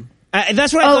gum.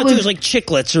 That's what I thought, too. It was like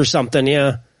chiclets or something,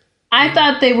 yeah. I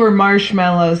thought they were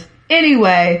marshmallows.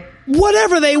 Anyway.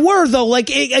 Whatever they were, though, like,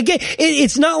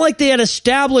 it's not like they had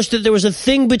established that there was a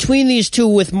thing between these two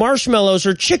with marshmallows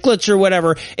or chiclets or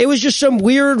whatever. It was just some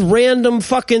weird, random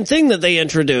fucking thing that they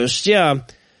introduced, yeah.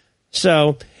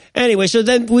 So... Anyway, so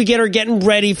then we get her getting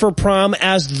ready for prom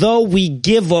as though we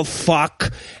give a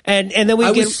fuck. And then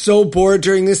I was so bored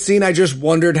during this scene, I just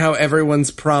wondered how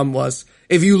everyone's prom was.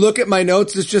 If you look at my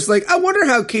notes, it's just like, I wonder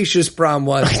how Keisha's prom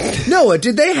was. Noah,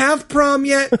 did they have prom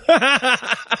yet?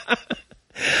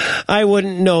 I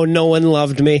wouldn't know. No one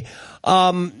loved me.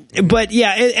 But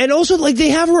yeah, and also, like, they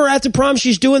have her at the prom.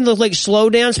 She's doing the, like, slow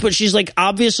dance, but she's, like,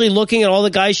 obviously looking at all the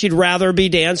guys she'd rather be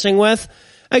dancing with.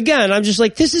 Again, I'm just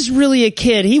like, this is really a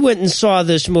kid. He went and saw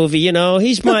this movie, you know?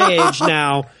 He's my age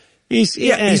now.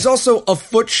 He's also a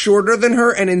foot shorter than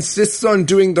her and insists on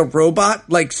doing the robot,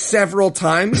 like, several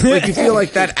times. Like, you feel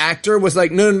like that actor was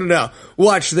like, no,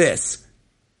 watch this.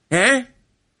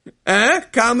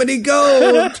 Comedy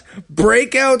gold.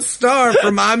 Breakout star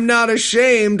from I'm Not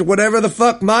Ashamed, whatever the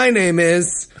fuck my name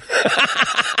is.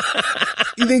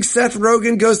 You think Seth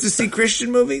Rogen goes to see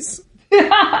Christian movies?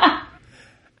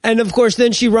 And of course,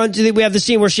 then we have the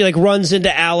scene where she, like, runs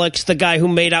into Alex, the guy who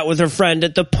made out with her friend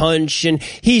at the punch, and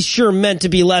he's sure meant to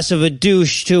be less of a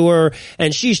douche to her,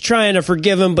 and she's trying to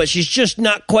forgive him, but she's just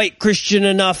not quite Christian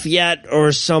enough yet,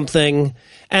 or something.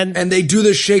 And they do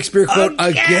the Shakespeare quote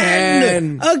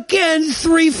again. Again,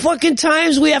 3 fucking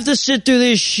times we have to sit through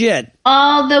this shit.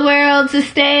 All the world's a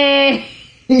stage.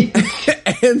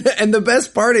 And the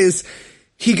best part is,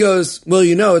 he goes, well,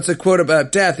 you know, it's a quote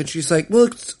about death. And she's like, well,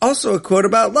 it's also a quote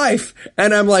about life.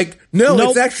 And I'm like, no,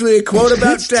 It's actually a quote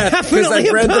about death, because I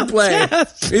read the play.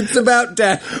 Death. It's about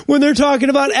death. When they're talking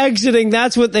about exiting,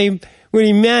 that's what he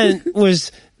meant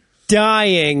was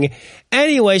dying.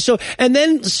 Anyway, and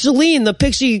then Celine, the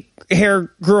pixie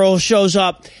hair girl, shows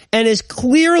up and is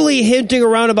clearly hinting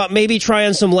around about maybe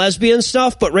trying some lesbian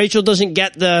stuff, but Rachel doesn't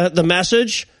get the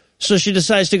message. So she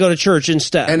decides to go to church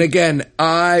instead. And again,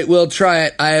 I will try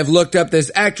it. I have looked up this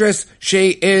actress.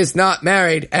 She is not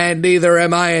married, and neither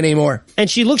am I anymore. And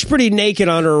she looks pretty naked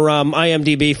on her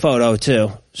IMDb photo,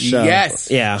 too. So, yes.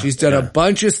 Yeah. She's done a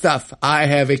bunch of stuff. I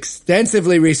have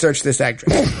extensively researched this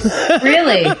actress.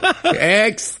 Really?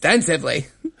 Extensively.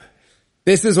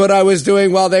 This is what I was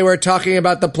doing while they were talking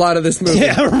about the plot of this movie.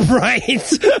 Yeah, right.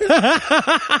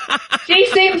 She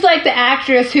seems like the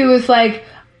actress who was like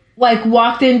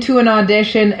walked into an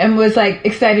audition and was like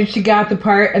excited she got the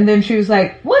part, and then she was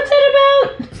like, what's it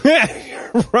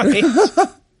about? Right.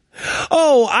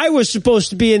 Oh, I was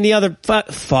supposed to be in the other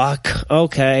fuck.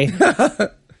 Okay.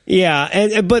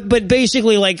 Yeah, but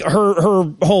basically, like,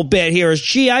 her whole bit here is,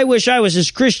 gee, I wish I was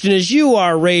as Christian as you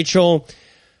are, Rachel.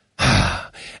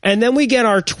 And then we get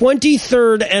our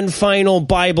 23rd and final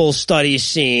Bible study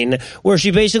scene where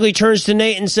she basically turns to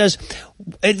Nate and says,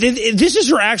 this is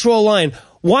her actual line,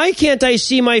 why can't I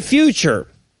see my future?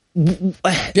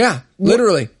 Yeah,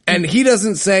 literally. And he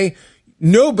doesn't say,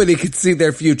 nobody could see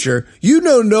their future. You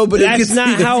know nobody can see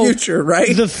the future,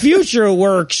 right? The future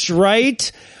works,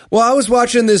 right? Well, I was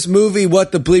watching this movie,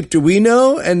 What the Bleep Do We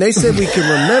Know? And they said we can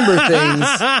remember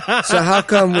things. So how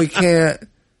come we can't?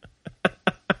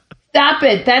 Stop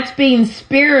it. That's being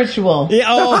spiritual.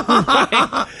 Yeah,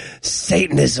 right.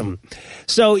 Satanism.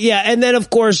 So, yeah, and then, of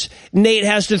course, Nate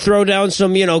has to throw down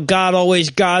some, God always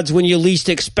gods when you least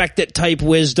expect it type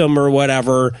wisdom or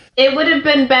whatever. It would have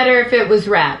been better if it was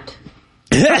rapped.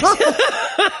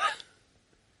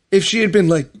 If she had been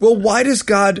like, well, why does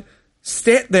God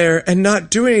stand there and not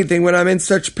do anything when I'm in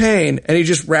such pain? And he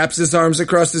just wraps his arms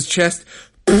across his chest.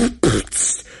 Let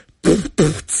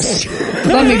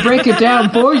me break it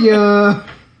down for you.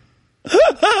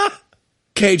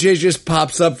 KJ just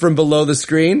pops up from below the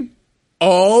screen.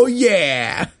 Oh,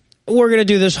 yeah. we're going to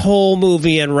do this whole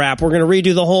movie in rap. We're going to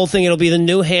redo the whole thing. It'll be the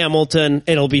new Hamilton.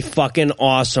 It'll be fucking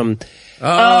awesome.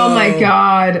 Oh my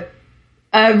God.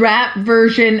 A rap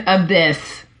version of this.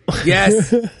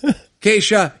 Yes.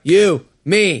 Keisha, you,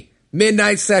 me,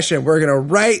 midnight session. We're going to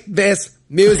write this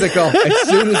musical as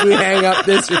soon as we hang up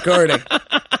this recording.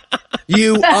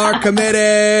 You are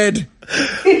committed.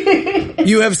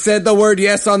 You have said the word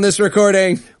yes on this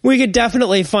recording. We could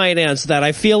definitely finance that.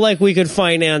 I feel like we could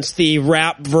finance the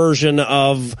rap version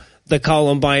of the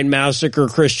Columbine Massacre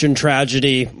Christian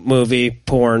tragedy movie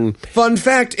porn. Fun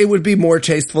fact, it would be more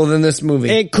tasteful than this movie.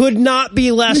 It could not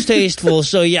be less tasteful.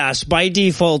 So yes, by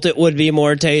default, it would be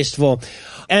more tasteful.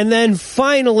 And then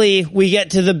finally, we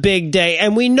get to the big day.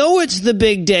 And we know it's the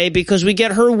big day because we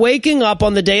get her waking up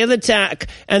on the day of the attack.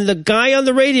 And the guy on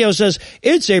the radio says,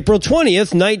 it's April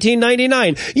 20th,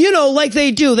 1999. You know, like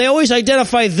they do. They always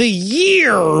identify the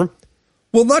year.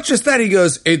 Well, not just that. He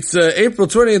goes, it's April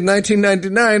 20th,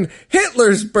 1999,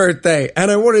 Hitler's birthday. And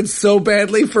I wanted so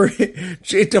badly for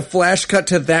it to flash cut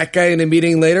to that guy in a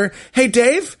meeting later. Hey,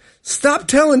 Dave, stop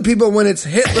telling people when it's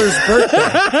Hitler's birthday.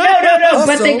 No, also,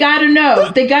 but they gotta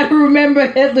know. They gotta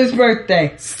remember Hitler's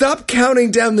birthday. Stop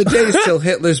counting down the days till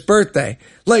Hitler's birthday.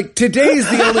 Like, today is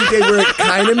the only day where it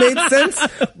kind of made sense,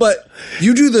 but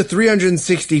you do the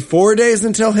 364 days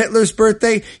until Hitler's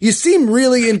birthday, you seem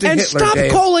really into and Hitler, stop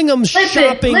Dave. calling them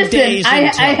shopping days.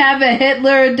 I have a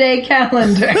Hitler a day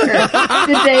calendar.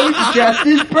 Today's just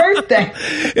his birthday.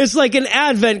 It's like an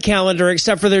advent calendar,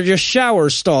 except for they're just shower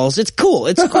stalls. It's cool.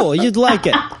 It's cool. You'd like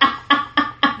it.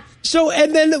 So,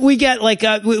 and then we get like,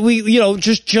 we you know,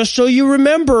 just so you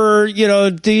remember, you know,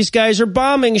 these guys are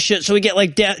bombing shit. So we get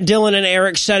like Dylan and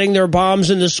Eric setting their bombs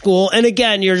in the school. And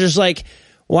again, you're just like,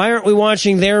 why aren't we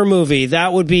watching their movie?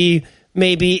 That would be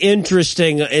maybe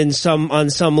interesting on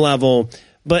some level.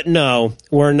 But no,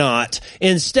 we're not.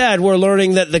 Instead, we're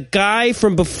learning that the guy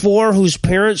from before whose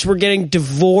parents were getting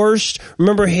divorced,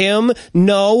 remember him?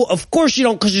 No, of course you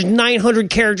don't, because there's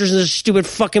 900 characters in this stupid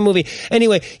fucking movie.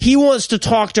 Anyway, he wants to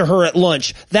talk to her at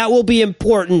lunch. That will be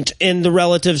important in the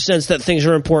relative sense that things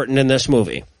are important in this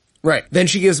movie. Right. Then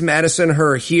she gives Madison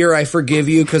her, here, I forgive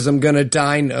you because I'm going to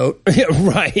die note.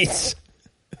 Right.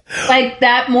 Like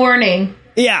that morning.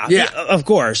 Yeah, of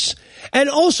course. And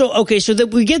also, okay, so that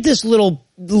we get this little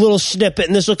snippet,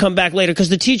 and this will come back later, because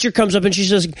the teacher comes up and she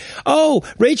says, oh,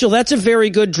 Rachel, that's a very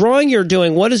good drawing you're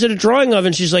doing. What is it a drawing of?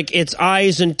 And she's like, it's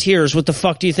eyes and tears. What the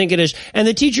fuck do you think it is? And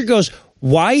the teacher goes,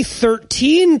 why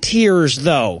 13 tears,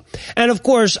 though? And of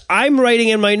course, I'm writing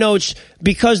in my notes,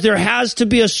 because there has to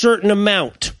be a certain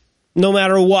amount, no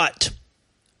matter what,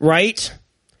 right?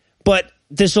 But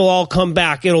this will all come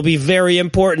back. It'll be very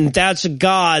important. That's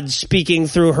God speaking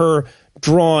through her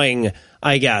drawing,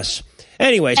 I guess.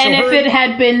 Anyway, so and if it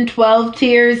had been 12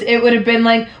 tears, it would have been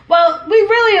like, well, we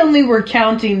really only were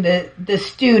counting the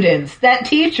students. That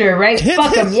teacher, right?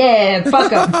 Fuck them, yeah,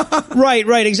 fuck them.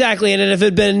 Right, exactly. And if it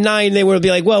had been 9, they would be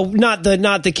like, well, not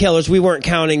the killers. We weren't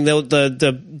counting the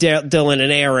Dylan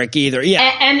and Eric either.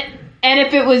 Yeah, and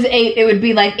if it was 8, it would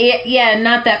be like, yeah,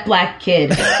 not that black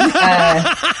kid.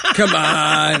 Come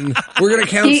on. We're going to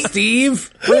count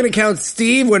Steve? We're going to count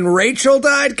Steve when Rachel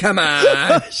died? Come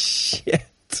on. Shit.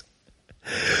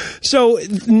 So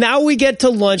now we get to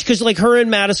lunch, because like her and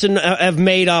Madison have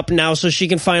made up now, so she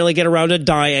can finally get around to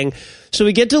dying. So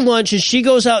we get to lunch, and she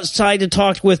goes outside to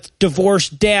talk with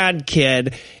divorced dad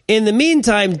kid. In the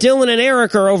meantime, Dylan and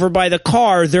Eric are over by the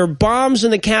car. Their bombs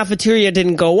in the cafeteria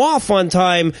didn't go off on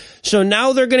time, so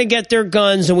now they're going to get their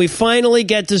guns, and we finally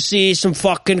get to see some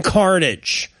fucking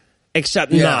carnage.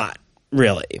 Except not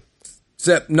really.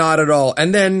 Except not at all.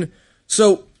 And then,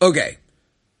 so, okay.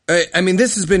 I mean,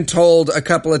 this has been told a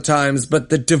couple of times, but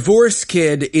the divorce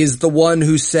kid is the one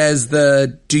who says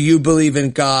do you believe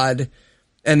in God?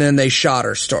 And then they shot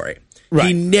her story. Right.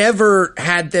 He never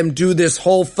had them do this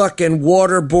whole fucking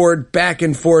waterboard back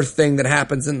and forth thing that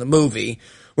happens in the movie,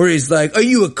 where he's like, are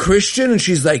you a Christian? And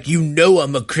she's like, you know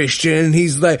I'm a Christian. And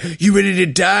he's like, you ready to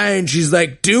die? And she's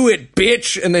like, do it,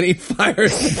 bitch. And then he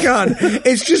fires the gun.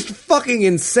 It's just fucking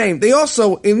insane. They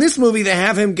also, in this movie, they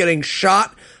have him getting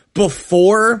shot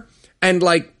before and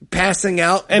like passing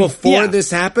out before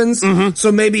this happens. Mm-hmm.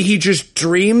 So maybe he just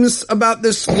dreams about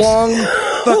this long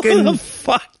fucking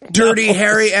Dirty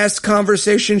Harry-esque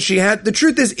conversation she had. The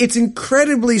truth is, it's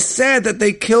incredibly sad that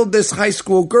they killed this high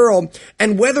school girl,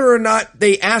 and whether or not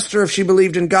they asked her if she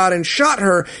believed in God and shot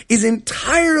her is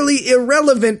entirely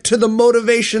irrelevant to the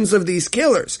motivations of these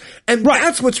killers. And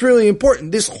that's what's really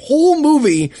important. This whole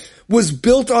movie was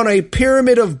built on a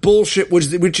pyramid of bullshit,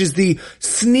 which is the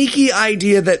sneaky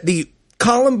idea that the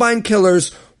Columbine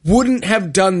killers wouldn't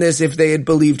have done this if they had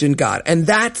believed in God. And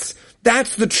that's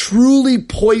That's the truly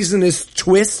poisonous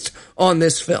twist on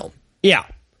this film. Yeah.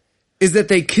 Is that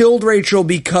they killed Rachel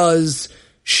because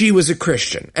she was a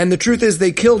Christian. And the truth is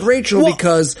they killed Rachel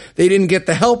because they didn't get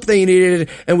the help they needed,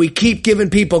 and we keep giving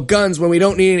people guns when we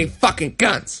don't need any fucking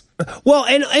guns. Well,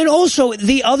 and also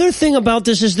the other thing about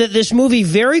this is that this movie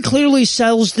very clearly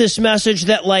sells this message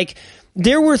that, like,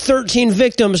 there were 13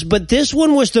 victims, but this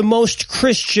one was the most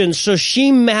Christian, so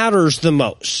she matters the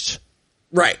most.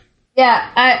 Right.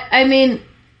 Yeah, I mean,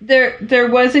 there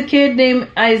was a kid named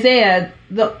Isaiah,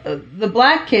 the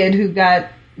black kid who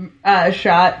got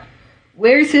shot.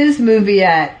 Where's his movie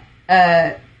at?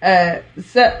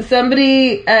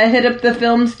 Somebody hit up the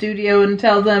film studio and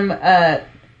tell them,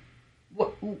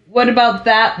 what about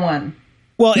that one?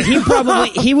 Well,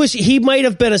 he might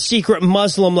have been a secret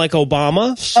Muslim like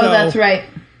Obama. So. Oh, that's right.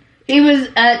 He was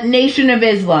a Nation of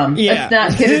Islam. Yeah. Let's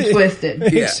not get it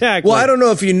twisted. Yeah. Exactly. Well, I don't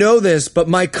know if you know this, but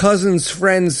my cousin's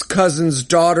friend's cousin's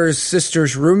daughter's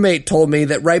sister's roommate told me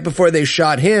that right before they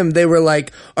shot him, they were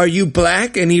like, "Are you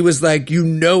black?" And he was like, "You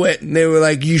know it." And they were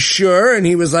like, "You sure?" And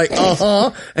he was like,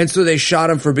 "Uh-huh." And so they shot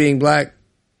him for being black.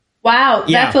 Wow,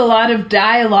 Yeah. that's a lot of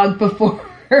dialogue before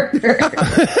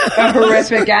a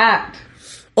horrific act.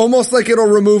 Almost like it'll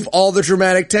remove all the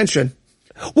dramatic tension.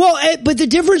 Well, but the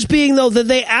difference being, though, that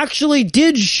they actually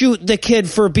did shoot the kid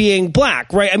for being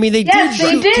black, right? I mean, they Yes, did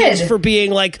they shoot did. kids for being,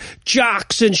 like,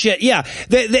 jocks and shit. Yeah,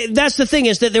 that's the thing,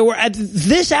 is that there were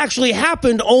this actually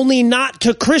happened, only not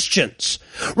to Christians,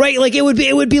 right? Like, it would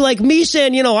be like me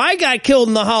saying, you know, I got killed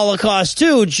in the Holocaust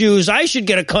too, Jews. I should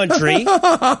get a country.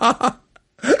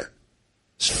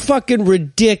 It's fucking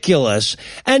ridiculous.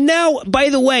 And now, by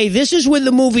the way, this is when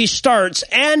the movie starts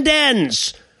and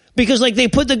ends. Because, like, they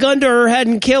put the gun to her head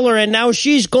and kill her, and now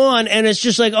she's gone, and it's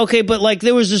just like, okay, but, like,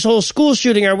 there was this whole school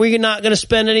shooting. Are we not going to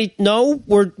spend any... No?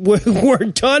 We're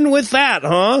done with that,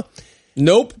 huh?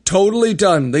 Nope, totally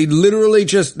done. They literally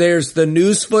just... There's the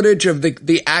news footage of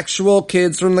the actual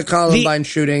kids from the Columbine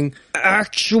shooting.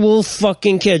 Actual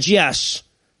fucking kids, yes.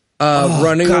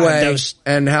 Running God, away,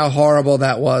 and how horrible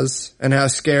that was, and how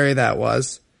scary that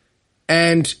was.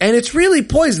 And it's really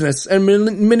poisonous and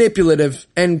manipulative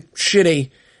and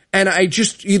shitty. And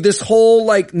this whole,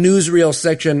 like, newsreel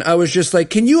section, I was just like,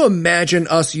 can you imagine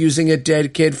us using a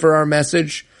dead kid for our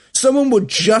message? Someone would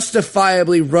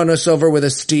justifiably run us over with a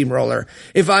steamroller.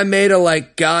 If I made a,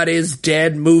 like, God is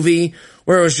Dead movie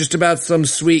where it was just about some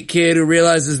sweet kid who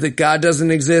realizes that God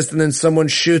doesn't exist and then someone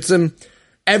shoots him,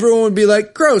 everyone would be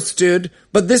like, gross, dude.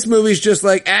 But this movie's just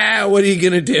like, what are you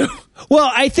gonna do? Well,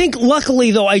 I think, luckily,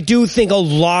 though, I do think a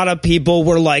lot of people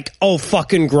were like, oh,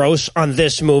 fucking gross on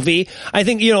this movie. I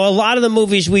think, you know, a lot of the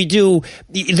movies we do,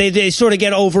 they sort of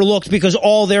get overlooked because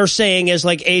all they're saying is,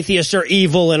 like, atheists are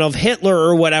evil and of Hitler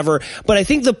or whatever. But I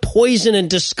think the poison and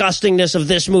disgustingness of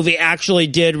this movie actually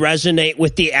did resonate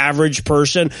with the average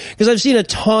person. Because I've seen a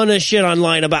ton of shit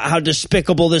online about how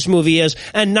despicable this movie is,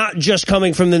 and not just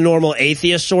coming from the normal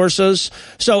atheist sources.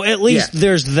 So at least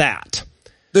there's that.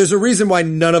 There's a reason why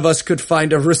none of us could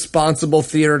find a responsible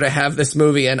theater to have this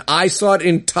movie, and I saw it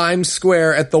in Times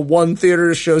Square at the one theater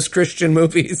that shows Christian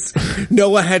movies.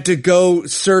 Noah had to go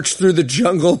search through the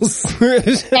jungles.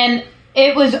 And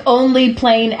it was only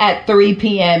playing at 3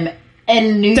 p.m.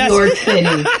 in New York City.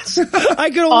 I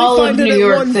could only find it at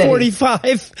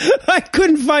 1:45. I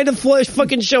couldn't find a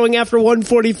fucking showing after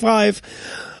 1:45.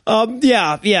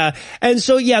 Yeah. And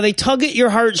so, they tug at your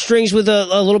heartstrings with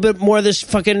a little bit more of this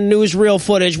fucking newsreel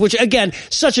footage, which, again,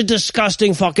 such a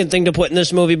disgusting fucking thing to put in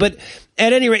this movie. But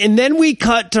at any rate, and then we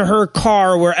cut to her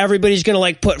car where everybody's going to,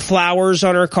 like, put flowers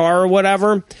on her car or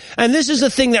whatever. And this is a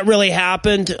thing that really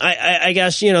happened, I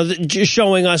guess, you know, just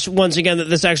showing us once again that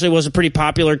this actually was a pretty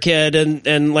popular kid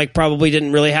and like, probably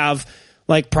didn't really have,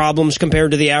 like, problems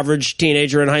compared to the average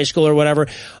teenager in high school or whatever.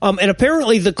 And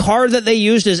apparently the car that they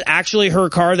used is actually her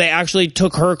car. They actually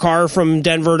took her car from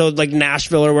Denver to, like,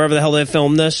 Nashville or wherever the hell they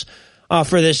filmed this,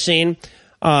 for this scene.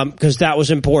 Cause that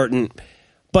was important.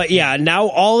 But yeah, now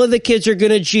all of the kids are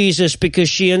gonna Jesus because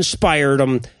she inspired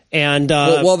them. And,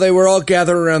 while they were all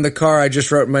gathered around the car, I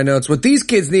just wrote in my notes, what these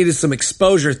kids need is some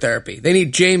exposure therapy. They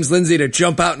need James Lindsay to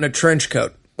jump out in a trench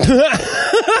coat.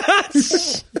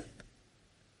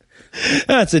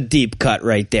 That's a deep cut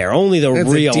right there. Only the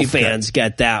real fans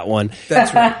get that one.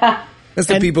 That's right. That's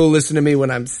the people who listen to me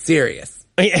when I'm serious.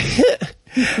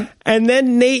 And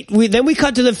then we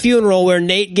cut to the funeral where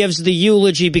Nate gives the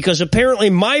eulogy because apparently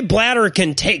my bladder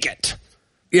can take it.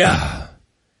 Yeah.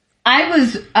 I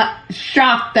was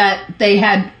shocked that they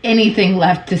had anything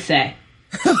left to say.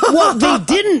 Well, they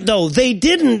didn't, though. They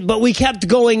didn't, but we kept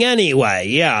going anyway.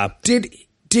 Yeah.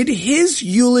 Did his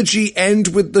eulogy end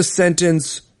with the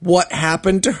sentence, "What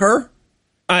happened to her"?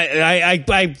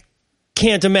 I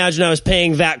can't imagine I was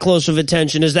paying that close of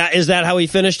attention. Is that how he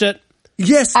finished it?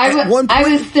 Yes. I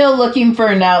was still looking for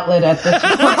an outlet at this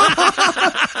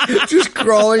point. Just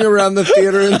crawling around the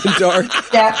theater in the dark.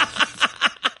 Yeah.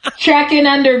 Checking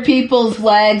under people's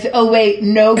legs. Oh, wait,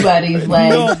 nobody's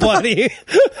legs. Nobody.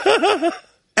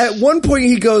 At one point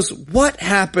he goes, "What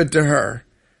happened to her?"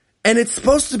 And it's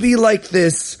supposed to be like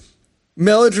this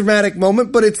melodramatic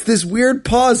moment, but it's this weird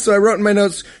pause. So I wrote in my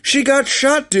notes, "She got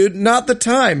shot, dude, not the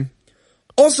time."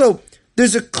 Also,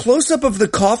 there's a close-up of the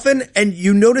coffin, and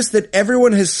you notice that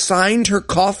everyone has signed her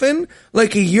coffin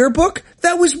like a yearbook.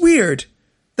 That was weird.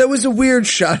 That was a weird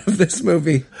shot of this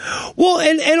movie. Well,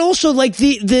 and also, like,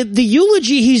 the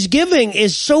eulogy he's giving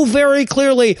is so very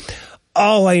clearly,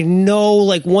 oh, I know,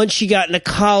 like, once she got into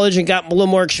college and got a little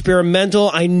more experimental,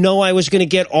 I know I was going to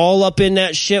get all up in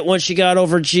that shit once she got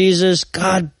over Jesus.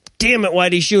 God damn it,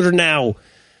 why'd he shoot her now?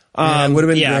 It would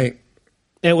have been great.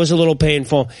 It was a little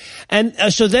painful. And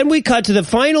so then we cut to the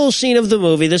final scene of the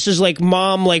movie. This is like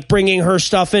mom, like bringing her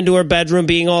stuff into her bedroom,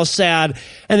 being all sad.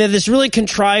 And then this really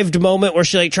contrived moment where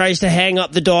she like tries to hang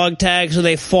up the dog tag so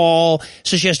they fall.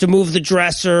 So she has to move the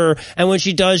dresser. And when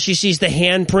she does, she sees the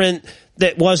handprint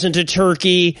that wasn't a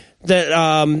turkey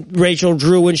that Rachel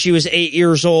drew when she was 8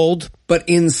 years old. But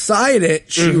inside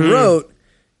it, she wrote,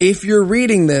 "If you're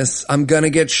reading this, I'm going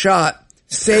to get shot.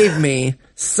 Save me.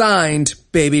 Signed,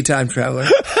 Baby Time Traveler."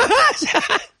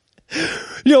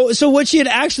 So what she had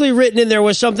actually written in there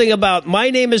was something about, "My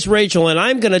name is Rachel, and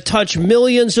I'm going to touch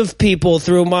millions of people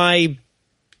through my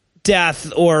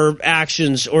death or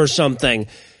actions or something."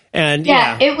 And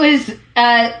it was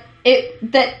the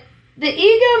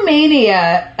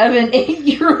egomania of an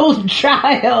 8-year-old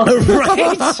child.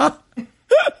 Right?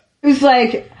 Who's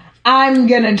like, "I'm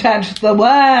gonna touch the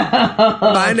world.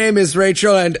 My name is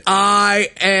Rachel and I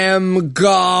am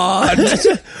God."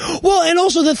 Well, and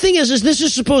also the thing is this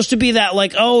is supposed to be that,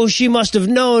 like, oh, she must have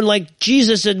known, like,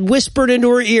 Jesus had whispered into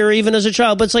her ear even as a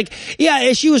child. But it's like, yeah,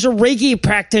 if she was a Reiki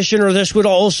practitioner, this would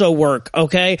also work,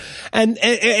 okay? And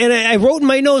I wrote in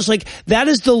my notes, like, that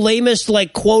is the lamest,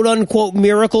 like, quote-unquote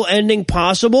miracle ending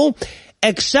possible.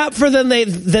 Except for then they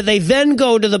then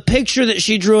go to the picture that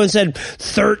she drew and said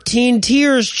 13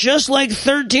 tears, just like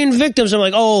 13 victims. I'm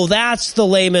like, oh, that's the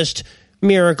lamest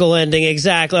miracle ending.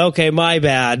 Exactly. Okay, my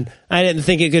bad. I didn't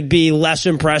think it could be less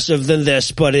impressive than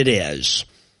this, but it is.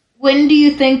 When do you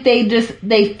think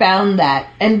they found that?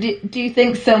 And do you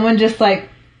think someone just like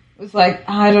was like,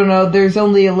 I don't know, there's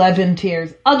only 11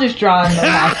 tears. I'll just draw in the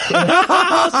last two.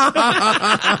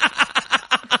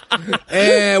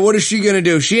 What is she gonna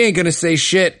do? She ain't gonna say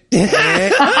shit. And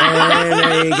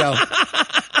there you go.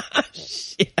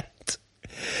 Shit.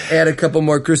 Add a couple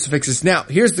more crucifixes. Now,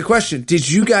 here's the question. Did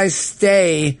you guys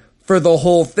stay for the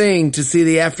whole thing to see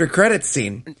the after credits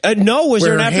scene? No, was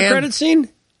there an after credits scene?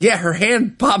 Yeah, her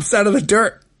hand pops out of the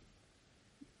dirt.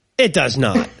 It does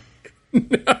not.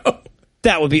 No.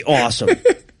 That would be awesome.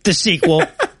 The sequel.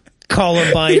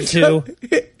 Columbine 2.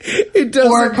 It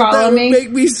doesn't. Or that would make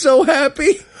me so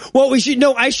happy. Well,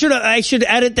 I should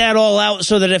edit that all out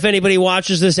so that if anybody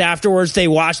watches this afterwards, they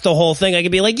watch the whole thing. I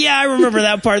could be like, yeah, I remember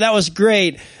that part. That was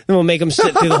great. Then we'll make them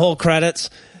sit through the whole credits.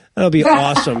 That'll be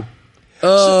awesome.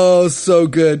 Oh, so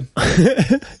good.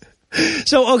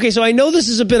 So I know this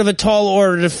is a bit of a tall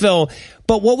order to fill,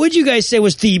 but what would you guys say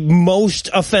was the most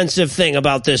offensive thing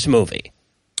about this movie?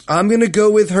 I'm going to go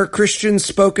with her Christian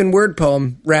spoken word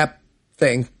poem rap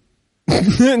thing. I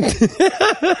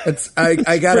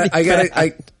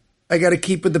gotta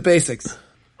keep with the basics.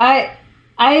 I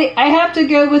have to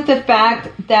go with the fact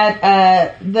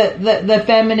that the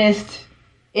feminist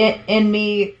in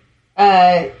me,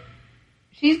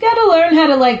 she's got to learn how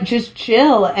to like just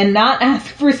chill and not ask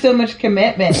for so much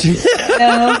commitment. You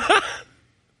know?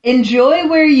 Enjoy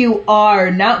where you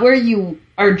are, not where you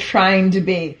are trying to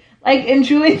be. Like,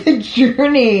 enjoy the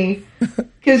journey,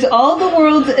 because all the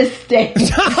world's at stake. We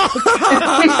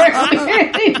are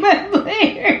very much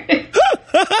later.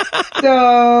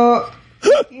 So,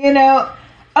 you know,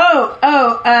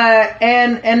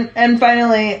 and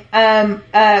finally,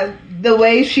 the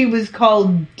way she was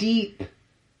called deep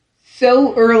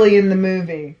so early in the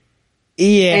movie.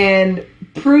 Yeah. And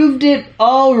proved it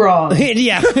all wrong.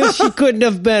 Yeah, she couldn't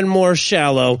have been more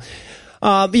shallow.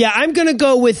 I'm going to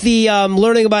go with the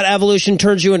learning about evolution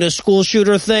turns you into a school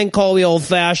shooter thing. Call me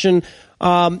old-fashioned.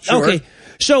 Sure. Okay,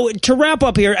 so to wrap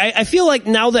up here, I feel like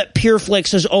now that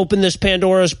PureFlix has opened this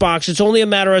Pandora's box, it's only a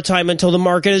matter of time until the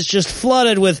market is just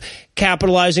flooded with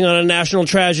capitalizing on a national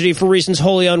tragedy for reasons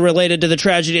wholly unrelated to the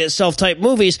tragedy itself type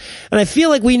movies. And I feel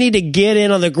like we need to get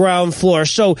in on the ground floor.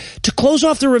 So to close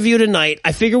off the review tonight,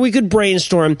 I figure we could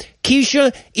brainstorm.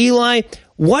 Keisha, Eli,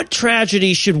 what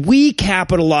tragedy should we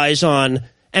capitalize on,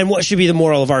 and what should be the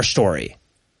moral of our story?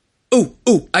 Ooh,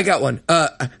 I got one. How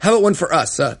about one for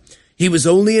us? He was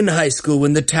only in high school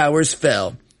when the towers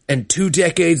fell, and 2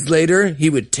 decades later, he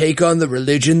would take on the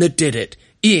religion that did it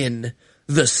in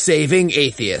The Saving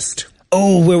Atheist.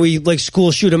 Oh, where we, like,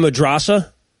 school shoot a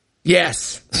madrasa?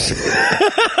 Yes.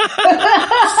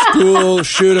 School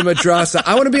shoot a madrasa.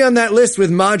 I want to be on that list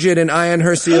with Majid and Ayan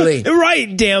Hirsi Ali.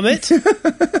 Right, damn it.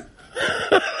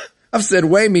 I've said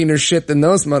way meaner shit than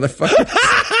those motherfuckers.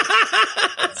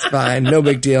 It's fine. No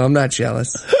big deal. I'm not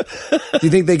jealous. Do you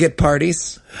think they get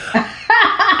parties?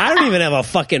 I don't even have a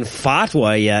fucking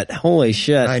fatwa yet. Holy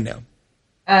shit. I know.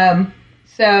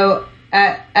 So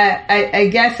I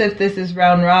guess if this is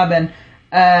round robin,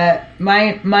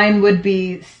 mine would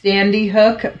be Sandy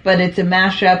Hook, but it's a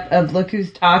mashup of Look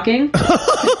Who's Talking.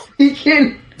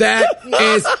 That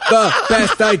is the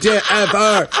best idea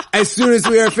ever. As soon as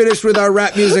we are finished with our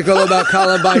rap musical about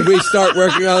Columbine, we start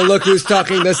working on Look Who's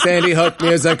Talking, the Sandy Hook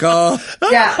musical.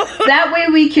 Yeah, that way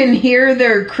we can hear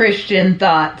their Christian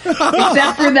thoughts,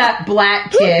 except for that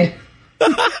black kid.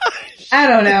 I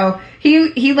don't know.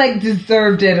 He like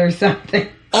deserved it or something.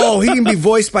 Oh, he can be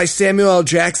voiced by Samuel L.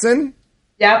 Jackson?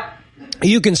 Yep.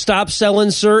 You can stop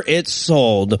selling, sir. It's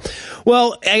sold.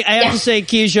 Well, I have to say,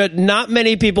 Keisha, not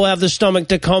many people have the stomach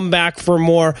to come back for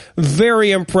more. Very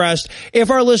impressed.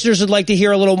 If our listeners would like to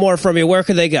hear a little more from you, where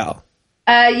could they go?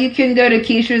 You can go to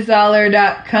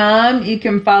KeishaZollar.com. You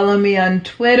can follow me on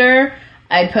Twitter.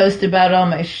 I post about all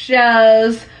my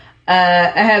shows.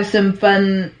 I have some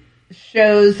fun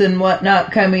shows and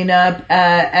whatnot coming up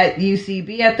at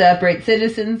UCB, at the Upright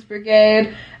Citizens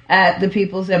Brigade, at the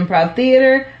People's Improv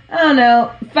Theater. I don't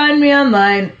know. Find me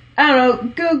online. I don't know.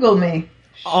 Google me.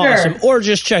 Sure. Awesome. Or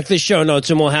just check the show notes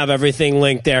and we'll have everything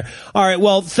linked there. All right.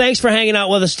 Well, thanks for hanging out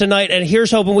with us tonight. And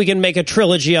here's hoping we can make a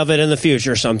trilogy of it in the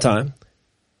future sometime.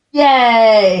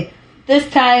 Yay. This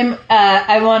time,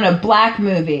 I want a black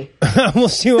movie. We'll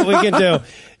see what we can do.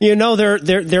 You know,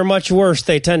 they're much worse.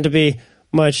 They tend to be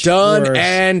much done worse.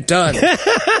 And done.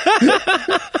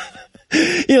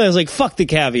 Eli's like, fuck the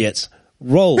caveats.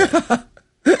 Roll it.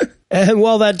 And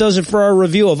well, that does it for our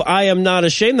review of I Am Not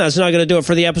Ashamed. That's not going to do it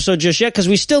for the episode just yet, because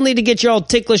we still need to get you all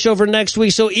ticklish over next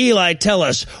week. So, Eli, tell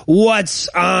us, what's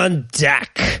on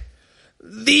deck?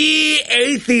 The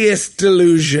atheist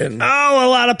delusion. Oh, a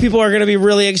lot of people are going to be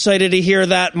really excited to hear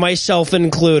that, myself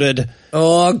included.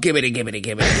 Oh, gibbity.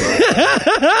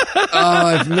 Oh,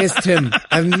 I've missed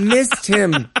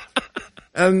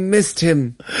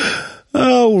him.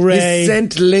 Oh, Ray. His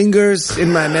scent lingers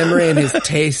in my memory and his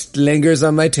taste lingers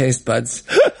on my taste buds.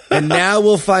 And now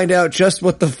we'll find out just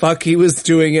what the fuck he was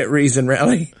doing at Reason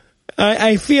Rally.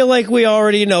 I feel like we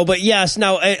already know, but yes,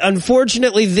 now,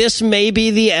 unfortunately, this may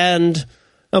be the end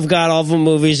of God-awful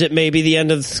movies. It may be the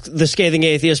end of The Scathing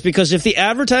Atheist, because if the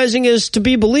advertising is to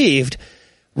be believed,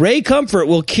 Ray Comfort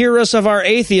will cure us of our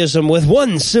atheism with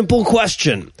one simple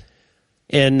question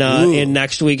in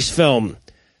next week's film.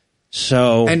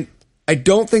 So... And I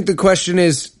don't think the question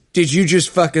is, did you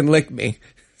just fucking lick me?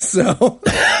 So...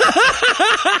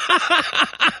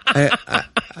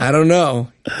 I don't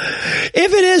know.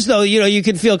 If it is, though, you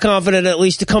can feel confident, at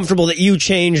least comfortable, that you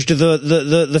changed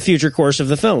the future course of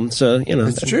the film. So,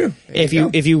 that's true.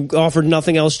 If you offered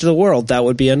nothing else to the world, that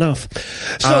would be enough.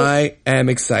 So, I am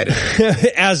excited.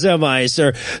 As am I,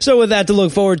 sir. So with that to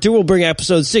look forward to, we'll bring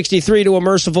episode 63 to a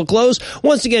merciful close.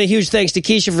 Once again, a huge thanks to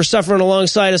Keisha for suffering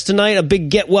alongside us tonight. A big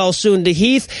get well soon to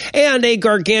Heath, and a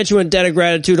gargantuan debt of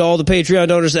gratitude to all the Patreon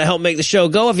donors that help make the show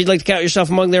go. If you'd like to count yourself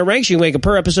among their ranks, you can make a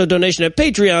per episode donation at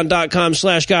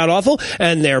patreon.com/godawful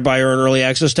and thereby earn early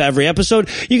access to every episode.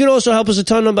 You can also help us a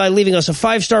ton by leaving us a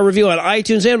 5-star review on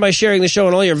iTunes and by sharing the show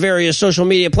on all your various social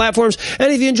media platforms.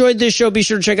 And if you enjoyed this show, be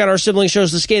sure to check out our sibling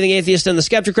shows, The Scathing Atheist and The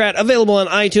Skeptocrat, available on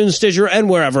iTunes, Stitcher, and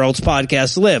wherever else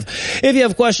podcasts live. If you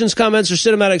have questions, comments, or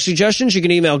cinematic suggestions, you can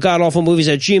email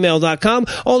godawfulmovies@gmail.com.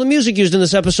 All the music used in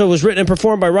this episode was written and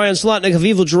performed by Ryan Slotnick of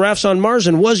Evil Giraffes on Mars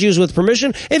and was used with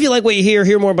permission. If you like what you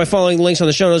hear more by following the links on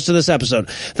the show notes to this episode.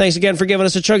 Thanks again for giving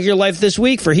us a chunk of your life this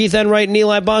week. For Heath Enright and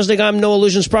Eli Bosnick, I'm Noah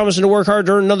Lugeons, promising to work hard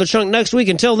to earn another chunk next week.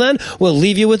 Until then, we'll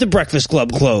leave you with the Breakfast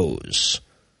Club close.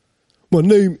 My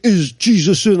name is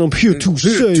Jesus, and I'm here to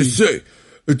say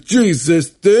Jesus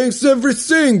thinks every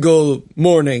single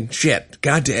morning. Shit.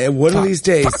 Goddamn. One of these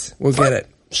days, we'll get it.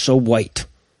 So white.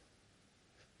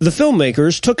 The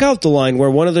filmmakers took out the line where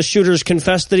one of the shooters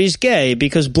confessed that he's gay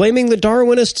because blaming the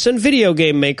Darwinists and video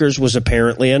game makers was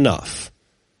apparently enough.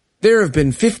 There have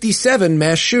been 57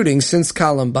 mass shootings since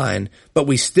Columbine, but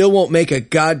we still won't make a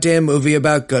goddamn movie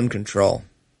about gun control.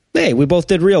 Hey, we both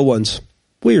did real ones.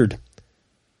 Weird.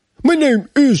 My name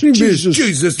is Jesus.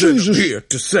 Jesus is here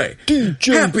to say,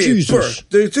 DJ happy Jesus.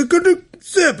 birthday to good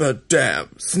zipper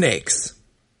damn snakes.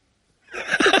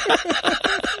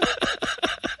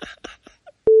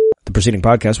 The preceding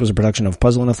podcast was a production of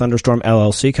Puzzle in a Thunderstorm,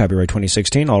 LLC, copyright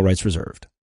 2016, all rights reserved.